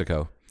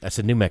Mexico. I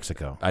said New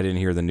Mexico. I didn't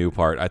hear the new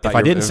part. I thought if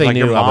I didn't say like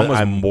new, your mom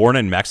was born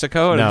in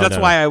Mexico. No, that's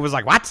why I was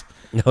like, what?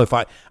 No,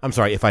 I'm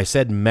sorry. If I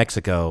said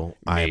Mexico,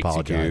 I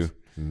apologize.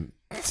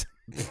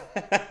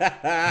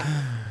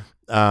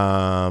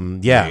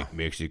 Yeah.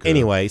 Mexico.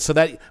 Anyway,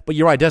 but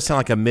you're right. It does sound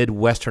like a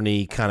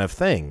Midwesterny kind of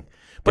thing.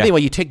 But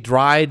anyway, you take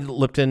dried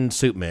Lipton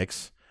soup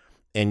mix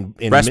and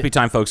Recipe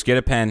time, folks. Get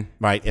a pen.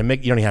 right, and you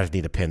don't even have to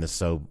need a pen. That's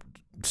so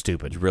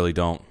stupid. You really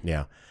don't.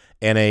 Yeah,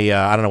 and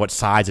I don't know what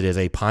size it is.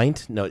 A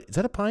pint? No, is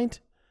that a pint?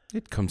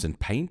 It comes in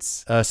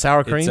pints.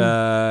 Sour cream.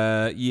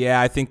 Yeah,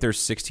 I think there's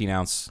 16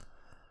 ounce,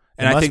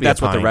 and It I must think be a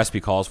that's what the pint.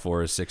 recipe calls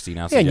for is 16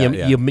 ounces. Yeah,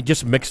 Yeah, you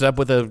just mix it up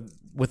with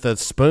a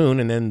spoon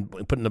and then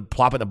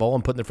plop it in a bowl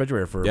and put it in the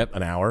refrigerator for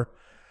an hour.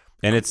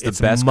 and it's the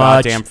It's best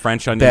much goddamn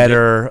French onion.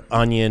 better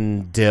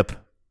onion dip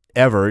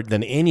ever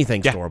than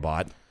anything store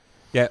bought.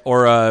 Yeah,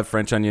 or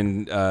French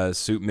onion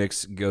soup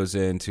mix goes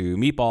into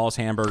meatballs,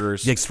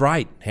 hamburgers. That's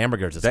right,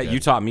 hamburgers. Is That good. you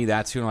taught me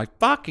that too. And I'm like,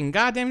 fucking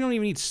goddamn, you don't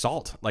even need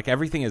salt. Like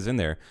everything is in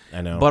there.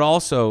 I know. But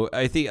also,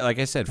 I think, like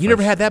I said, You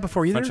never had that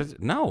before either?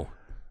 No.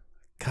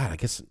 God, I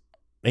guess.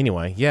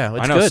 Anyway, yeah,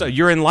 it's I know. good. So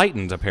you're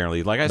enlightened,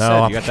 apparently. Like I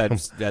No, said, you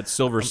got that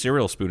silver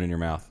cereal spoon in your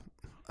mouth.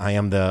 I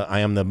am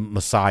the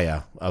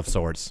Messiah of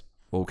sorts.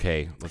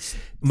 Okay, let's.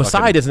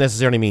 Messiah doesn't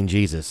necessarily mean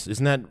Jesus.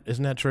 Isn't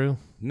that true?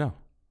 No.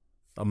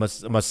 A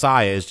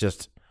Messiah is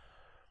just.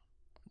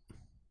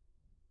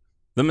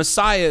 The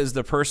Messiah is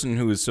the person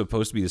who is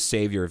supposed to be the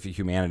savior of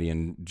humanity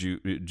in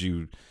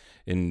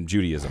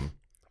Judaism.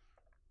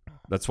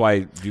 That's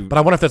why. But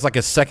I wonder if there's like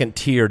a second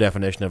tier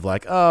definition of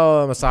like,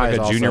 oh, a Messiah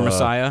like is a junior also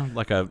Messiah,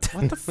 like a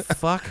what the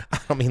fuck? I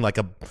don't mean like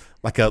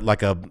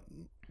a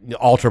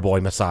altar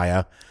boy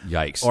Messiah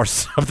Yikes! or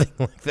something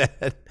like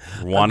that.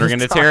 Wandering I'm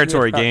into just talking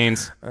territory, about-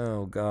 Gaines.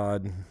 Oh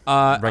God,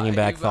 Bringing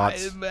back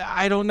thoughts.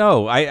 I don't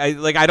know. I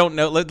don't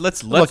know.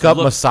 Let's look up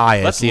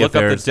Messiah. Let's see look if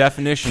up the there's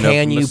definition.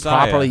 Can of you Messiah.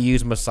 properly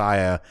use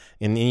Messiah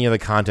in any other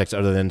context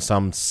other than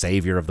some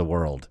savior of the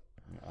world?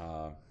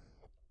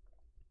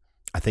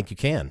 I think you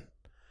can,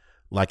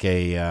 like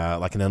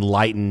an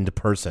enlightened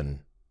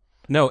person.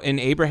 No, in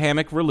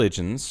Abrahamic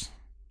religions,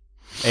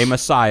 a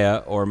Messiah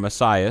or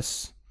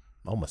Messias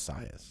Oh,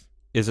 Messiahs.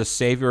 is a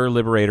savior or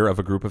liberator of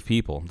a group of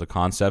people. The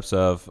concepts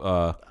of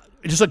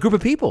Just a group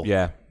of people.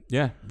 yep.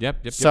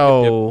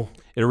 So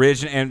It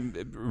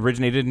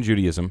originated in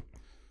Judaism.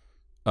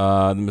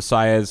 The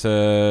Messiah is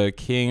a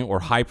king or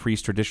high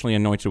priest traditionally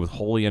anointed with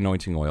holy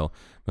anointing oil.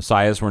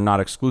 Messiahs were not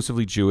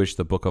exclusively Jewish.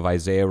 The book of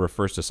Isaiah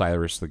refers to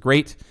Cyrus the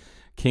Great,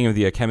 king of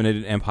the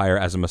Achaemenid Empire,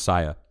 as a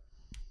Messiah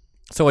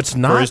So it's for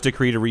not. his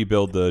decree to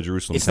rebuild the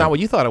Jerusalem It's temple. not what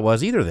you thought it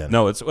was either. Then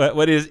No, it's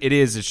what it is. It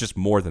is. It's just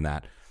more than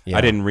that. Yeah.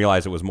 I didn't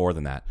realize it was more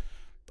than that.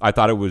 I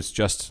thought it was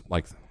just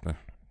like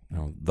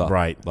the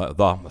Right.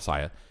 the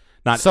Messiah.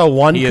 Not So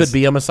one he could is-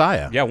 be a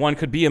Messiah. Yeah, one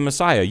could be a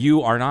Messiah.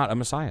 You are not a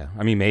Messiah.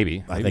 I mean,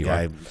 maybe. I Maybe think you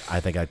are. I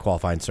think I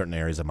qualify in certain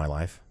areas of my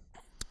life.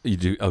 You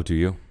do. Oh, do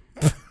you?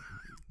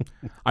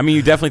 I mean,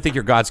 you definitely think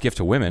you're God's gift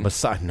to women.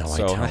 Messiah? No,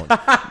 So-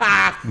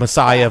 I don't.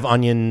 Messiah of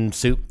onion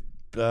soup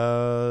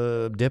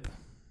dip.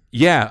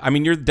 Yeah, I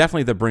mean, you're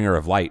definitely the bringer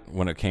of light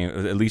when it came.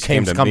 At least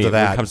Come to to me. When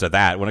that. it comes to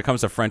that, when it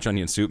comes to French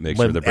onion soup mix,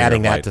 you're When the bringer adding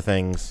of that light. to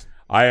things.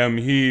 I am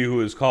he who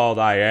is called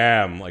I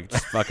am. Like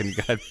just fucking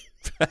God.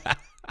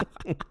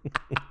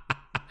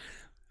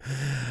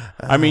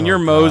 I mean, you're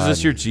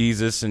Moses, you're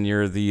Jesus, and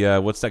you're the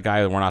what's that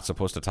guy that we're not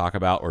supposed to talk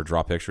about or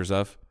draw pictures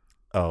of?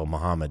 Oh,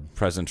 Muhammad.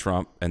 President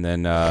Trump, and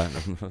then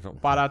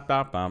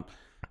ba-da-da-bum.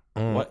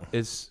 What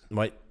is?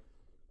 Wait.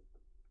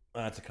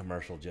 That's a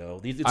commercial,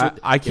 Joe.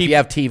 I if keep. you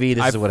have TV,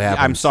 this is what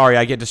happens. I'm sorry,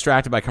 I get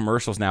distracted by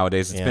commercials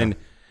nowadays. Yeah.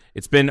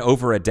 It's been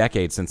over a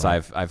decade since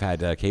I've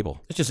had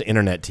cable. It's just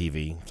internet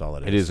TV. That's all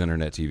it is. It is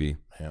internet TV.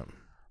 Yeah.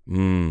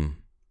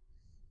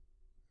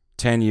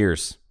 10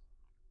 years.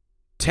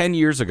 10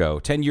 years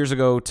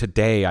ago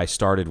today, I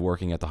started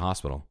working at the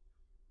hospital.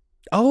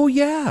 Oh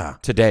yeah.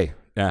 Today,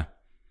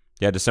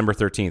 yeah, December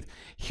 13th.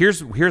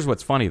 Here's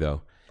what's funny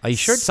though. Are you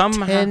sure? It's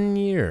 10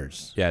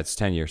 years. Yeah, it's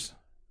 10 years.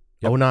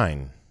 Yep.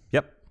 09.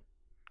 Yep.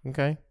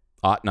 Okay.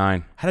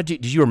 09. How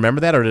did you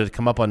remember that, or did it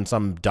come up on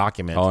some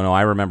document? Oh no,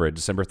 I remember it.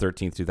 December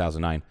 13th,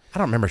 2009. I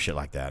don't remember shit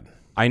like that.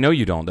 I know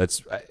you don't.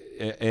 That's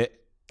I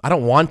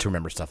don't want to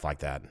remember stuff like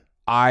that.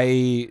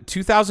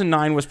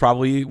 2009 was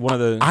probably one of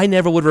the. I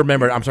never would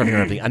remember. I'm sorry for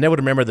interrupting. I never would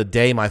remember the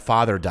day my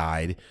father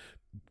died.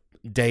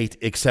 Date,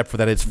 except for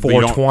that it's But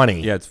you don't-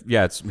 420.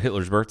 Yeah, it's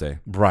Hitler's birthday.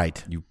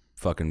 Right. You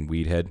fucking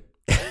weedhead.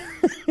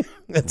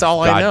 That's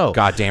all I know.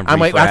 Goddamn. I'm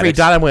like, after he reef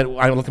died,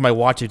 I looked at my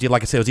watch. It,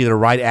 like I said, it was either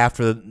right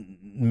after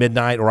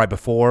midnight or right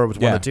before. It was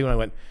one Yeah. of the two. And I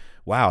went,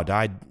 wow,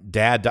 Dad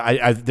died.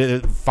 I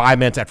did 5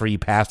 minutes after he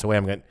passed away.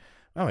 I'm going,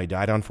 oh, he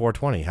died on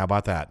 420. How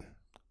about that?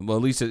 Well,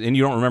 at least, and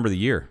you don't remember the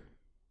year.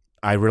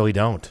 I really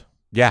don't.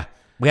 Yeah.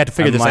 We had to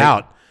figure And this my-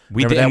 out.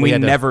 We Remember did, that? and we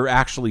had to- never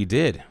actually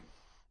did.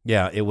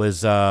 Yeah, it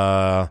was, if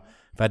I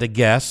had to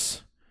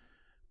guess,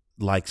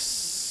 like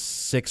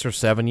 6 or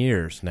 7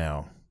 years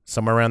now.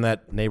 Somewhere around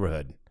that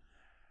neighborhood.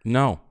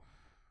 No,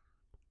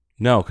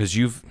 because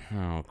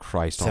oh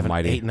Christ 7,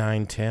 almighty. 8,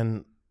 9,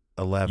 10,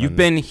 11. You've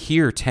been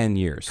here 10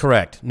 years.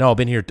 Correct. No, I've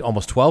been here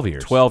almost 12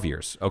 years. 12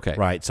 years. Okay.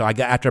 Right. So I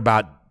got after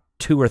about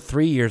 2 or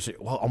 3 years,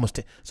 well, almost.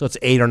 So it's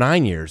 8 or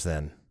 9 years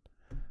then.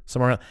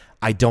 Somewhere around,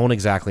 I don't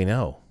exactly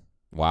know.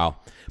 Wow.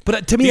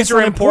 But to me, These it's are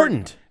not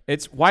important.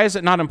 Why is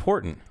it not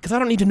important? Because I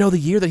don't need to know the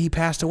year that he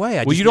passed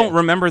away. Well, you don't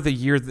remember the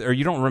year, or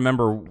you don't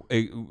remember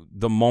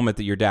the moment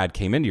that your dad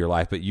came into your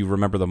life, but you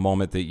remember the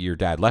moment that your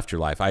dad left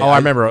your life. I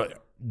remember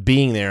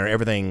being there.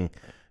 Everything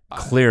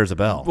clear as a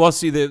bell. Well,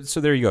 see, so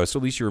there you go. So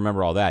at least you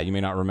remember all that. You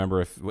may not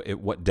remember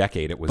what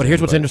decade it was. But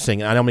here's what's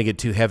interesting. I don't want to get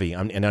too heavy.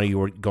 I know you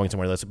were going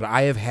somewhere else, but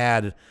I have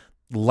had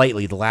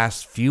lately, the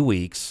last few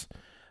weeks,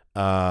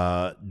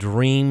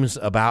 dreams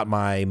about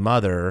my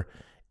mother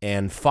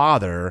and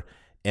father,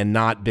 and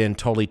not been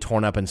totally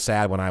torn up and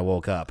sad when I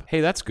woke up.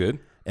 Hey, that's good.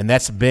 And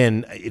it's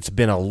been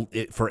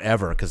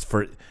forever, because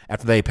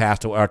after they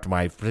passed away, after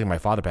my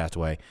father passed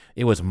away,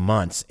 it was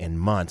months and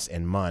months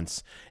and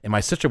months. And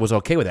my sister was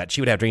okay with that.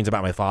 She would have dreams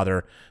about my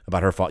father,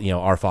 about her,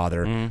 our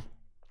father,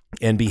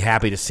 and be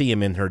happy to see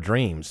him in her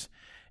dreams.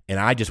 And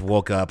I just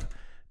woke up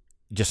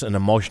just an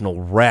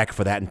emotional wreck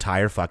for that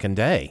entire fucking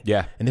day.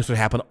 Yeah. And this would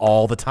happen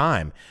all the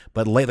time.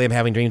 But lately, I'm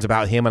having dreams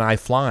about him and I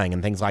flying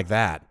and things like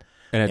that.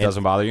 And it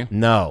doesn't bother you?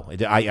 No.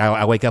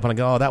 I wake up and I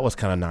go, oh, that was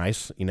kind of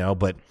nice,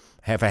 But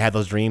if I had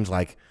those dreams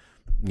like,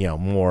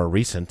 more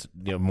recent,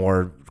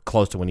 more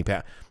close to when he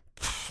passed.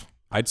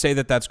 I'd say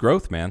that's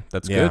growth, man.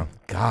 That's good.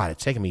 God,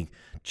 it's taking me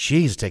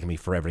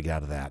forever to get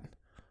out of that.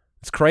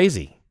 It's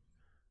crazy.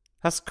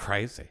 That's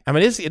crazy. I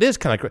mean, it is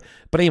kind of crazy.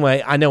 But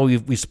anyway, I know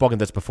we've spoken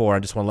this before. I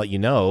just want to let you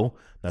know,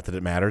 not that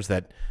it matters,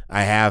 that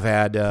I have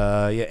had,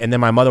 and then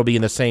my mother will be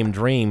in the same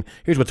dream.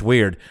 Here's what's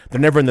weird. They're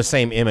never in the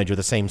same image or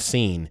the same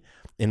scene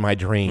in my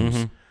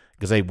dreams,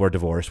 because they were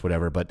divorced,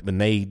 whatever. But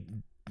when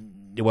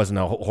it wasn't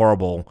a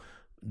horrible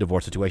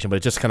divorce situation, but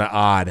it's just kind of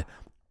odd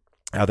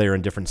how they're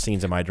in different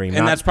scenes in my dream.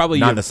 And that's probably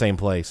not in the same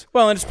place.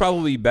 Well, and it's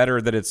probably better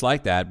that it's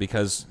like that,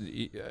 because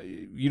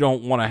you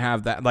don't want to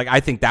have that. Like, I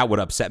think that would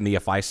upset me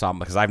if I saw them,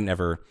 because I've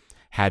never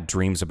had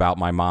dreams about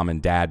my mom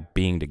and dad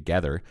being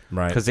together.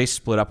 Right. Because they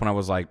split up when I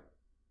was like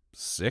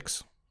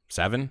 6,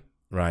 7.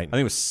 Right. I think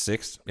it was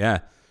 6.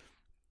 Yeah.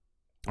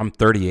 I'm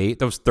 38.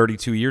 That was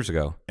 32 years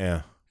ago.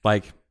 Yeah.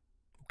 Like,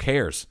 who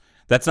cares?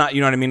 That's not,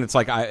 you know what I mean? It's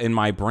like in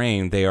my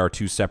brain, they are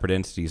two separate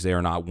entities. They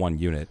are not one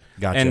unit.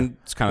 Gotcha. And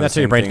it's kind of that's the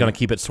how your same brain's thing. going to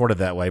keep it sorted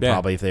that way,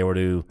 probably, if they were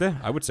to. Yeah,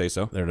 I would say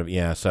so.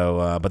 Yeah.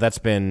 So, but that's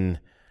been.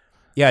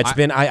 Yeah, it's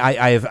been.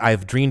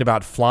 I've dreamed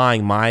about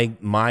flying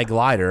my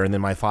glider, and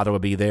then my father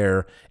would be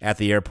there at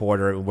the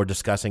airport, or we're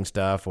discussing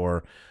stuff,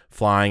 or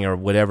flying, or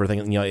whatever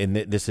thing. And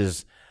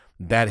it's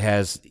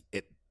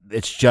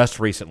just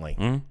recently.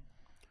 Mm-hmm.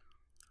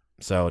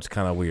 So it's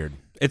kind of weird.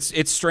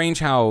 It's strange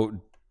how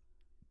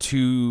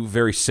two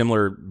very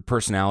similar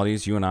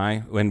personalities, you and I,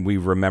 when we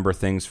remember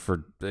things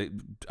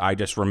I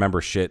just remember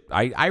shit.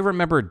 I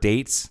remember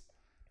dates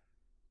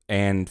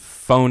and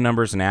phone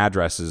numbers and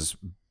addresses.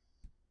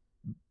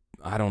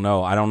 I don't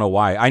know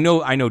why. I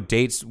know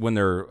dates when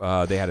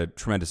they had a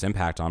tremendous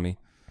impact on me.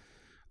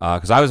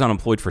 Because I was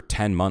unemployed for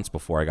 10 months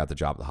before I got the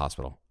job at the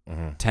hospital.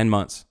 10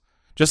 months.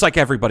 Just like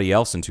everybody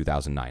else in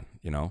 2009,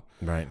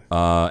 Right.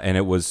 And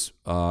it was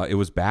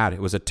bad.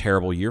 It was a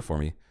terrible year for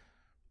me.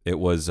 It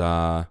was,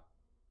 I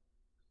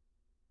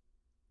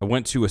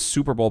went to a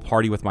Super Bowl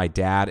party with my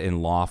dad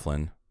in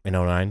Laughlin. In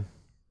 2009?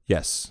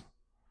 Yes.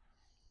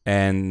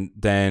 And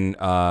then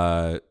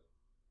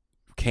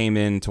came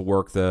in to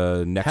work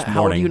the next morning.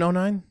 How old were you in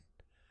 2009?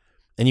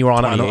 And you were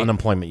on 28.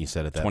 unemployment, you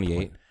said, at that 28.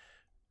 point. Is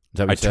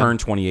that what I you said? turned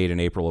 28 in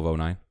April of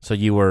 2009. So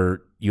you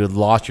had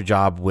lost your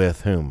job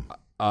with whom?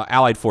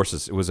 Allied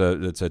Forces.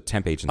 It's a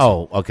temp agency.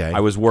 Oh, okay. I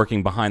was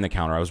working behind the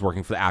counter. I was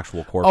working for the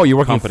actual corporate. Oh, you're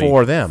working company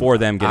for them. For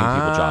them, getting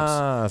people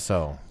jobs.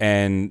 So.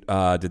 And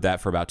did that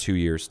for about 2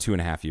 years,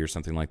 2.5 years,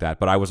 something like that.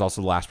 But I was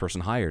also the last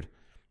person hired.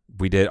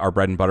 Our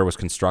bread and butter was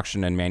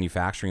construction and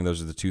manufacturing.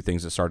 Those are the two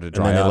things that started to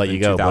dry then they up let in you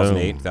go.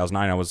 2008, Boom.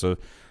 2009. I was the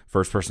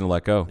first person to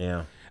let go.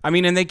 Yeah. I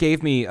mean, and they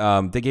gave me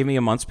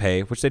a month's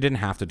pay, which they didn't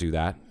have to do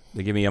that.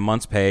 They gave me a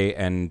month's pay,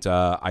 and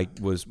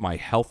my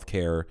health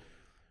care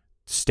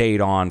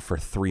stayed on for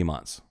 3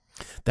 months.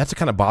 That's what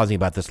kind of bothers me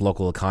about this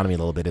local economy a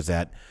little bit, is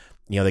that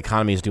the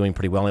economy is doing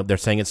pretty well. They're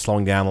saying it's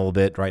slowing down a little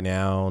bit right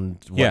now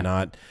and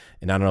whatnot. Yeah.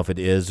 And I don't know if it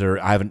is, or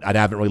I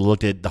haven't really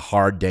looked at the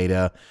hard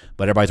data,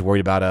 but everybody's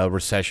worried about a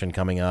recession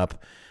coming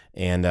up.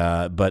 And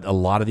but a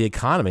lot of the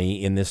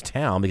economy in this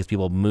town, because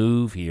people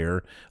move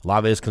here, a lot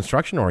of it is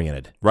construction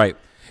oriented, right?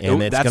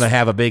 And it's going to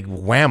have a big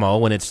whammo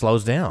when it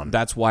slows down.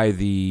 That's why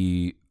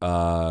the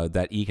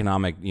that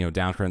economic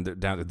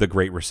downturn, the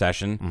Great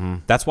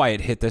Recession, that's why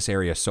it hit this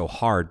area so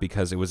hard,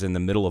 because it was in the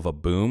middle of a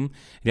boom.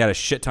 You had a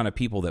shit ton of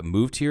people that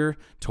moved here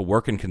to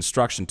work in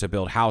construction, to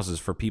build houses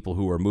for people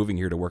who were moving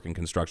here to work in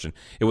construction.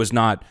 It was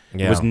not.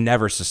 Yeah. It was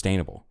never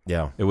sustainable.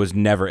 Yeah, it was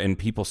never, and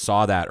people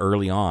saw that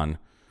early on.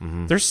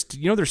 Mm-hmm. There's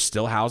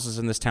still houses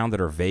in this town that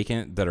are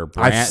vacant, that are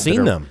brand, I've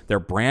seen them. They're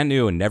brand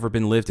new and never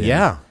been lived in.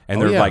 Yeah. And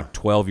they're like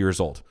 12 years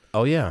old.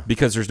 Oh yeah.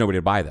 Because there's nobody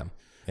to buy them.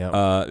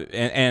 Yeah.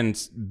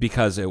 And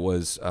because it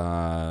was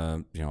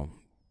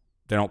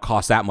they don't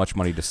cost that much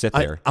money to sit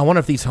there. I wonder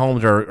if these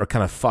homes are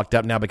kind of fucked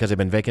up now because they've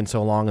been vacant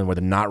so long, and where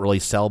they're not really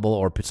sellable,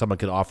 or someone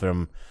could offer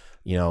them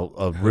you know,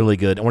 a really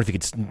good. I wonder if you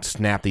could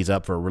snap these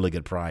up for a really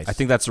good price. I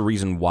think that's the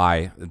reason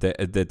why they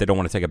don't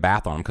want to take a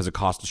bath on them, because it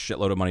costs a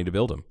shitload of money to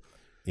build them.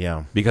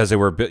 Yeah, because they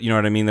were, you know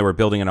what I mean. They were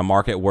building in a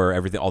market where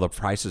all the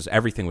prices,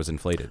 everything was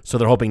inflated. So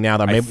they're hoping now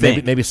that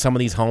maybe some of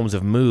these homes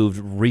have moved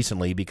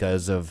recently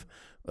because of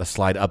a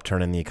slight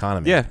upturn in the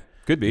economy. Yeah,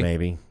 could be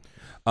maybe.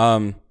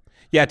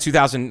 Yeah,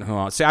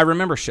 2000. See, I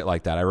remember shit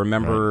like that. I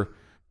remember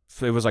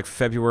it was like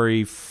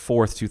February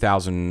 4th,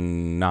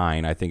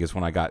 2009. I think is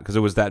when I got, because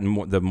it was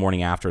the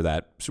morning after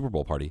that Super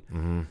Bowl party,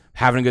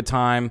 having a good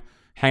time,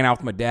 hanging out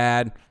with my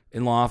dad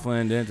in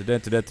Laughlin.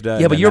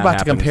 Yeah, but you're about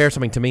to compare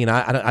something to me, and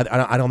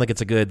I don't think it's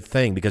a good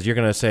thing, because you're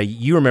going to say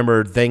you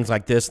remember things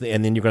like this,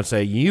 and then you're going to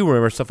say you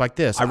remember stuff like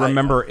this. I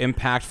remember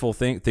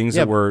impactful things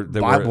that were.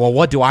 Well,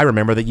 what do I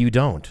remember that you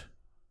don't?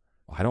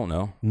 I don't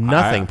know.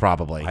 Nothing,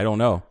 probably. I don't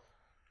know.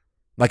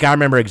 Like, I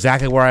remember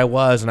exactly where I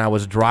was, and I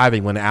was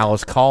driving when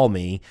Alice called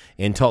me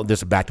and told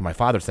this back to my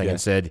father's thing and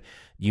said,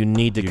 "You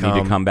need to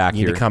come back.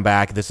 You need to come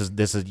back. This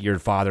is your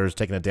father's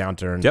taking a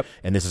downturn,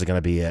 and this is going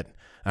to be it."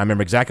 I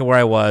remember exactly where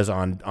I was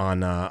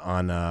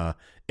on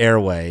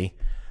Airway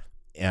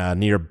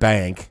near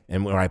Bank,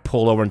 and where I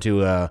pulled over into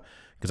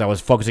because I was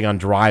focusing on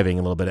driving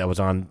a little bit. I was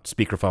on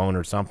speakerphone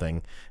or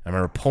something. I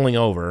remember pulling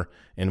over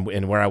and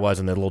where I was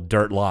in the little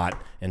dirt lot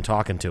and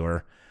talking to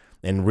her,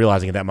 and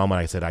realizing at that moment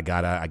I said,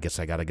 I guess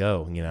I gotta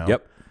go. You know.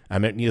 Yep. I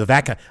mean, you know,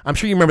 that kind. I'm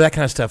sure you remember that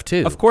kind of stuff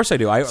too. Of course I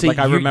do. I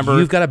remember.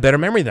 You've got a better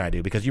memory than I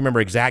do, because you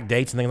remember exact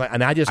dates and things like.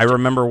 And I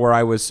remember where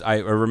I was. I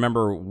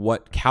remember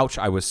what couch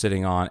I was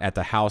sitting on at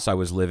the house I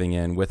was living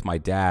in with my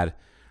dad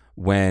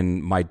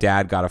when my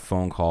dad got a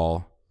phone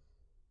call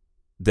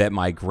that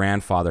my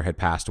grandfather had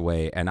passed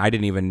away, and I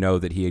didn't even know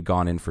that he had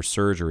gone in for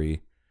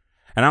surgery.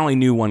 And I only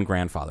knew one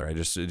grandfather. I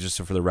just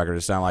for the record,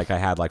 it's not like I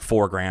had like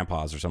 4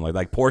 grandpas or something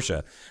like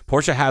Portia.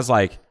 Portia has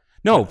like.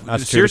 No,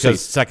 that's seriously. True,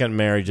 second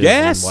marriages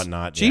and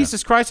whatnot.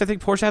 Jesus Christ, I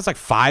think Portia has like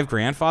 5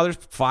 grandfathers,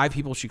 5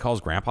 people she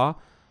calls grandpa.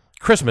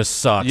 Christmas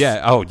sucks.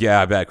 Yeah. Oh,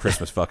 yeah, I bet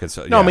Christmas fucking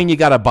sucks. No, I mean, you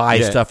got to buy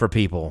stuff for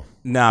people.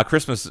 No,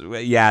 Christmas,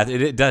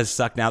 it does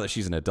suck now that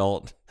she's an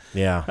adult.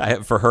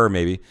 Yeah. For her,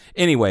 maybe.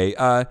 Anyway,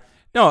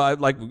 no,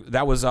 like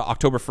that was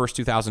October 1st,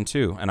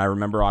 2002. And I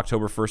remember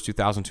October 1st,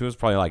 2002, it was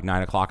probably like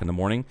 9 o'clock in the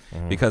morning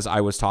because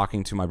I was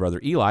talking to my brother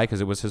Eli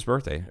because it was his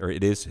birthday, or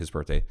it is his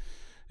birthday.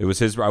 It was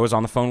I was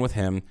on the phone with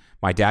him.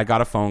 My dad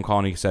got a phone call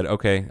and he said,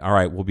 "Okay, all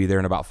right, we'll be there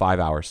in about 5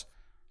 hours."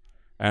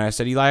 And I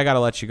said, "Eli, I got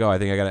to let you go. I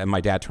think I got to," and my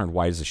dad turned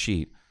white as a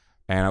sheet.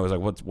 And I was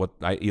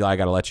like, Eli, I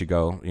got to let you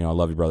go. You know, I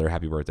love you, brother.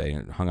 Happy birthday.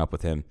 And hung up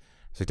with him. I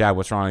was like, "Dad,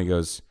 what's wrong?" And he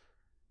goes,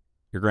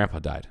 "Your grandpa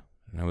died."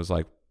 And I was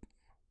like,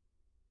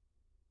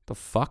 "The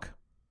fuck?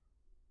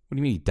 What do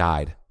you mean he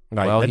died?"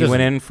 Right, well, he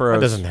went in for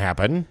that doesn't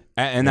happen.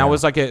 And that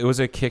was like it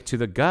was a kick to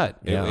the gut.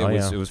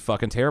 It was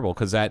fucking terrible,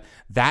 because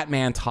that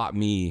man taught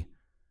me.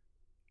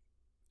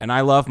 And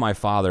I love my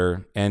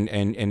father, and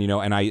you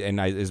know, and I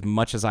as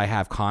much as I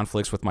have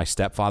conflicts with my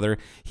stepfather,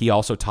 he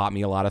also taught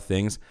me a lot of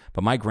things.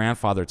 But my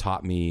grandfather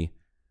taught me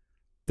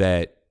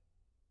that,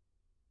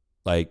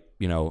 like,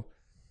 you know,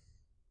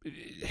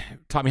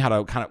 taught me how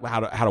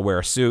to wear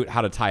a suit, how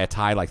to tie a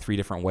tie like 3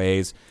 different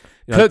ways.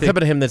 You know, could have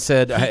been him that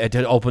said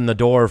to open the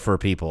door for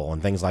people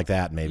and things like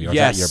that, maybe. Or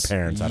yes, was that your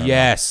parents? I don't know.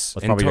 Yes,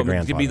 That's probably your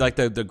grandfather. It could be like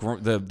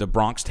the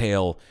Bronx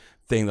Tale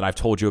thing that I've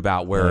told you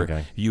about,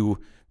 where you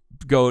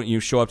go, you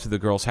show up to the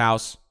girl's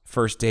house,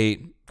 first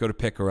date, go to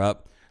pick her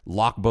up,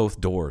 lock both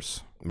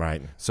doors.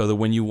 Right. So that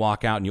when you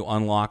walk out and you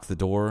unlock the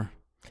door.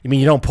 You mean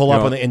you don't pull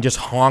up and just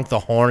honk the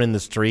horn in the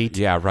street?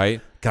 Yeah,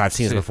 right. God, I've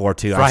seen this before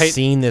too. Right? I've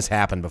seen this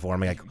happen before.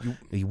 I'm like,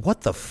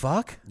 what the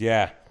fuck?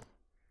 Yeah.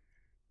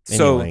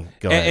 Anyway,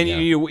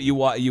 so,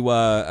 you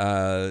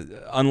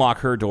unlock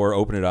her door,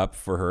 open it up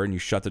for her, and you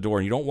shut the door,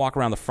 and you don't walk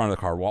around the front of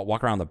the car,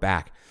 walk around the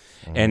back.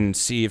 And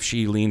see if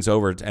she leans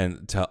over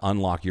to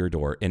unlock your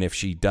door. And if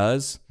she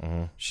does,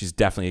 she's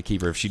definitely a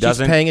keeper. If she's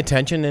paying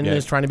attention and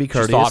is trying to be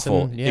courteous. She's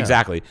thoughtful. And,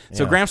 exactly.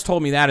 So Gramps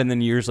told me that, and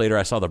then years later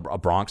I saw the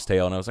Bronx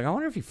Tale, and I was like, I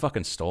wonder if he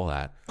fucking stole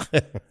that.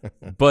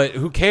 But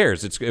who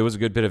cares? It was a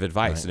good bit of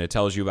advice, and it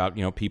tells you about,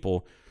 you know,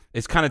 people.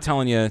 It's kind of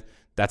telling you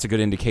that's a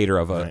good indicator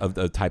of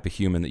the type of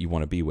human that you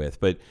want to be with.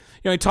 But, you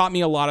know, he taught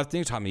me a lot of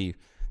things. He taught me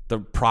the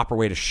proper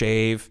way to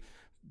shave.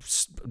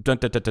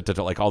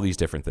 Like all these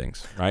different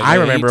things, right? I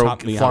remember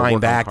flying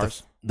back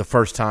the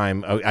first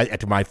time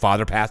after my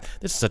father passed.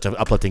 This is such an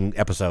uplifting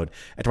episode.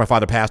 After my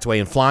father passed away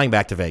and flying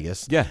back to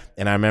Vegas. Yeah.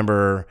 And I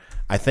remember,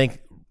 I think,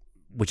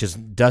 which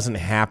doesn't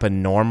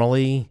happen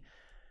normally,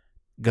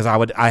 because I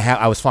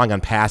was flying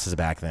on passes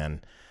back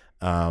then,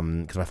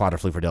 because my father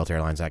flew for Delta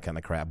Airlines, that kind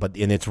of crap.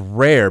 And it's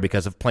rare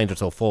because the planes are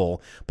so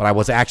full, but I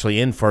was actually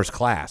in first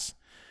class.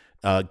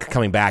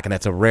 Coming back, and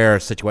that's a rare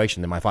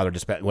situation that my father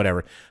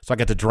whatever. So I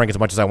got to drink as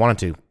much as I wanted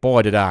to.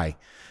 Boy, did I.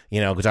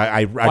 Because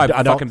I I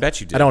don't fucking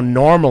bet you did. I don't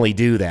normally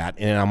do that,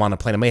 and I'm on a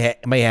plane. I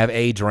may have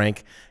a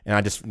drink, and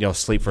I just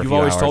sleep for a You've few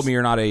hours. always told me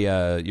you're a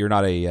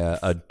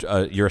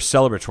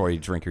celebratory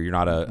drinker. You're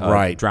not a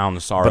right. drown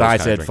the sorrows. But I kind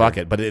of said drinker. fuck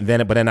it.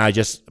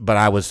 But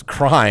I was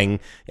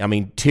crying. I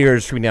mean,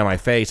 tears streaming down my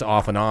face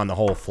off and on the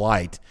whole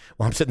flight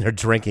while I'm sitting there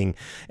drinking,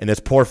 and this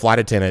poor flight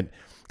attendant,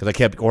 because I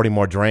kept ordering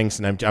more drinks,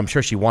 and I'm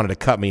sure she wanted to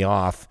cut me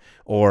off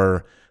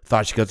or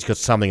thought because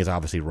something is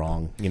obviously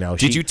wrong.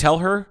 Did you tell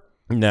her?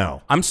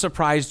 No. I'm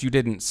surprised you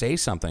didn't say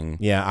something.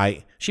 Yeah,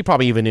 she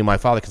probably even knew my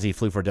father because he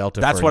flew for Delta.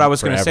 That's what I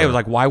was going to say. I was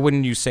like, why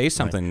wouldn't you say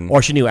something? Right.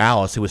 Or she knew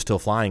Alice, who was still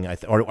flying,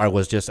 or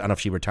was just, I don't know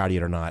if she retired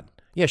yet or not.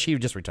 Yeah, she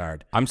just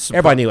retired.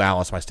 Everybody knew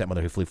Alice, my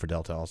stepmother, who flew for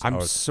Delta also. I'm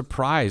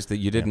surprised that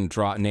you didn't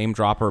name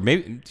drop her.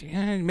 Maybe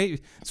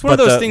it's one of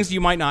those things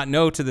you might not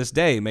know to this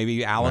day.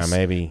 Maybe Alice.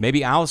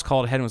 Maybe Alice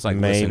called ahead and was like,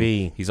 "Listen,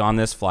 he's on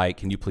this flight.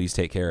 Can you please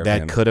take care of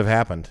him?" That could have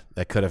happened.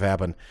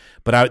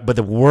 But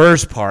the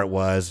worst part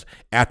was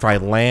after I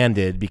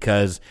landed,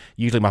 because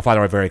usually my father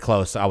and I were very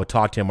close. So I would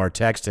talk to him or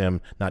text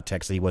him. Not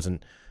text. He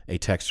wasn't a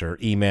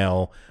texter.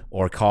 Email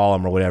or call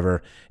him or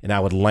whatever, and I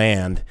would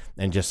land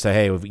and just say,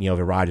 hey, we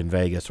arrived in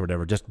Vegas or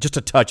whatever, just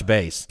to touch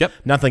base. Yep.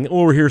 Nothing,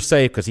 we're here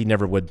safe, because he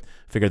never would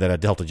figure that a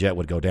Delta jet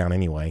would go down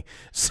anyway.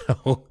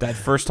 So that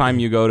first time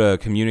you go to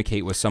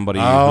communicate with somebody.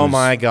 Oh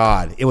my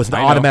God. It was an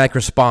automatic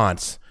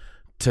response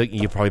to,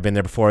 you've probably been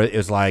there before. It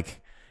was like,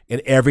 and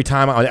every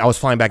time I was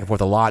flying back and forth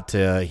a lot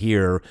to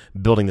here,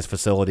 building this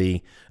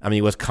facility. I mean,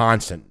 it was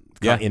constant.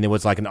 Yeah. And it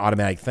was like an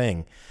automatic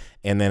thing.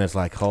 And then it's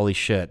like, holy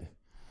shit.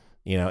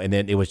 And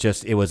then it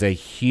was a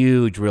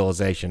huge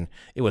realization.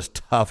 It was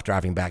tough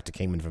driving back to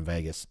Kingman from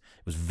Vegas.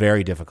 It was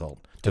very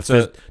difficult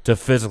to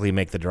physically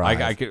make the drive.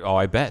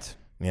 I bet.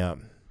 Yeah.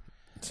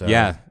 So.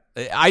 Yeah.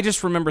 I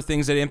just remember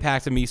things that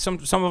impacted me. Some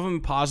of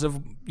them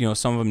positive,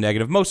 some of them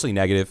negative, mostly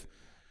negative,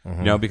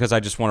 because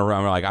I just want to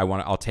remember,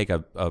 I'll take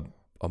a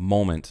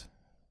moment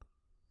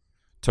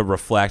to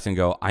reflect and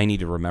go, I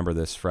need to remember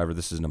this forever.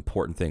 This is an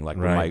important thing. Like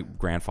when my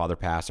grandfather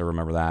passed, I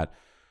remember that.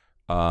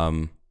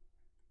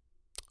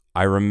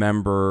 I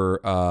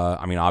remember,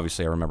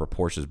 obviously I remember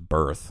Portia's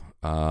birth.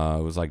 It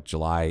was like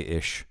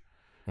July-ish.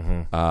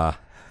 I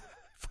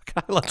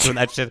love doing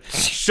that shit.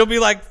 She'll be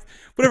like,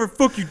 whatever,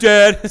 fuck you,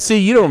 Dad. See,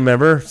 you don't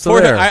remember. So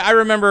I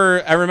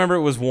remember it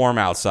was warm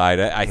outside.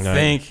 I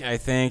think,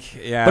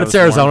 yeah. But it's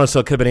Arizona, warm.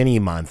 So it could have been any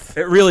month.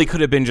 It really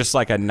could have been just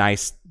like a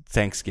nice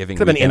Thanksgiving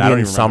could have been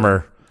Indian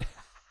summer.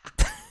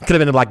 Could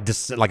have been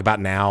like about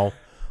now.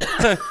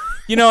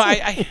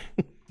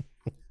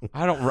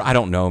 I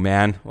don't know,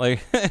 man.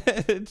 Like,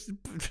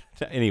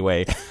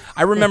 anyway,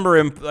 I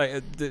remember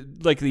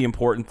the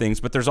important things,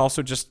 but there's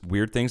also just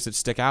weird things that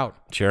stick out.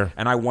 Sure.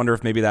 And I wonder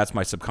if maybe that's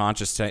my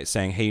subconscious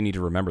saying, "Hey, you need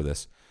to remember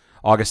this."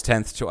 August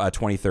 10th,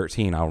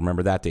 2013. I'll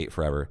remember that date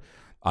forever.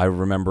 I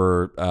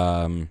remember,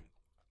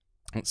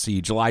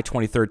 July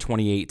 23rd,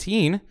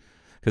 2018.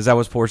 Because that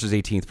was Portia's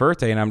 18th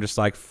birthday, and I'm just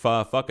like,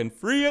 fucking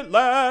free at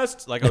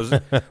last. Like, I was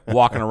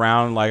walking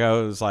around, like, I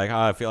was like,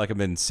 I feel like I've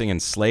been singing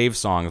slave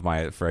songs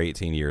for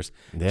 18 years.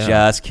 Yeah.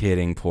 Just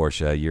kidding,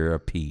 Portia. You're a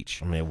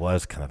peach. I mean, it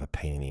was kind of a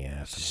pain in the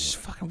ass.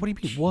 What do you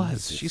mean it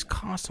was? She's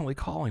constantly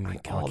calling me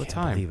all the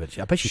time. Believe it.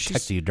 I bet she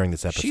texted you during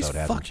this episode, She's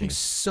fucking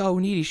so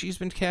needy. She's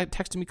been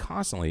texting me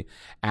constantly.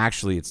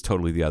 Actually, it's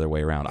totally the other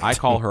way around. I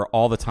call her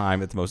all the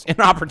time at the most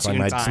inopportune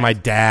times. It's my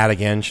dad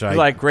again. Should I?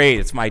 Like, great,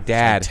 it's my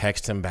dad.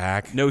 Text him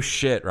back? No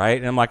shit. Right?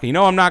 And I'm like,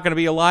 I'm not going to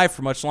be alive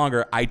for much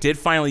longer. I did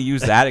finally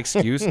use that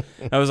excuse.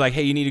 I was like,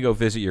 hey, you need to go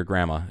visit your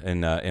grandma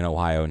in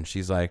Ohio. And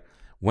she's like,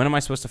 when am I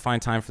supposed to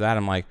find time for that?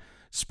 I'm like,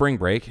 spring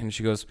break. And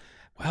she goes,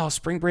 well,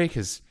 spring break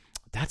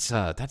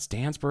that's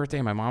Dan's birthday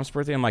and my mom's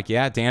birthday. I'm like,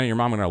 yeah, Dan and your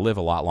mom are going to live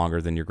a lot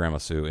longer than your grandma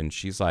Sue. And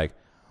she's like,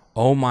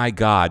 oh my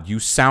God, you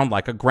sound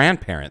like a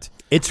grandparent.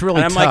 It's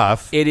really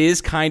tough. Like, it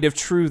is kind of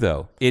true,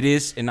 though. It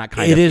is, and not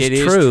kind of. It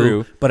is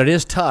true, but it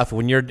is tough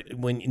when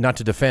not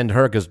to defend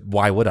her, because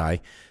why would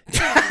I?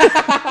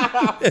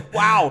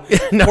 Wow,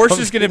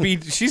 Portia's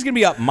she's gonna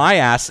be up my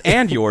ass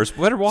and yours.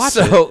 Better watch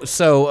it.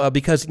 So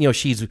because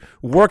she's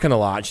working a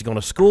lot, she's going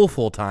to school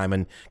full time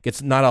and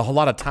gets not a whole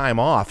lot of time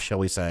off, shall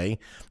we say?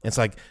 It's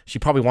like she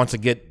probably wants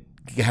to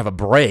have a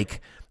break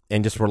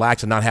and just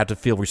relax and not have to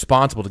feel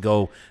responsible to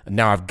go,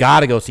 now I've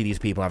got to go see these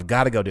people. I've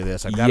got to go do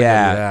this. I've got to go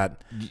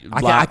do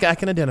that. I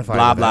can identify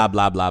blah, with blah, that.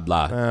 blah, blah,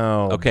 blah.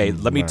 Oh, okay,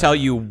 let me tell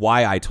you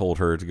why I told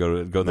her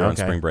to go there on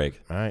spring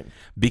break. All right.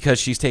 Because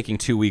she's taking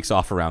 2 weeks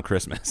off around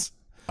Christmas.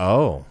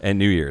 Oh. And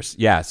New Year's.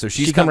 Yeah, so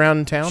she's come around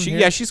in town here?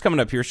 Yeah, she's coming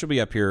up here. She'll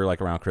be up here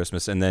like around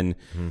Christmas. And then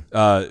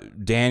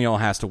Daniel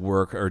has to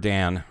work, or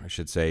Dan, I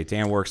should say.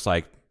 Dan works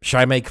like...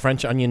 Should I make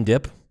French onion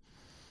dip?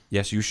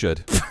 Yes, you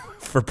should.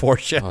 For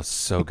Portia? Oh,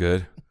 so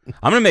good.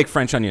 I'm going to make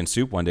French onion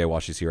soup one day while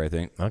she's here, I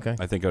think. Okay.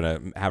 I think I'm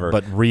going to have her...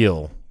 But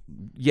real.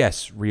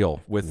 Yes,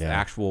 real. With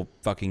actual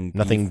fucking...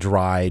 Nothing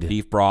dried.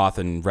 Beef broth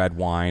and red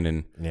wine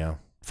and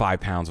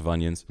 5 pounds of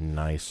onions.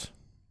 Nice.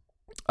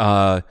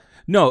 No,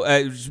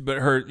 but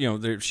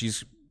her,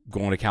 she's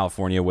going to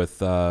California with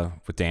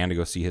Dan to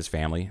go see his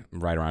family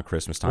right around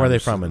Christmas time. Where are they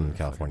from in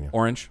California?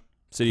 Orange.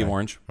 City of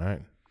Orange. All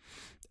right.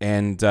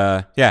 And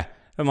yeah,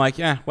 I'm like,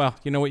 yeah, well,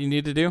 you know what you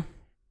need to do?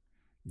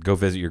 Go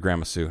visit your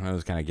Grandma Sue. I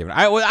was kind of giving.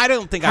 I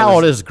don't think. How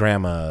old is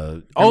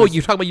Grandma? Oh,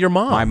 you're talking about your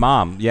mom. My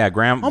mom. Yeah,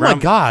 Oh my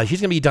God,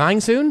 she's gonna be dying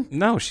soon.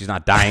 No, she's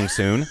not dying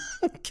soon.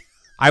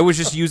 I was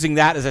just using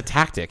that as a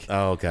tactic.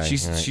 Oh, okay.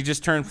 She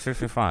just turned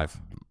 55,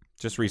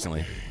 just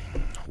recently.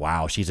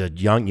 Wow, she's a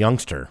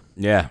youngster.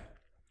 Yeah,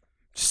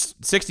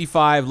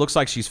 65, looks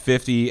like she's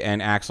 50,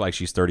 and acts like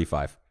she's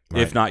 35,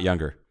 if not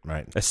younger.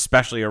 Right.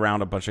 Especially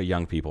around a bunch of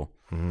young people.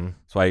 Mm-hmm.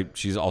 So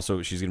she's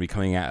going to be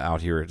coming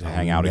out here to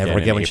hang out again. Never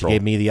forget when April. she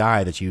gave me the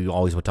eye that you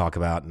always would talk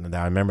about. And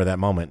I remember that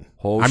moment.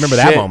 Oh, I remember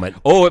shit. that moment.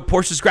 Oh, at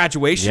Portia's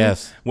graduation?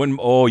 Yes. When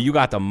you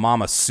got the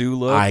Mama Sue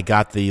look. I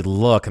got the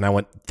look, and I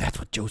went, that's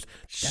what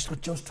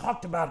Joe's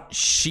talked about.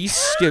 She's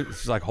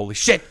like, holy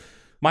shit,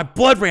 my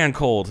blood ran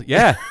cold.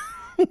 Yeah.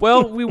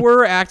 Well, we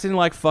were acting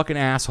like fucking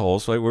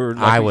assholes. Like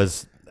I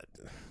was.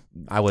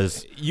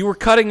 You were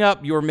cutting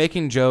up. You were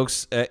making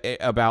jokes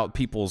about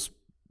people's.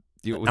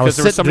 I was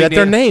sitting at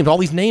their names. All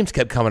these names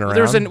kept coming around.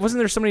 Wasn't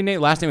there somebody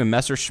named last name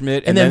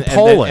Messerschmitt and then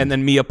Poland and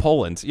then Mia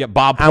Poland? Yeah,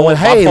 Bob. I went,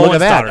 hey, Bob look at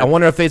that! Daughter. I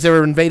wonder if they've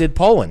ever invaded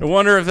Poland. I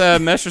wonder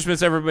if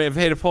Messerschmitt's ever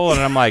invaded Poland.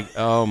 And I'm like,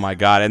 oh my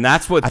God! And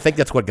that's what I think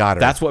that's what got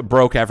her. That's what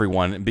broke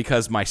everyone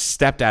because my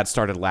stepdad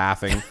started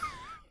laughing.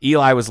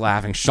 Eli was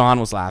laughing. Sean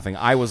was laughing.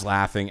 I was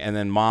laughing. And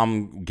then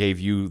Mom gave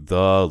you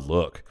the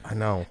look. I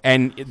know.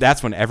 And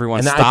that's when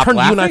everyone stopped I turned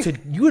laughing. to you and I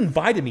said, you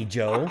invited me,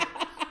 Joe.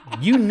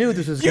 You knew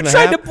this was going to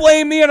happen. happen. You tried to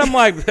blame me, and I'm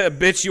like,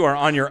 bitch, you are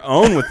on your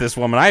own with this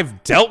woman.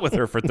 I've dealt with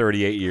her for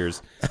 38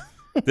 years.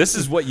 This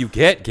is what you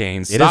get,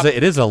 Gaines. Stop.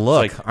 It is a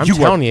look. Like, I'm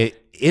telling you,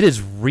 it is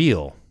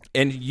real.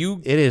 And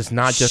it is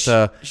not just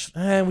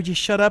would you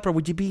shut up or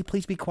would you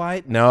please be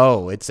quiet?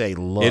 No, it's a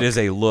look. It is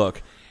a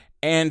look.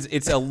 And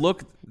it's a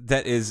look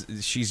that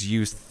she's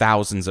used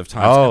thousands of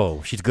times.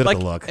 Oh, she's good at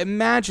the look.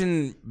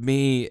 Imagine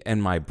me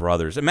and my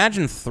brothers.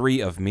 Imagine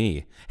 3 of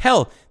me.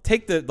 Hell,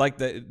 take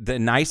the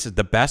nicest,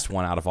 the best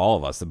one out of all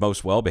of us, the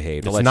most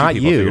well-behaved. It's not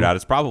people you. figure it out.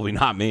 It's probably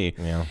not me.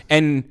 Yeah.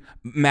 And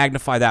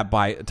magnify that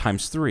by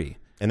times 3.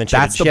 And then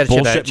that's the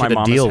bullshit my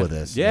mom deal had. with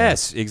this.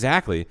 Yes,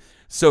 exactly.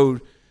 So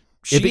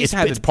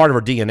it's part of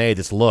her DNA.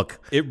 This look,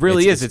 it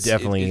really is. It's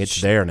definitely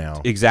it's there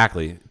now.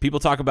 Exactly. People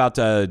talk about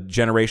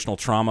generational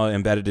trauma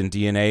embedded in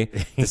DNA.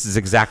 This is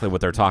exactly what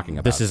they're talking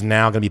about. This is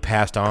now going to be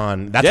passed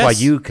on. That's why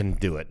you can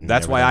do it.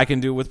 That's why I can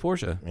do it with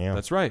Portia. Yeah,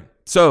 that's right.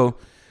 So,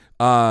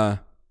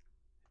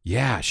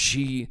 yeah,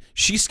 she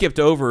skipped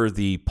over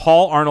the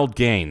Paul Arnold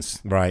Gaines.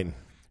 Right.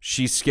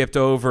 She skipped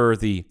over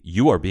the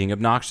 "you are being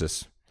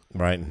obnoxious."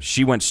 Right.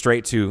 She went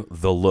straight to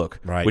the look,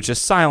 right, which is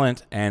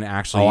silent and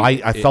actually. Oh,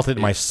 I felt it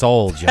in my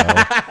soul, Joe.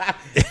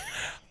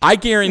 I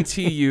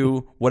guarantee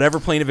you, whatever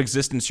plane of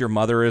existence your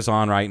mother is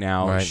on right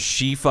now,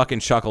 she fucking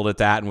chuckled at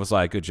that and was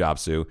like, "Good job,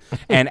 Sue."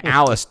 And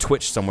Alice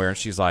twitched somewhere and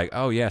she's like,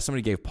 "Oh yeah,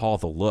 somebody gave Paul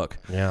the look."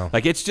 Yeah.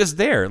 Like it's just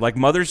there. Like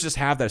mothers just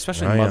have that,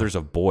 especially mothers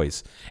of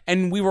boys.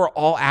 And we were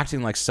all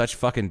acting like such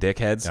fucking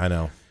dickheads. I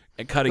know.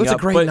 Cutting it was up,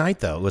 a great night,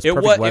 though. It was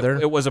perfect weather.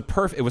 It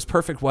was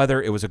perfect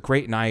weather. It was a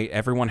great night.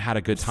 Everyone had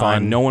a good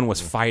time. Fun. No one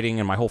was fighting,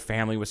 and my whole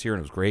family was here, and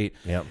it was great.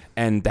 Yep.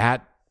 And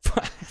that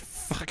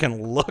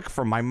fucking look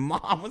from my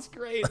mom was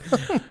great.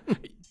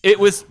 It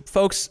was,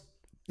 folks.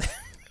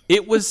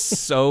 It was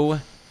so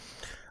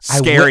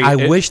scary.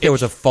 I wish there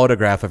was a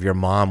photograph of your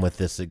mom with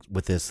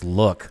this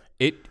look.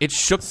 It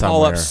shook somewhere.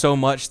 Paul up so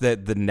much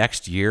that the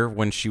next year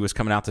when she was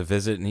coming out to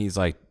visit, and he's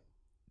like,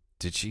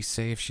 did she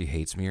say if she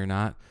hates me or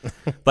not?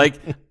 Like,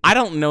 I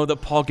don't know that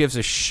Paul gives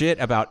a shit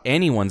about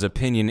anyone's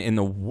opinion in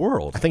the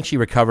world. I think she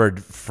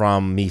recovered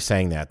from me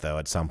saying that, though,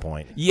 at some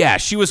point. Yeah,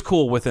 she was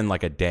cool within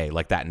like a day,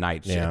 like that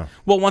night. Yeah.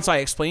 Well, once I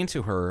explained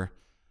to her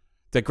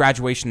that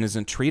graduation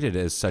isn't treated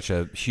as such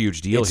a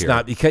huge deal it's here. It's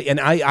not, because, and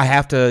I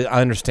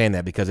understand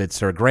that because it's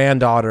her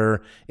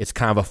granddaughter. It's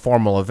kind of a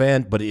formal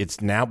event, but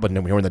it's now, but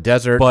we're in the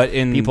desert. But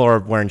people are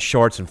wearing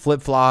shorts and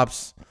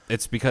flip-flops.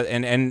 It's because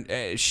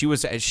she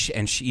was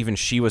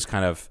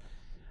kind of.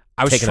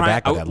 I was taken trying.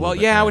 aback with that. Well,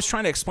 yeah, I was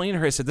trying to explain to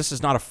her. I said, "This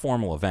is not a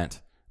formal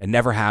event. It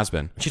never has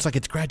been." She's like,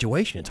 "It's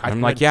graduation. It's high I'm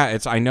like, "Yeah,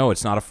 I know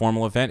it's not a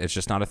formal event. It's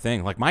just not a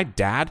thing." Like my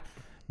dad,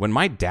 when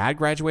my dad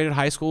graduated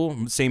high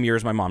school, same year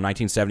as my mom,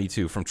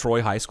 1972, from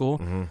Troy High School.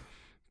 Mm-hmm.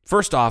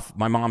 First off,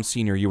 my mom's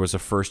senior year was the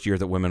first year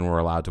that women were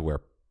allowed to wear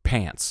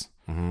pants,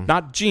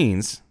 not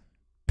jeans,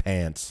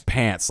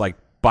 pants, like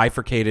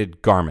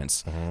bifurcated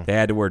garments. Mm-hmm. They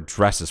had to wear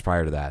dresses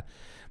prior to that.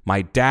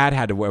 My dad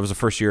had to wear, it was the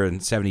first year in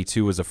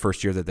 72 was the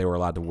first year that they were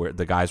allowed to wear,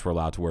 the guys were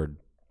allowed to wear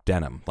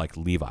denim, like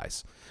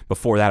Levi's.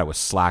 Before that, it was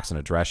slacks and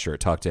a dress shirt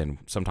tucked in,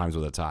 sometimes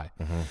with a tie.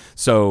 Mm-hmm.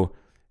 So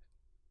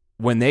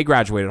when they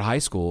graduated high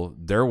school,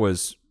 there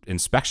was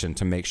inspection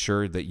to make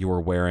sure that you were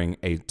wearing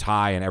a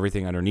tie and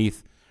everything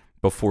underneath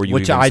before you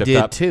Which even I zipped did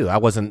up. too.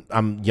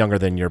 I'm younger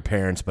than your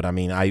parents, but I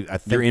mean, I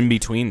think You're in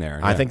between there.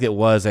 I yeah. think it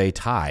was a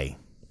tie.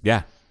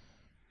 Yeah.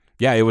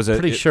 Yeah, it was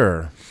pretty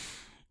sure.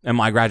 And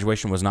my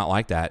graduation was not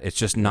like that. It's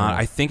just not.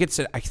 I think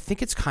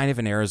it's kind of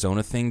an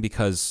Arizona thing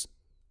because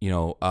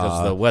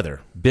because the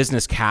weather.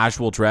 Business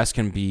casual dress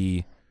can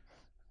be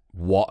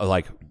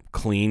like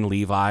clean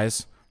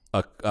Levi's,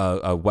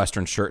 a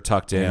Western shirt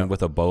tucked in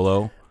with a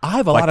bolo. I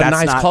have a lot of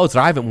nice clothes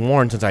that I haven't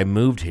worn since I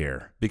moved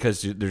here.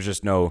 Because there's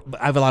just no...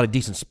 I have a lot of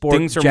decent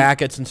sports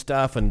jackets and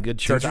stuff and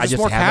good shirts. I just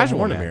more haven't casual,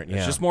 worn man. them here.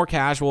 It's just more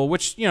casual,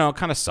 which,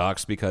 kind of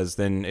sucks because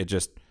then it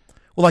just...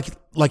 Well,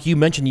 like you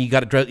mentioned, you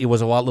got dressed. It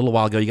was a little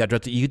while ago. You got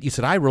dressed. You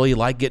said I really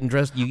like getting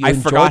dressed. I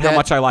forgot how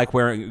much I like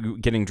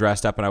getting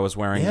dressed up, and I was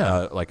wearing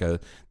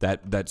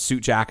that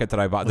suit jacket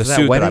that I bought. The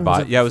suit that I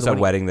bought. It was a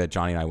wedding that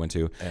Johnny and I went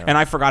to, and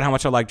I forgot how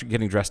much I liked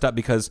getting dressed up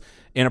because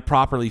in a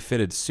properly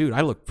fitted suit,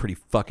 I look pretty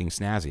fucking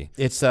snazzy.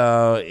 It's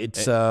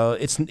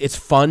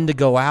fun to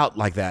go out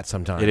like that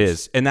sometimes. It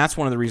is, and that's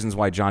one of the reasons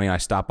why Johnny and I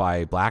stopped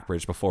by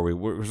Blackbridge before we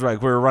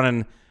were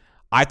running.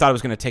 I thought it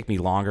was going to take me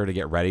longer to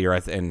get ready,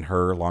 and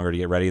her longer to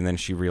get ready. And then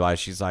she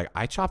realized, she's like,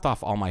 I chopped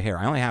off all my hair.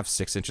 I only have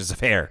 6 inches of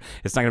hair.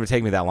 It's not going to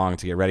take me that long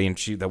to get ready. And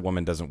the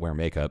woman doesn't wear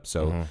makeup.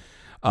 So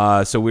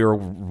so we were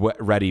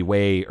ready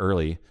way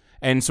early.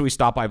 And so we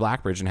stopped by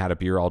Blackbridge and had a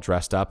beer all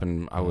dressed up.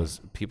 And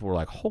people were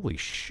like, holy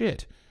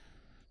shit.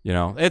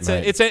 It's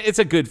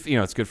a good,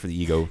 it's good for the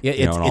ego. Yeah,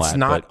 it's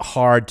not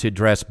hard to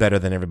dress better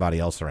than everybody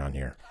else around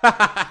here.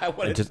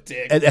 What a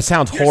dick. It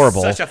sounds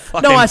horrible. Such a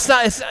fucking, no, it's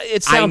not.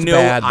 It sounds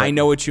bad. I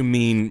know what you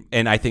mean,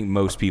 and I think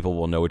most people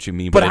will know what you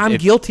mean. But I'm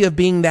guilty of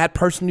being that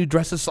person who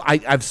dresses.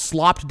 I've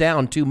slopped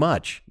down too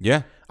much.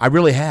 Yeah. I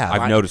really have.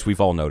 I've noticed.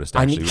 We've all noticed,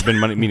 actually. We've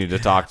been meaning to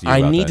talk to you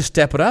about I need to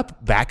step it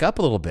up, back up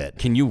a little bit.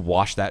 Can you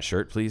wash that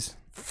shirt, please?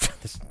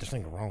 There's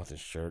nothing wrong with this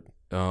shirt.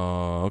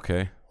 Oh,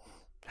 okay.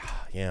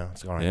 Yeah,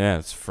 it's all right. Yeah,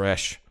 it's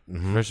fresh.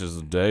 Fresh as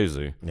a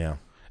daisy. Yeah.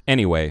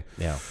 Anyway.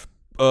 Yeah.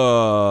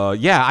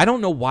 I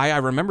don't know why I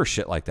remember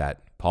shit like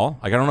that, Paul.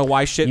 Like, I don't know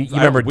why shit. You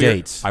remember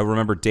dates. I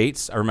remember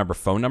dates. I remember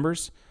phone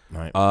numbers.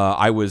 Right.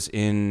 I was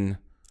in.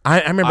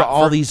 I remember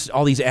all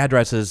these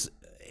addresses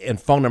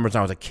and phone numbers when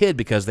I was a kid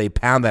because they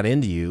pound that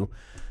into you,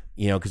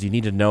 because you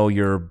need to know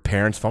your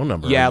parents' phone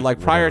number. Yeah, like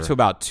prior to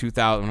about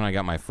 2000, when I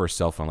got my first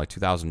cell phone, like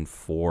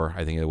 2004,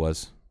 I think it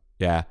was.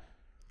 Yeah,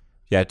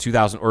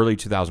 2000, early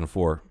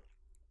 2004.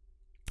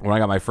 When I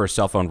got my first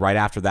cell phone, right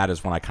after that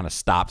is when I kind of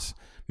stopped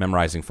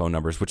memorizing phone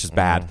numbers, which is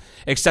bad.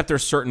 Except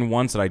there's certain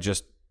ones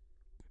that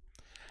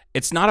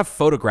it's not a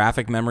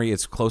photographic memory.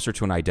 It's closer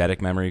to an eidetic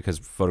memory because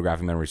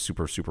photographic memory is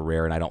super, super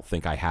rare, and I don't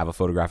think I have a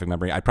photographic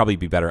memory. I'd probably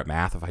be better at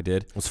math if I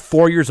did. It was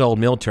 4 years old,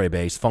 military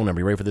base phone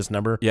number. You ready for this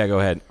number? Yeah, go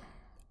ahead.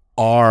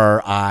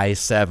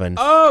 RI7.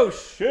 Oh,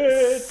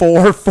 shit.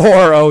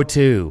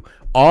 4402.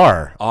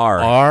 RI7.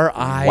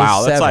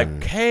 Wow, that's like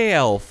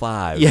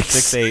KL5 Yeah,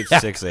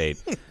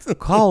 6868.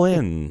 Call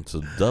in to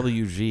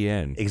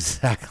WGN.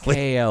 Exactly.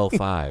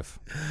 KL5.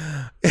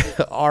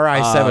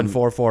 RI7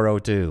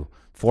 4402.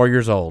 4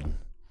 years old.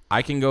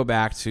 I can go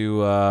back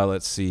to,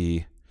 let's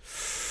see,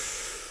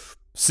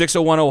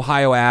 601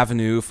 Ohio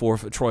Avenue,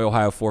 Troy,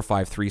 Ohio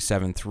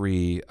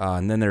 45373.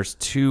 And then there's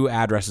 2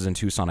 addresses in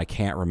Tucson I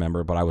can't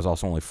remember, but I was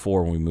also only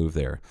 4 when we moved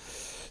there.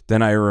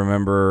 Then I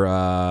remember,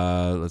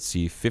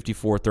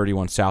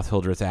 5431 South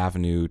Hildreth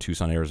Avenue,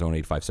 Tucson, Arizona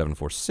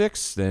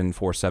 85746. Then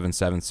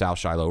 477 South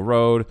Shiloh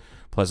Road,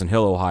 Pleasant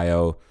Hill,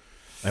 Ohio.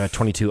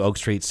 22 Oak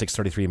Street,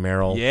 633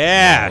 Merrill.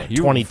 Yeah,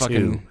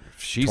 22.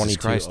 Jesus 22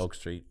 Christ. Oak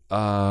Street.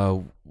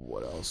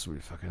 What else we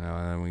fucking know?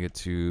 And then we get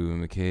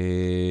to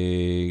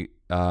McCaig.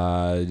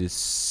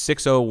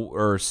 6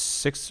 or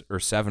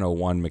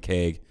 701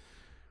 McCaig.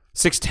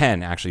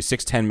 610 actually.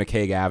 610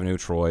 McCaig Avenue,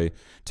 Troy.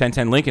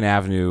 1010 Lincoln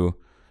Avenue,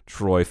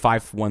 Troy.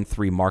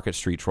 513 Market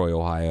Street, Troy,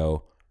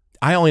 Ohio.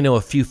 I only know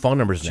a few phone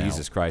numbers now.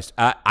 Jesus Christ.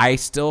 I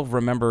still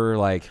remember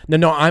like...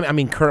 No, I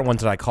mean current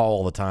ones that I call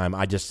all the time.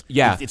 I just...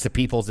 Yeah. It's the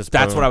people's...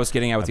 That's what I was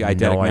getting at with the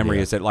eidetic memory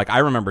idea. is that like I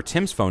remember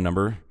Tim's phone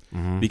number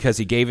because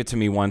he gave it to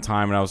me one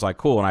time and I was like,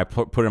 cool. And I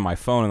put it in my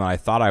phone and then I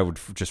thought I would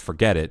just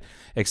forget it.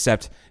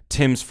 Except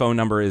Tim's phone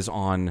number is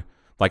on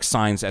like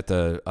signs at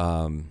the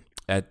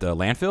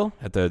landfill,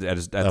 at the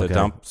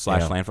dump /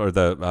 landfill or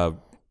the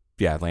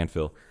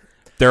landfill.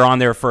 They're on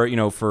there for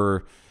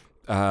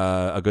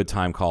a good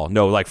time call.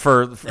 No, like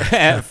for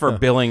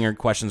billing or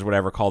questions,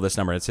 whatever. Call this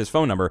number. It's his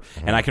phone number,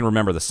 and I can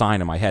remember the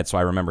sign in my head, so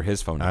I remember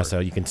his phone number. So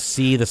you can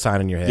see the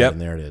sign in your head, and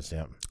there it is.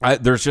 Yeah.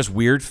 There's just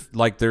weird.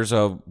 Like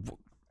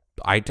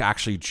I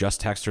actually just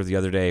texted her the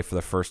other day for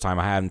the first time.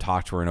 I hadn't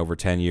talked to her in over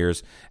 10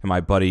 years, and my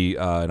buddy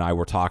and I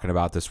were talking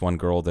about this one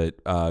girl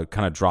that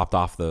kind of dropped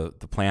off the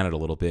planet a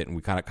little bit, and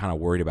we kind of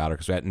worried about her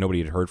because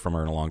nobody had heard from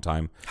her in a long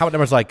time. How about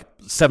numbers like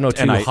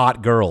 702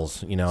 hot girls?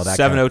 That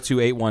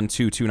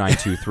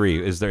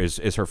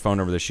 702-812-2923 is her phone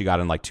number that she got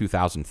in like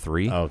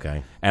 2003.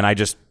 Okay, and I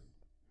just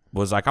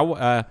was like,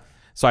 so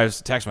I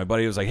was texting my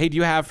buddy. He was like, hey, do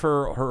you have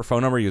her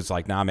phone number? He was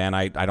like, nah, man,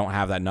 I don't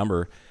have that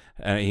number.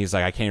 And he's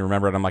like, I can't even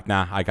remember it. I'm like,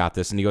 nah, I got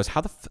this. And he goes,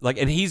 how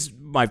and he's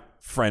my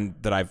friend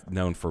that I've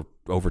known for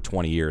over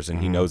 20 years, and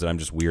he knows that I'm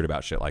just weird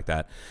about shit like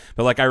that.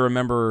 But like, I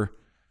remember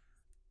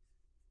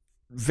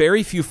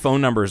very few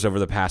phone numbers over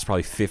the past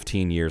probably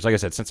 15 years. Like I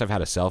said, since I've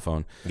had a cell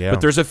phone. Yeah.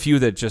 But there's a few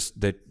that just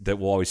that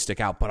will always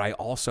stick out. But I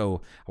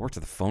worked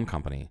at the phone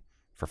company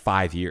for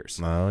 5 years.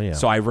 Oh yeah.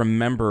 So I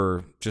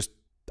remember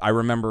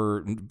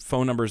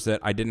phone numbers that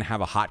I didn't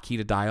have a hotkey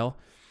to dial,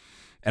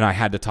 and I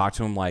had to talk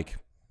to them like.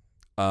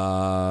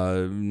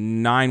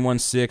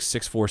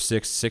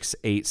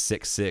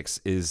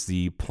 916-646-6866 is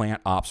the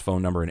plant ops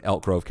phone number in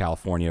Elk Grove,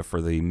 California,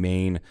 for the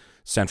main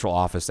central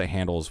office that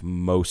handles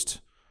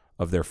most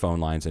of their phone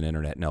lines and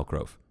internet in Elk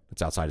Grove.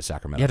 It's outside of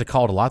Sacramento. You had to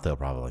call it a lot, though,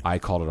 probably. I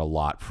called it a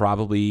lot.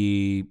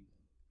 Probably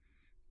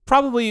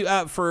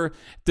for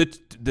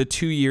the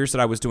 2 years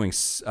that I was doing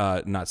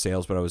not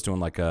sales, but I was doing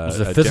like a. Was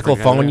it a physical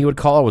phone you would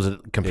call, or was it a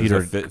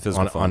computer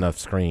physical phone. on a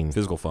screen?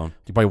 Physical phone.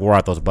 You probably wore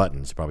out those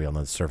buttons, probably on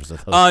the surface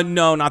of those.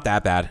 No, not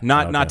that bad.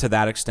 Not to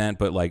that extent,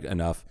 but like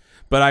enough.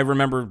 But I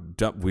remember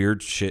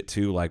weird shit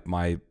too, like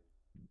my.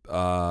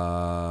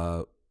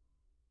 Let's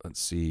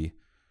see.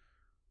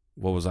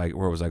 Where was I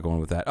going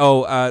with that?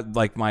 Oh,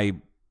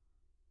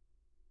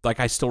 like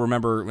I still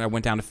remember I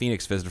went down to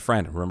Phoenix, visited a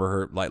friend. Remember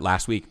her like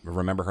last week.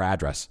 Remember her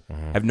address.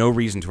 I have no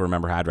reason to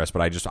remember her address,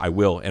 but I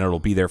will, and it'll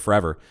be there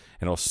forever,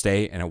 and it'll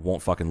stay, and it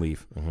won't fucking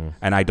leave.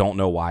 And I don't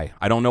know why.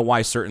 I don't know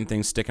why certain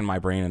things stick in my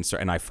brain,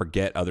 and I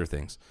forget other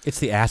things. It's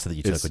the acid that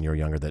you took when you were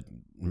younger that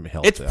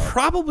helped. It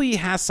probably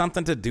has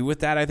something to do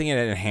with that. I think it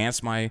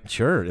enhanced my it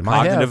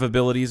cognitive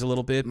abilities a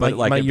little bit,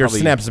 but your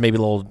synapses maybe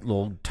a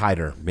little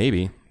tighter.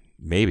 Maybe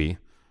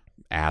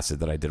acid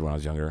that I did when I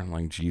was younger. I'm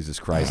like, Jesus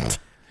Christ.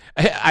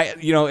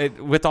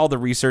 With all the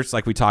research,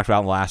 like we talked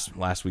about in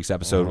last week's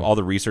episode, all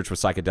the research with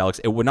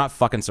psychedelics, it would not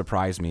fucking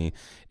surprise me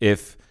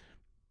if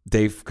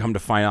they've come to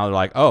find out,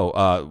 like,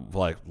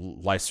 like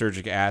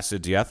lysergic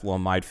acid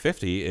diethylamide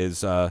 50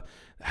 is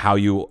how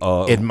you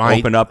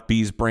open up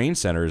bees' brain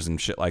centers and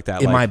shit like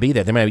that. It might be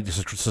that they might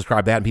just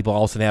subscribe that, and people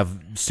also have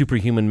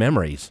superhuman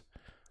memories,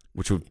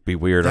 which would be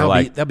weird.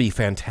 That'd be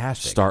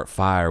fantastic. Start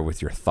fire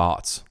with your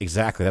thoughts.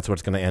 Exactly, that's what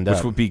it's going to end up.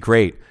 Which would be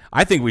great.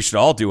 I think we should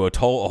all do a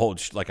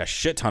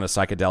shit ton of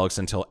psychedelics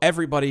until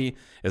everybody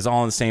is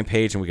all on the same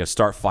page and we can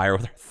start fire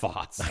with our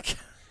thoughts.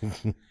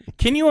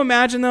 Can you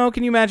imagine, though?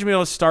 Can you imagine being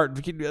able to start?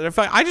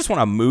 I just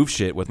want to move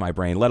shit with my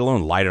brain, let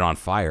alone light it on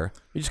fire.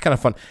 It's just kind of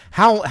fun.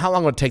 How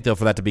long would it take, though,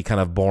 for that to be kind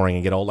of boring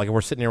and get old? Like, if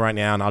we're sitting here right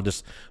now and I'll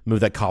just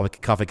move that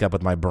coffee cup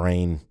with my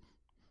brain.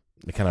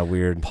 It's kind of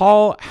weird.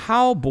 Paul,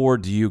 how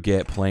bored do you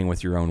get playing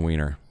with your own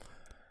wiener?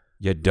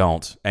 You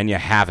don't, and you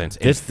haven't.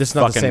 This is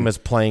not the same as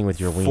playing with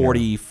your wiener.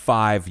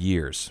 45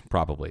 years,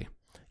 probably.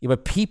 Yeah,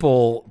 but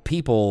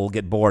people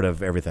get bored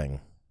of everything.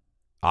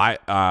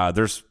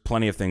 There's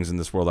plenty of things in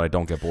this world that I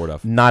don't get bored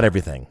of. Not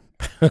everything.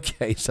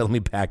 Okay, so let me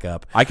back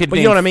up. I could, but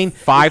you know what I mean?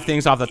 5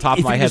 things off the top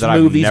of my head that I've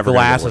move these never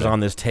glasses on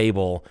this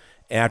table,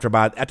 and after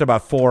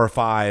about 4 or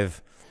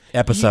 5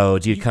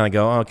 episodes, you'd kind of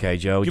go, okay,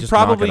 Joe, just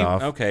knock it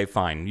off. Okay,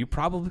 fine. You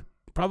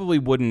probably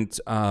wouldn't.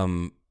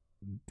 No.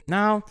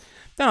 You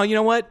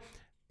know what?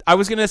 I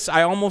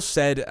almost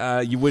said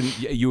you wouldn't.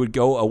 You would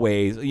go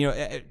away.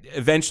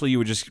 Eventually you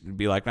would just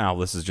be like, no,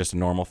 this is just a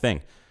normal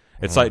thing.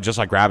 It's like just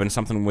like grabbing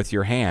something with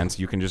your hands.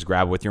 You can just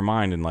grab with your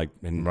mind and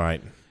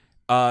right.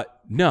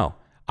 No,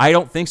 I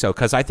don't think so,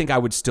 because I think I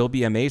would still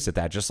be amazed at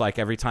that. Just like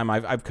every time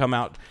I've come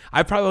out,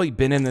 I've probably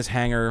been in this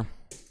hangar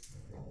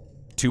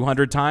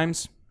 200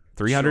 times,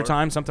 300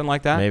 times, something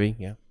like that. Maybe,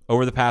 yeah.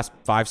 Over the past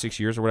 5-6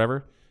 years or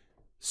whatever.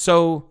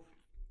 So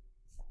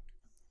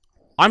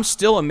I'm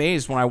still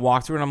amazed when I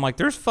walk through and I'm like,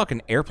 there's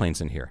fucking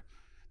airplanes in here.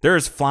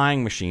 There's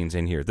flying machines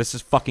in here. This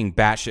is fucking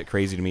batshit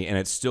crazy to me, and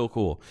it's still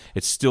cool.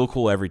 It's still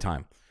cool every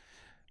time.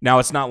 Now,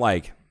 it's not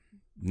like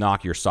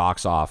knock your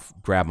socks off,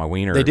 grab my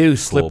wiener. They do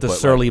slip the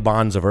surly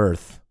bonds of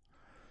earth.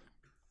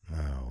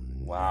 Oh,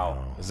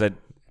 wow.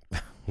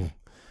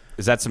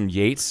 Is that some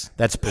Yeats?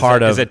 That's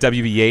part of. Is that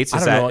W.B. Yeats?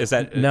 Is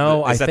that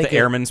the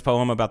Airman's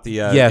poem about the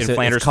in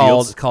Flanders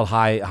Fields? It's called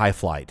High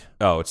Flight.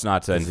 Oh, it's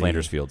not in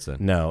Flanders Fields then.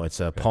 No, it's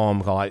a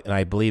poem called, and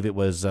I believe it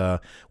was.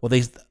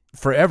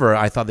 Forever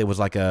I thought there was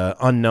like a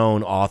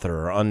unknown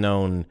author or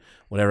unknown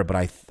whatever, but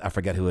I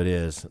forget who it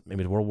is.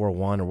 Maybe it's World War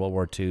I or World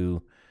War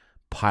II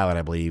pilot.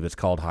 I believe it's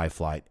called High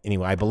Flight.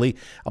 Anyway, I believe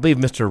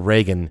Mr.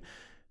 Reagan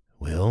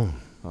will.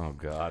 Oh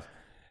God,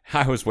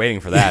 I was waiting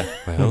for that.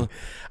 Well,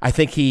 I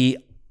think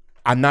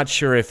I'm not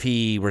sure if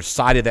he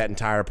recited that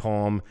entire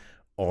poem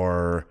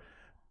or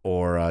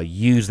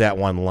used that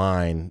one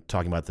line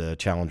talking about the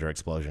Challenger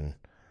explosion.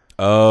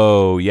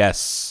 Oh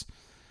yes,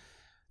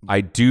 I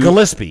do.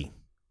 Gillespie.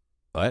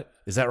 What?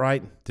 Is that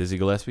right? Dizzy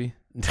Gillespie?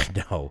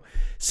 No.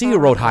 See who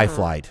wrote High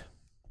Flight,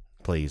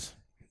 please.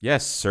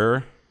 Yes,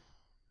 sir.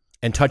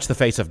 And touch the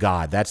face of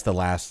God. That's the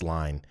last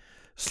line.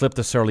 Slip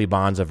the surly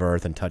bonds of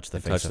earth and touch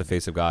the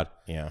face of God.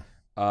 Yeah.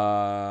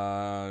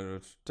 High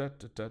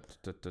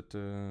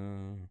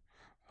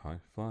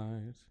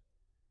Flight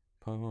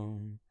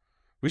poem.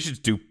 We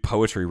should do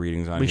poetry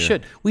readings on here. We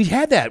should. We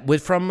had that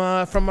from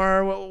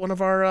our one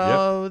of our.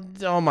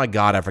 Oh my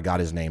God, I forgot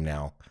his name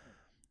now.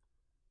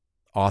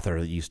 Author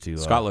that used to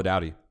Scott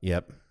Lodowdy.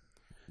 Yep.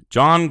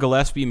 John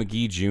Gillespie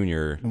McGee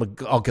Jr.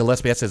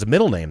 Gillespie. That's his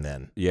middle name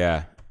then.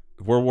 Yeah.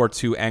 World War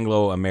II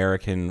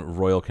Anglo-American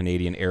Royal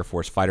Canadian Air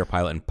Force fighter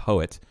pilot and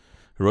poet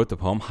who wrote the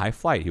poem High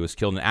Flight. He was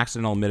killed in an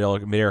accidental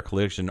mid-air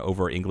collision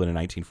over England in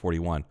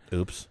 1941.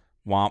 Oops.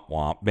 Womp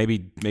womp. Maybe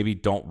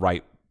don't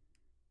write.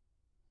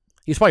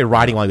 He was probably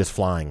riding while he was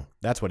flying.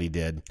 That's what he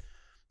did.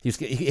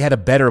 He had a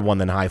better one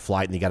than High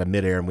Flight, and he got a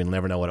midair, and we'll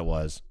never know what it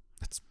was.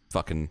 That's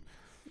fucking.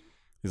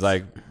 He's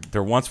like,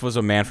 there once was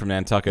a man from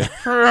Nantucket.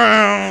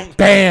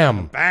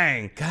 Bam!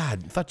 Bang!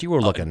 God, I thought you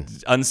were looking.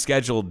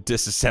 Unscheduled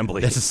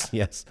disassembly.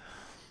 Yes.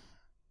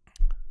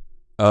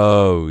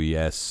 Oh,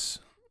 yes.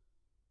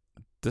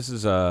 This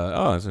is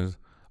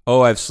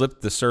I've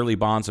slipped the surly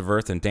bonds of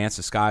earth and danced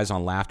the skies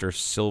on laughter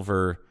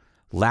silvered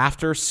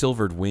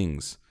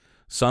wings.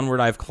 Sunward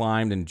I've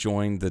climbed and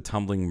joined the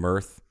tumbling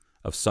mirth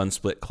of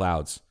sun-split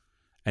clouds,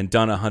 and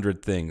done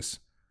 100 things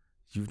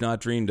you've not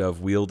dreamed of,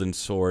 wielded and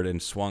sword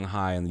and swung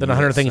high in the. Done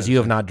 100 things you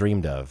have not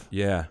dreamed of.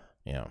 Yeah.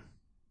 Yeah.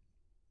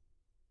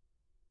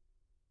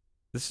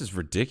 This is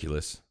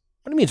ridiculous.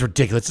 What do you mean it's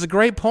ridiculous? It's a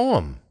great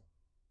poem.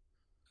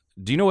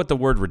 Do you know what the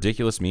word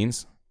ridiculous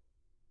means?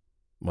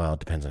 Well, it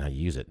depends on how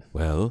you use it.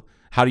 Well,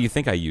 how do you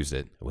think I used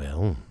it?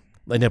 Well,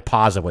 in a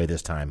positive way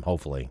this time,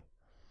 hopefully.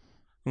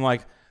 I'm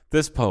like,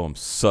 this poem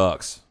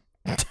sucks.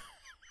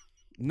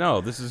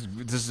 No, this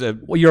is a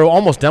Well, you're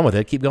almost done with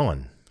it. Keep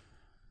going.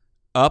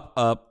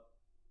 up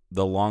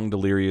the long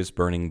delirious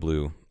burning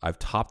blue. I've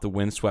topped the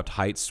windswept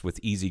heights with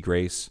easy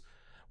grace,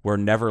 where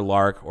never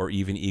lark or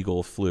even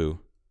eagle flew.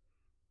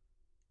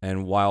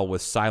 And while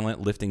with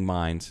silent lifting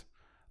mind,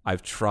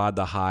 I've trod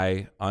the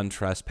high,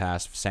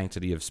 untrespassed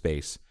sanctity of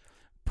space.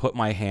 Put out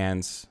my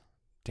hand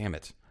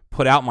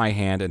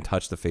and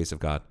touch the face of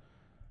God.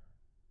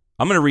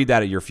 I'm going to read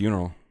that at your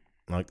funeral.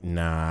 Like,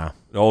 nah.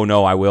 Oh,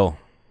 no, I will.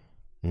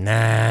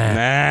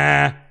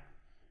 Nah.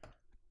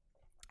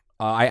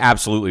 I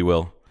absolutely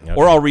will. Okay.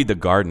 Or I'll read The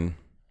Garden.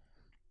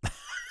 Are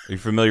you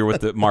familiar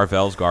with the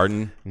Marvell's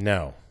Garden?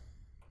 No.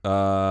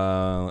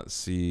 Let's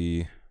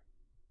see.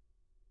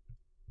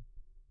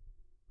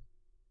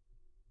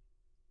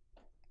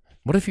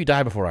 What if you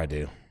die before I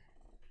do?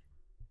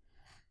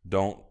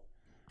 Don't.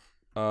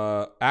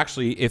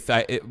 Actually,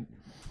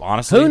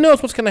 honestly, Who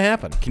knows what's going to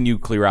happen? Can you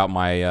clear out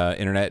my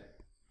internet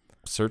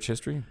search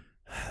history?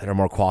 There are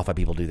more qualified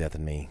people do that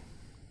than me.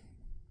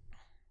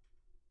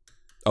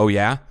 Oh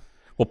yeah.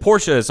 Well,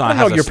 Portia is on. I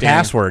don't know your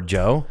password,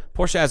 Joe.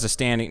 Portia has a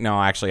standing.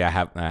 No, actually, I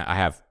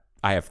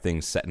have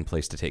things set in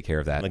place to take care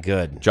of that.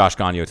 Good. Josh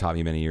Gagnon taught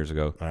me many years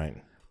ago. All right.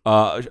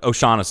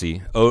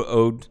 O'Shaughnessy.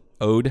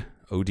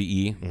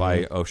 ODE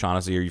by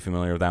O'Shaughnessy. Are you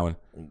familiar with that one?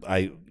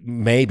 I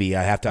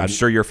have to. I'm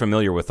sure you're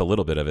familiar with a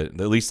little bit of it.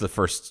 At least the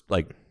first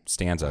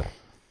stanza.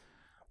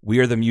 We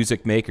are the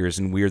music makers,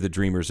 and we are the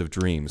dreamers of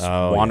dreams,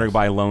 wandering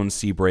by lone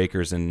sea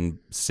breakers and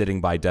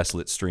sitting by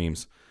desolate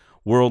streams.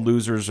 World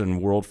losers and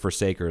world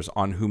forsakers,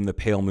 on whom the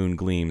pale moon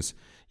gleams.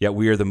 Yet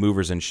we are the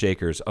movers and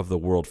shakers of the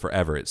world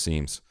forever, it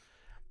seems.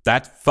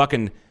 That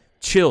fucking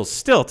chills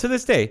still to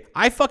this day.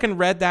 I fucking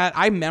read that.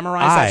 I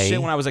memorized that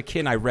shit when I was a kid,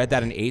 and I read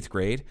that in 8th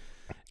grade.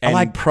 I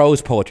like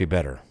prose poetry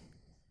better.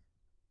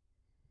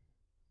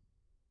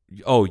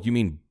 Oh, you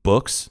mean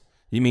books?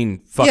 You mean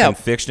fucking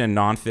fiction and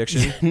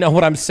nonfiction? No,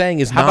 what I'm saying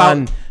is how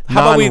about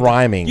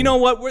non-rhyming. You know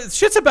what?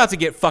 Shit's about to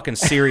get fucking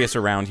serious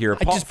around here.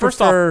 Paul,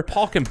 first off,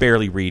 Paul can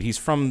barely read. He's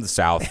from the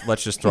South.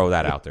 Let's just throw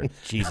that out there.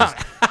 Jesus.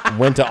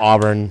 Went to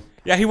Auburn.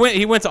 Yeah, he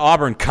went to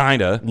Auburn,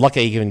 kinda.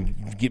 Lucky I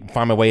can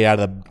find my way out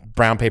of the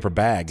brown paper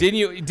bag.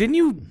 Didn't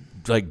you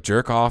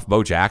jerk off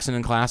Bo Jackson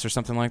in class or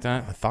something like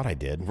that? I thought I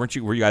did.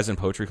 Were you guys in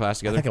poetry class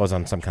together? I think I was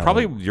on some kind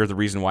Probably of... you're the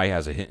reason why he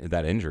has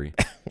that injury.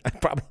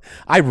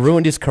 I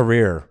ruined his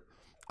career.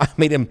 I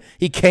made him...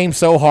 He came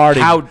so hard.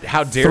 How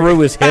dare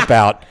threw his hip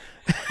out.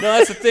 No,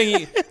 that's the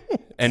thing.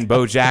 And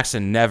Bo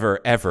Jackson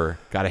never, ever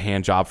got a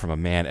hand job from a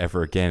man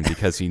ever again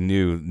because he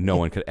knew no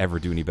one could ever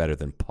do any better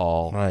than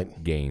Paul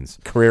Gaines.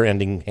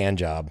 Career-ending hand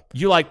job.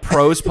 You like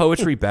prose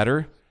poetry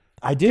better?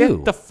 I do.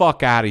 Get the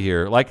fuck out of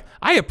here.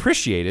 I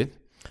appreciate it.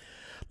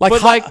 Like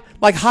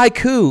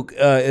haiku.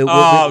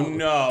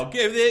 No.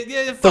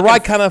 The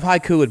right kind of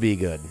haiku would be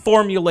good.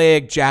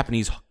 Formulaic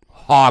Japanese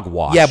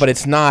hogwash. Yeah, but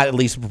it's not at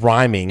least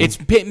rhyming. It's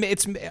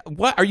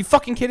what? Are you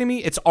fucking kidding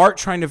me? It's art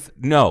trying to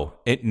no.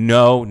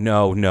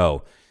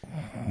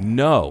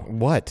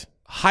 What?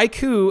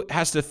 Haiku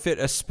has to fit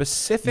a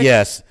specific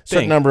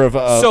certain number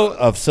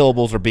of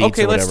syllables or beats.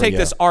 Okay, or whatever, let's take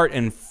this art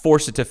and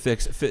force it to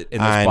fit in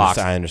this box.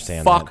 I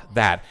understand. Fuck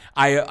that.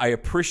 I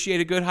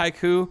appreciate a good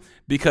haiku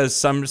because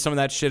some of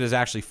that shit is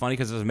actually funny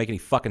because it doesn't make any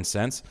fucking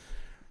sense.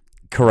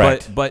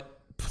 Correct. But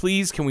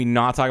please, can we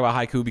not talk about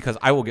haiku because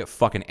I will get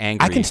fucking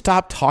angry. I can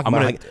stop talking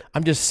about it.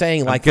 I'm just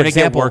saying, I'm gonna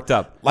get worked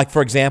up. Like,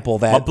 for example,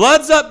 that... My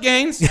blood's up,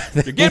 Gaines.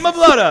 You're getting my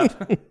blood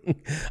up.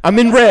 I'm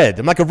in red.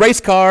 I'm like a race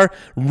car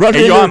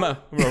running... I'm a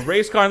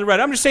race car in the red.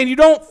 I'm just saying you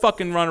don't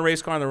fucking run a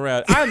race car in the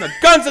red. I'm the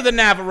guns of the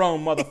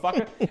Navarone,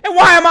 motherfucker. And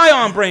why am I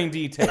on brain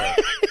detail?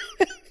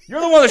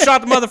 You're the one that shot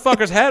the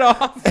motherfucker's head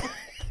off.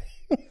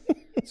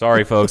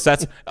 Sorry, folks.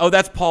 That's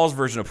Paul's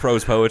version of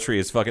prose poetry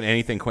is fucking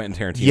anything Quentin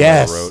Tarantino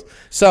ever wrote.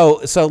 So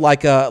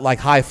like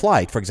High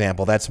Flight, for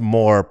example, that's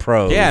more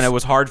prose. Yeah, and it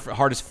was hard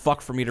as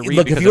fuck for me to read.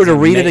 Look, if you were to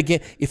read it again,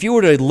 if you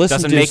were to listen,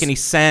 doesn't make any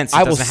sense.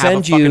 I will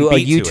send you a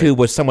YouTube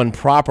with someone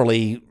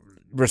properly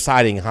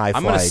reciting High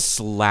Flight. I'm gonna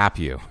slap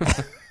you.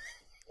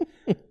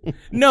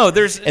 No,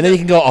 there's And then you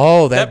can go,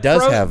 oh, that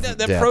does have that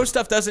depth. pro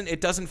stuff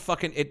doesn't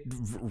fucking it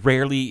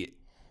rarely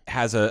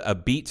has a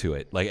beat to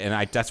it. Like,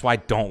 and that's why I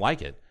don't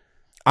like it.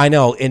 I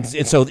know, and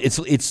so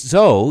it's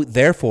so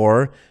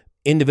therefore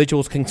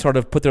individuals can sort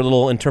of put their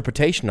little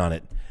interpretation on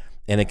it,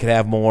 and it could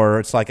have more.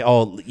 It's like,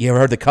 oh, you ever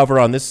heard the cover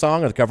on this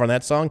song or the cover on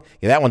that song?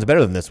 Yeah, that one's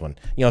better than this one.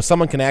 You know,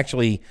 someone can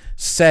actually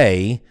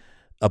say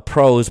a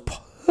prose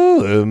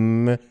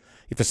poem. You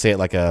have to say it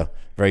like a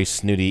very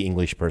snooty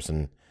English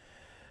person.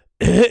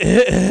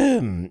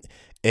 A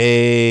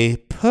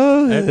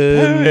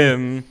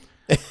poem.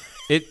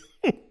 It.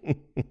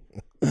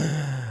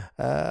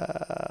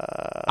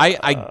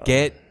 I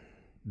get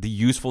the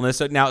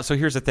usefulness of, now. So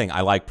here's the thing: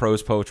 I like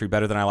prose poetry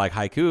better than I like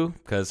haiku,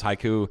 because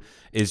haiku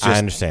is just, I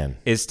understand,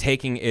 is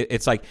taking it,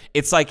 it's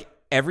like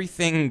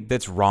everything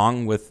that's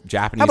wrong with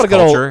Japanese about a good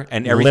culture old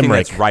and everything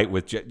limerick? that's right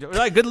with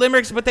like good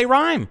limericks, but they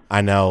rhyme.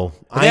 I know.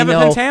 They have a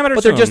pentameter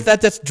but to they're just them.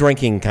 that's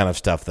drinking kind of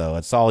stuff, though.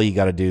 It's all you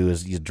got to do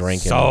is you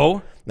drink.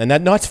 So? And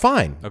that no, it's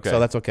fine. Okay. So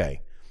that's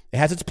okay. It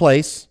has its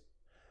place.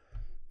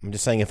 I'm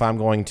just saying, if I'm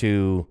going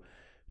to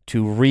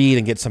read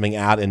and get something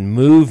out and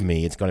move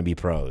me, it's going to be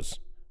prose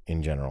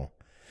in general.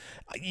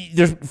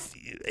 There's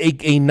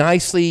a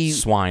nicely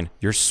Swine,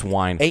 you're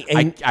swine.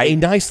 a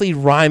nicely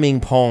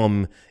rhyming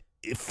poem.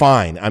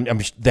 Fine.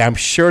 I'm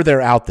sure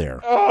they're out there.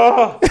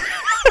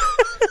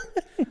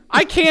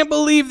 I can't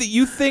believe that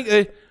you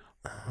think.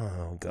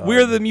 Oh, God.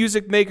 We're the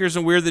music makers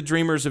and we're the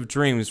dreamers of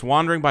dreams,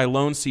 wandering by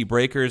lone sea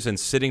breakers and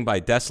sitting by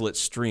desolate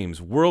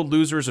streams, world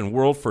losers and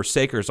world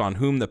forsakers on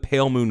whom the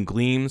pale moon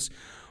gleams.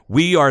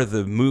 We are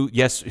the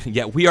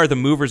we are the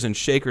movers and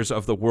shakers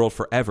of the world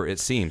forever, it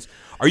seems.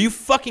 Are you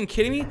fucking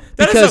kidding me?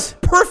 That is a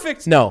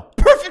perfect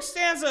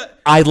stanza.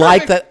 I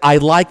like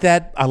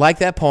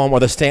that poem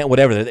or the stand,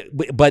 whatever.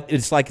 But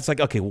it's like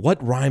okay,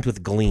 what rhymes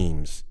with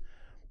gleams?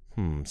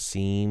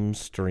 Seams,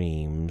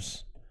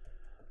 streams.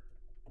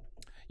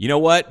 You know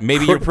what?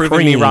 Maybe you're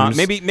proving me wrong.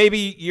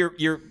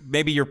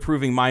 Maybe you're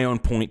proving my own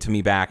point to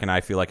me back, and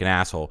I feel like an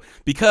asshole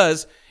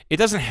because it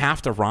doesn't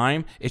have to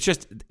rhyme. It's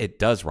just it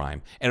does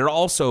rhyme, and it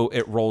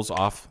rolls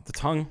off the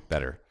tongue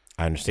better.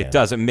 I understand. It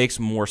does. It makes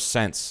more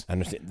sense. I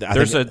understand.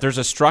 There's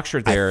a structure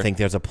there. I think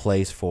there's a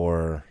place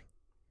for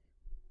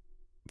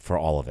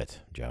all of it,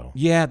 Joe.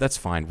 Yeah, that's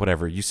fine.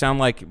 Whatever. You sound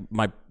like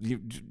you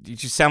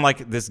sound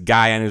like this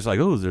guy, and who's like,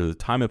 oh, there's a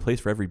time and place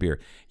for every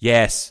beer.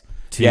 Yes.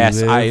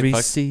 Yes, every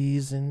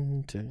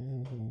season.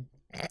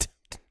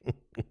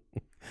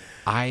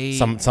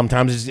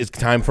 Sometimes it's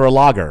time for a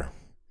lager.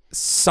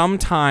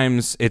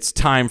 Sometimes it's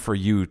time for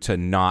you to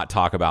not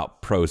talk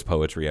about prose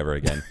poetry ever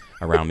again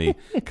around me,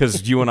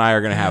 because you and I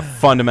are going to have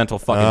fundamental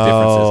fucking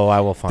differences. Oh,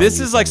 I will find this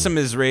you is like some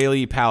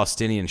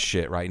Israeli-Palestinian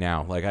shit right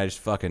now. Like, I just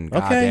fucking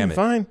goddamn it.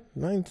 Fine,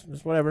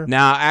 just whatever.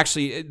 Now,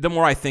 actually, the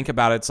more I think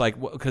about it, it's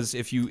like, because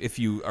if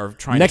you are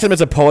trying. Next time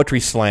it's a poetry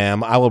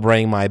slam, I will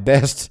bring my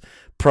best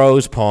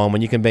prose poem,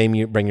 and you can bring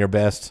your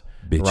best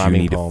Bitch, rhyming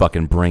you need poem. to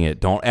fucking bring it.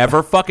 Don't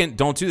ever fucking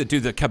don't do that.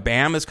 Dude, the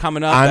Kabam is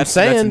coming up. That's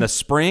in the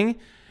spring.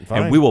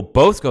 Fine. And we will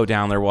both go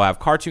down there. We'll have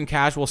Cartoon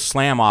Casual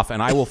slam off,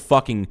 and I will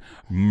fucking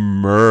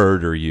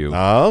murder you.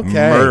 Okay.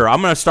 Murder.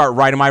 I'm gonna start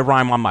writing my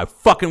rhyme on my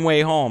fucking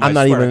way home. I'm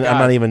not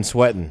even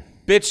sweating.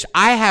 Bitch,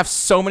 I have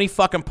so many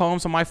fucking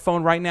poems on my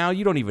phone right now.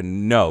 You don't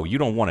even know. You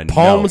don't want to know.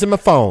 Poems in my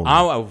phone.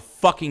 I'll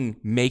fucking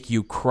make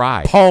you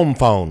cry. Poem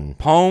phone.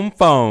 Poem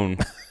phone.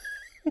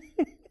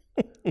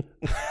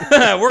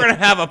 We're going to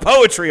have a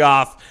poetry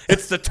off.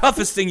 It's the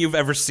toughest thing you've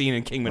ever seen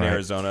in Kingman,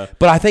 Arizona.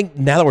 But I think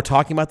now that we're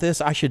talking about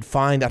this, I should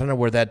find, I don't know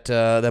where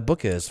that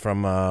book is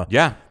from.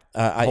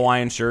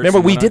 Hawaiian shirts. Remember,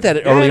 we did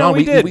that early on.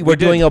 We were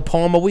doing a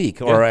poem a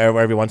week or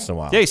every once in a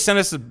while. Yeah, he sent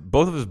us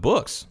both of his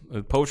books,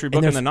 a poetry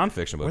book and the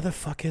nonfiction book. Where the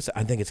fuck is it?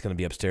 I think it's going to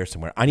be upstairs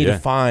somewhere. I need to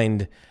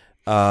find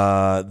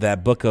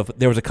that book of,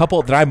 there was a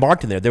couple that I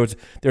marked in there.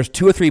 There's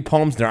 2 or 3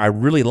 poems there I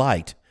really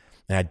liked,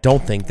 and I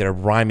don't think they're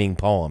rhyming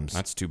poems.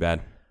 That's too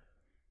bad.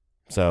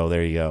 So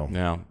there you go.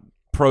 Yeah.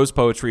 Prose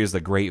poetry is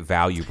the great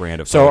value brand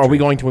of poetry. So are we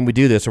going to, when we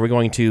do this, are we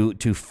going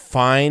to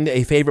find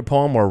a favorite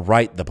poem or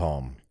write the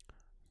poem?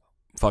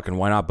 Fucking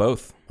why not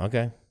both?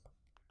 Okay.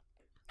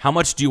 How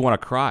much do you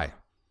want to cry?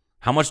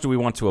 How much do we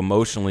want to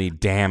emotionally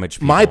damage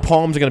people? My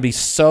poems are going to be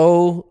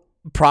so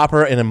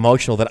proper and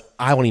emotional that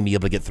I won't even be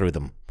able to get through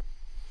them.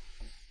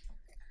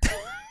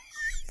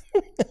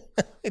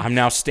 I'm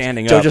now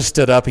standing Joe up. Joe just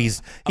stood up.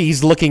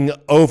 He's looking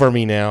over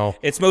me now.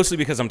 It's mostly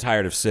because I'm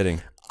tired of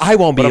sitting. I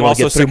won't be able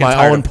to get through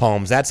my own of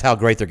poems. That's how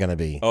great they're going to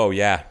be. Oh,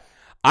 yeah.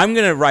 I'm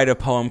going to write a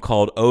poem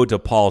called Ode to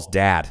Paul's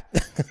Dad.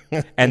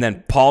 And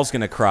then Paul's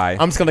going to cry.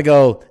 I'm just going to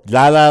go,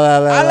 la, la, la,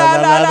 la, la,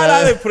 la,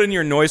 la, la. Put in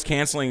your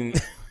noise-canceling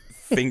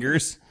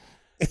fingers.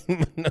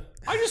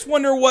 I just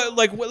wonder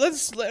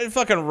let's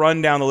fucking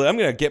run down the list. I'm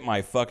going to get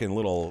my fucking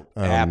little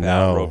app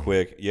out real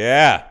quick.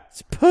 Yeah.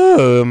 It's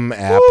poem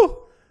app.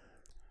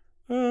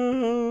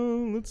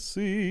 Let's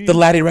see. The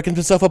laddie reckons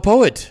himself a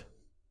poet.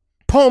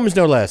 Poems,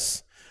 no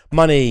less.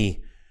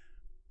 Money.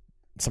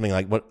 Something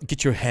like, what?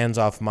 Get your hands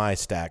off my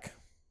stack.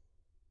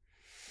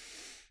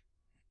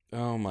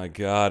 Oh, my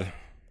God.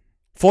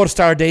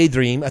 4-star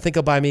daydream. I think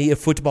I'll buy me a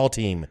football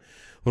team.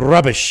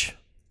 Rubbish.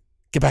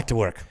 Get back to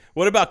work.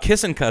 What about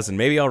Kissin' Cousin?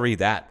 Maybe I'll read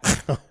that.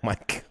 Oh my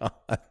God.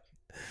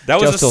 That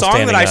was Just a still song that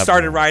standing I up.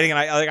 started writing, and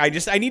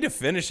I need to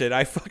finish it.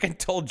 I fucking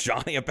told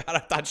Johnny about it. I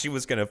thought she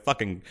was gonna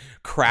fucking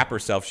crap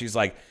herself. She's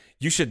like,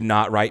 you should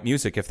not write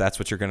music if that's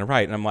what you're gonna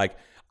write. And I'm like,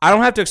 I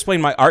don't have to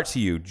explain my art to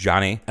you,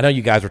 Johnny. I know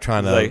you guys were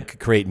trying to Like-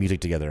 create music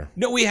together.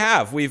 No, we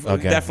have. We've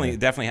Okay.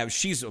 definitely have.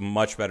 She's a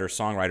much better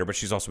songwriter, but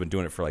she's also been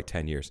doing it for like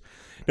 10 years.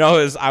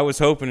 No, I was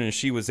hoping and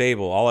she was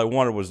able. All I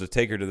wanted was to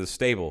take her to the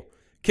stable.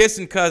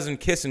 Kissin'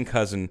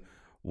 cousin.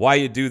 Why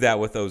you do that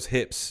with those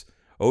hips?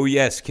 Oh,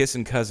 yes,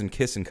 kissin'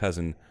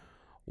 cousin.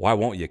 Why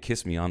won't you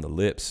kiss me on the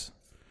lips?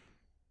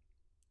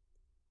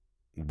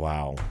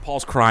 Wow.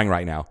 Paul's crying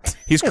right now.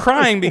 He's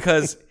crying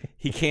because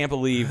he can't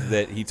believe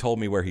that he told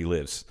me where he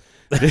lives.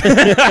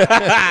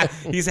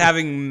 He's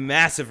having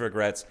massive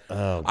regrets.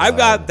 Oh, I've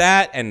got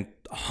that and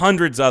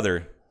hundreds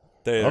other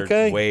that are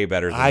Okay. way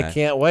better than I that.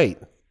 can't wait.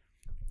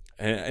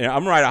 And I'm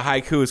gonna write a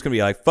haiku. It's gonna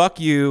be like, fuck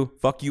you,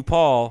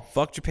 Paul,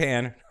 fuck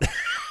Japan,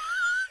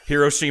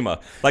 Hiroshima.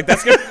 Like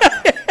that's gonna.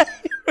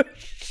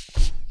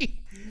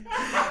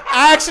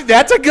 Actually,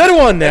 that's a good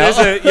one now.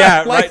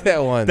 Yeah, I like right.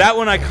 that one. That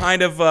one I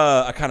kind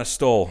of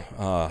stole.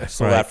 Stole Right.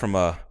 that from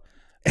a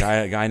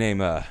guy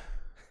named.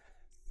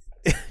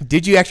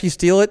 Did you actually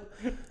steal it?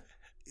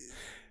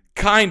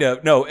 Kind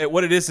of. No,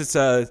 what it is, it's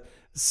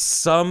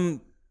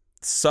some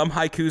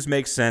haikus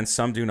make sense,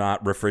 some do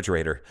not.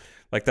 Refrigerator.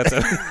 Like that's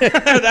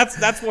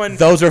that's one.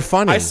 Those are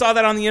funny. I saw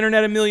that on the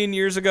internet a million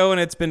years ago,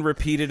 and it's been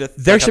repeated.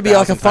 There should be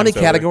like a 1,000 funny times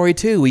over. category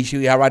too. We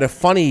should write a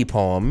funny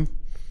poem.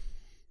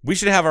 We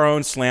should have our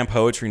own slam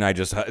poetry night.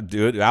 Just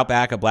do it out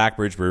back at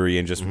Blackbridge Brewery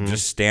and just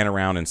stand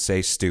around and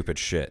say stupid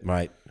shit.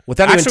 Right.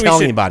 Without Actually, even we telling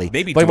should anybody.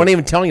 maybe But do we won't it.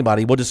 even tell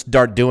anybody. We'll just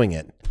start doing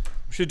it.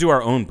 We should do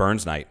our own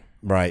Burns night.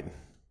 Right.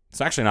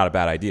 It's actually not a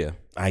bad idea.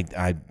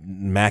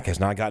 Mac has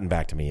not gotten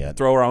back to me yet.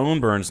 Throw our own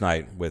Burns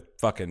night with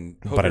fucking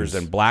hookers Buttons.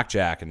 and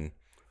blackjack and.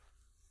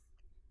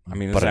 I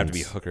mean, it doesn't have to be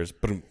Buttons. hookers,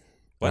 but And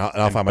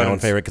I'll find my own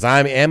favorite because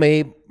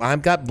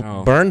I've got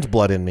Oh. Burns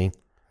blood in me.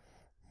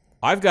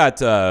 I've got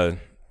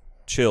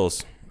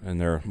chills,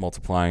 and they're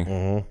multiplying.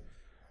 Mm-hmm.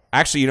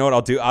 Actually, you know what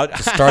I'll do? I'll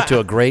Start to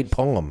a great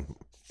poem.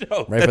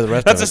 No, Right for the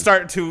rest that's of a it.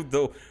 start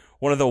to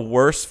one of the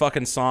worst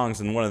fucking songs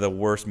and one of the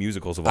worst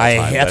musicals of all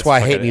time. That's why I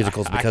hate fucking-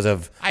 musicals because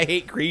of I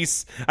hate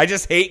Grease. I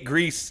just hate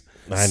Grease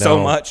I so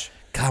know. much.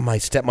 God. My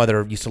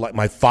stepmother used to like.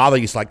 My father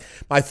used to like.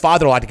 My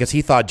father liked it because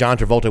he thought John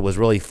Travolta was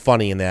really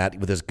funny in that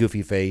with his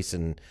goofy face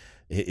and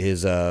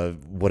his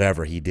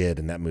whatever he did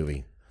in that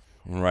movie.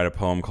 I'm gonna write a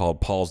poem called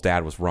 "Paul's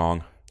Dad Was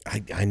Wrong."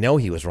 I know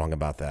he was wrong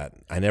about that.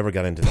 I never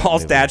got into that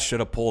Paul's movie. dad should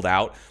have pulled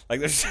out. Like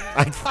there's,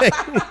 I think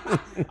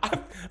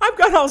I've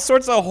got all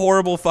sorts of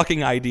horrible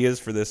fucking ideas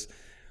for this.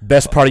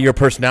 best part of your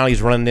personality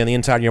is running in the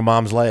inside of your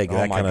mom's leg. Oh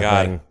that my kind of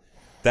God. thing.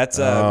 That's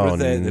Oh,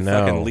 the no.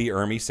 fucking Lee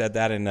Ermey said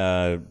that in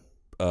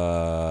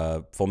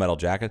Full Metal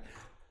Jacket.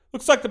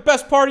 Looks like the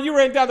best part of you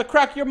ran down the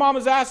crack of your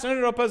mama's ass and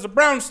ended up as a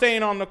brown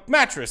stain on the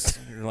mattress.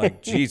 You're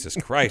like, Jesus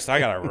Christ, I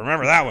gotta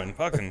remember that one.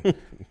 Fucking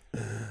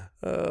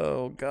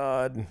Oh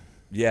God.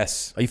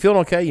 yes. Are you feeling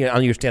okay?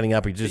 You're standing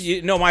up. Or you just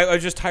I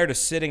was just tired of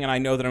sitting, and I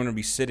know that I'm going to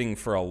be sitting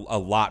for a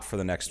lot for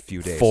the next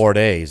few days. 4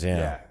 days.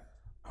 Yeah.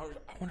 I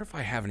wonder if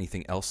I have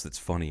anything else that's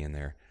funny in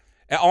there.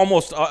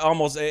 Almost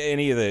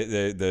any of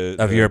the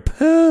Of your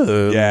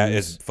poo. yeah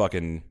is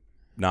fucking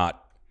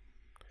not.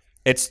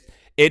 It's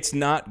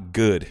not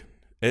good.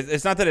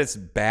 It's not that it's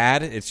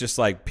bad. It's just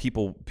like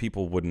people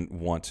wouldn't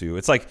want to.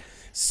 It's like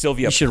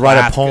Sylvia. You should write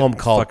a Plath poem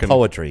called fucking-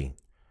 Poetry.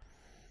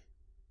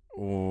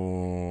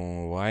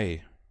 Oh,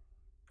 why?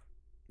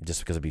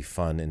 Just because it'd be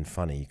fun and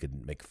funny, you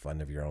could make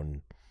fun of your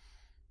own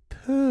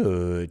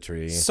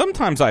poetry.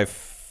 Sometimes I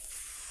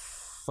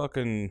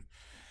fucking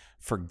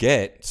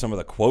forget some of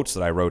the quotes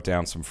that I wrote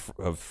down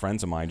of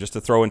friends of mine just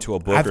to throw into a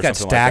book. I've or got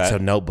something stacks like that.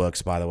 of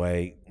notebooks, by the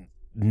way.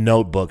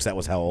 Notebooks. That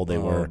was how old they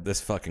were.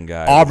 This fucking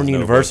guy. Auburn with his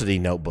University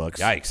notebooks.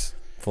 notebook. Yikes.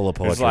 Full of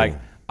poetry. It's like,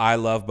 I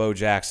love Bo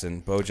Jackson.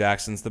 Bo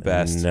Jackson's the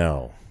best.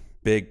 No.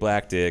 Big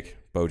black dick.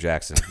 Bo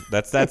Jackson.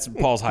 That's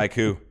Paul's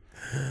haiku.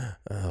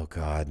 Oh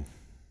God.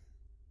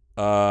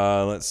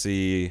 Let's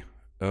see.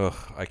 Ugh,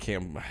 I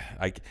can't.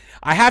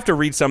 I have to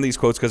read some of these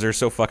quotes because they're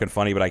so fucking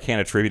funny, but I can't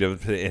attribute them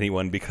to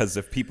anyone because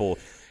if people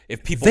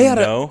They ought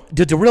know.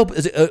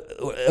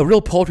 to, a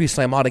real poetry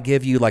slam ought to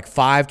give you like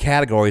 5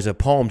 categories of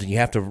poems, and you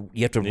have to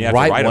have to write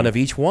write one them. of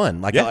each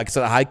one. Like Yeah. like I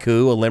said, a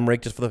haiku, a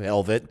limerick, just for the hell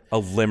of it. A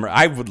limerick.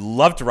 I would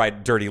love to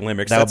write dirty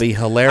limericks. That would be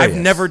hilarious.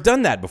 I've never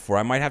done that before.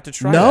 I might have to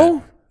try. No?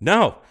 that.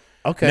 No.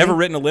 Okay. Never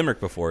written a limerick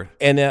before.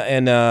 And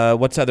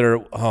what's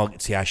other? Oh,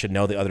 see, I should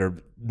know the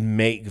other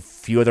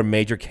few other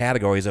major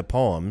categories of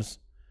poems.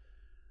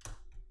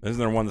 Isn't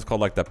there one that's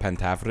called like the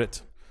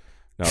pentaveret?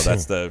 No,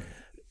 that's the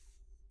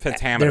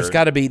pentameter. There's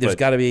got to be.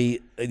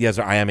 but- There's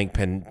an iambic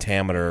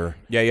pentameter.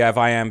 Yeah, you have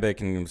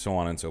iambic and so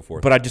on and so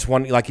forth. But I just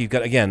want, like, you've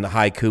got again the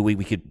haiku. We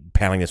keep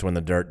pounding this one in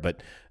the dirt,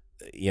 but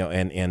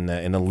and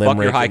the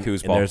limerick. haikus,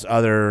 and Paul. there's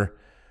other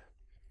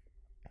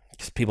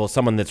people.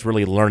 Someone that's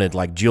really learned,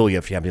 like Julia.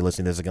 If you happen to be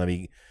listening, this is going to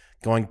be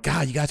going,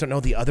 God, you guys don't know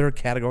the other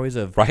categories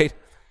of Right?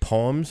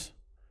 poems?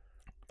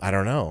 I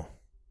don't know.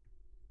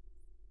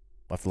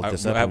 I'll have to look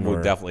this up.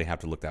 We'll definitely have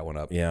to look that one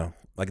up. Yeah.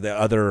 Like the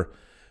other,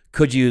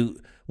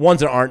 ones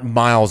that aren't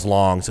miles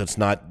long, so it's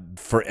not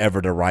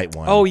forever to write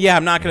one. Oh, yeah,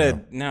 I'm not going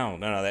to, no.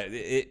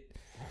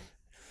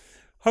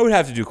 I would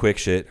have to do quick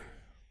shit.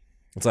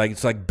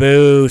 It's like,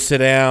 boo, sit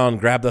down,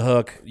 grab the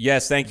hook.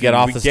 Yes, thank you. Get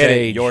off we the get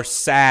stage. It. You're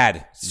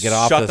sad. Get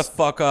off Shut this- the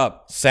fuck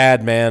up.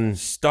 Sad man.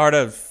 Start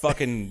a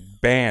fucking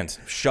band.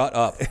 Shut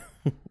up.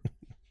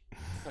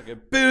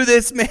 Fucking boo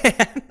this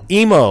man.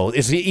 Emo.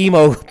 It's the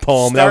emo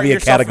poem. That would be a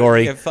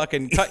category.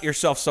 Fucking cut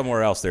yourself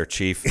somewhere else there,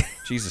 Chief.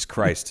 Jesus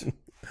Christ.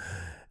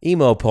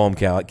 Emo poem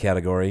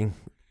category.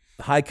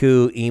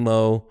 Haiku,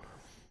 emo.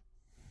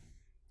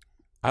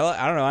 I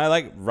don't know. I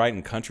like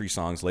writing country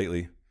songs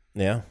lately.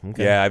 Yeah.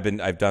 Okay. Yeah,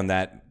 I've done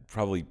that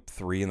probably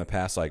 3 in the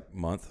past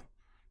month,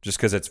 just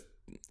because it's.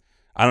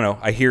 I don't know.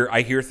 I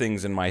hear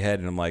things in my head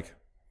and I'm like,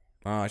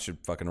 oh, I should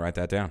fucking write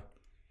that down.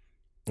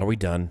 Are we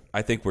done?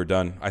 I think we're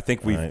done. I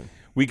think Right.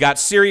 we got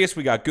serious.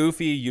 We got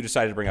goofy. You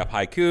decided to bring up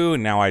haiku,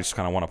 and now I just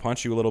kind of want to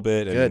punch you a little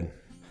bit. And,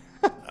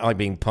 Good. I like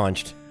being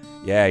punched.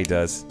 Yeah, he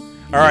does.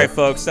 All right,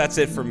 folks. That's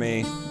it for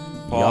me.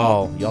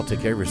 Paul, Y'all take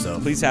care of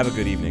yourself. please have a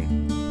good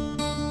evening.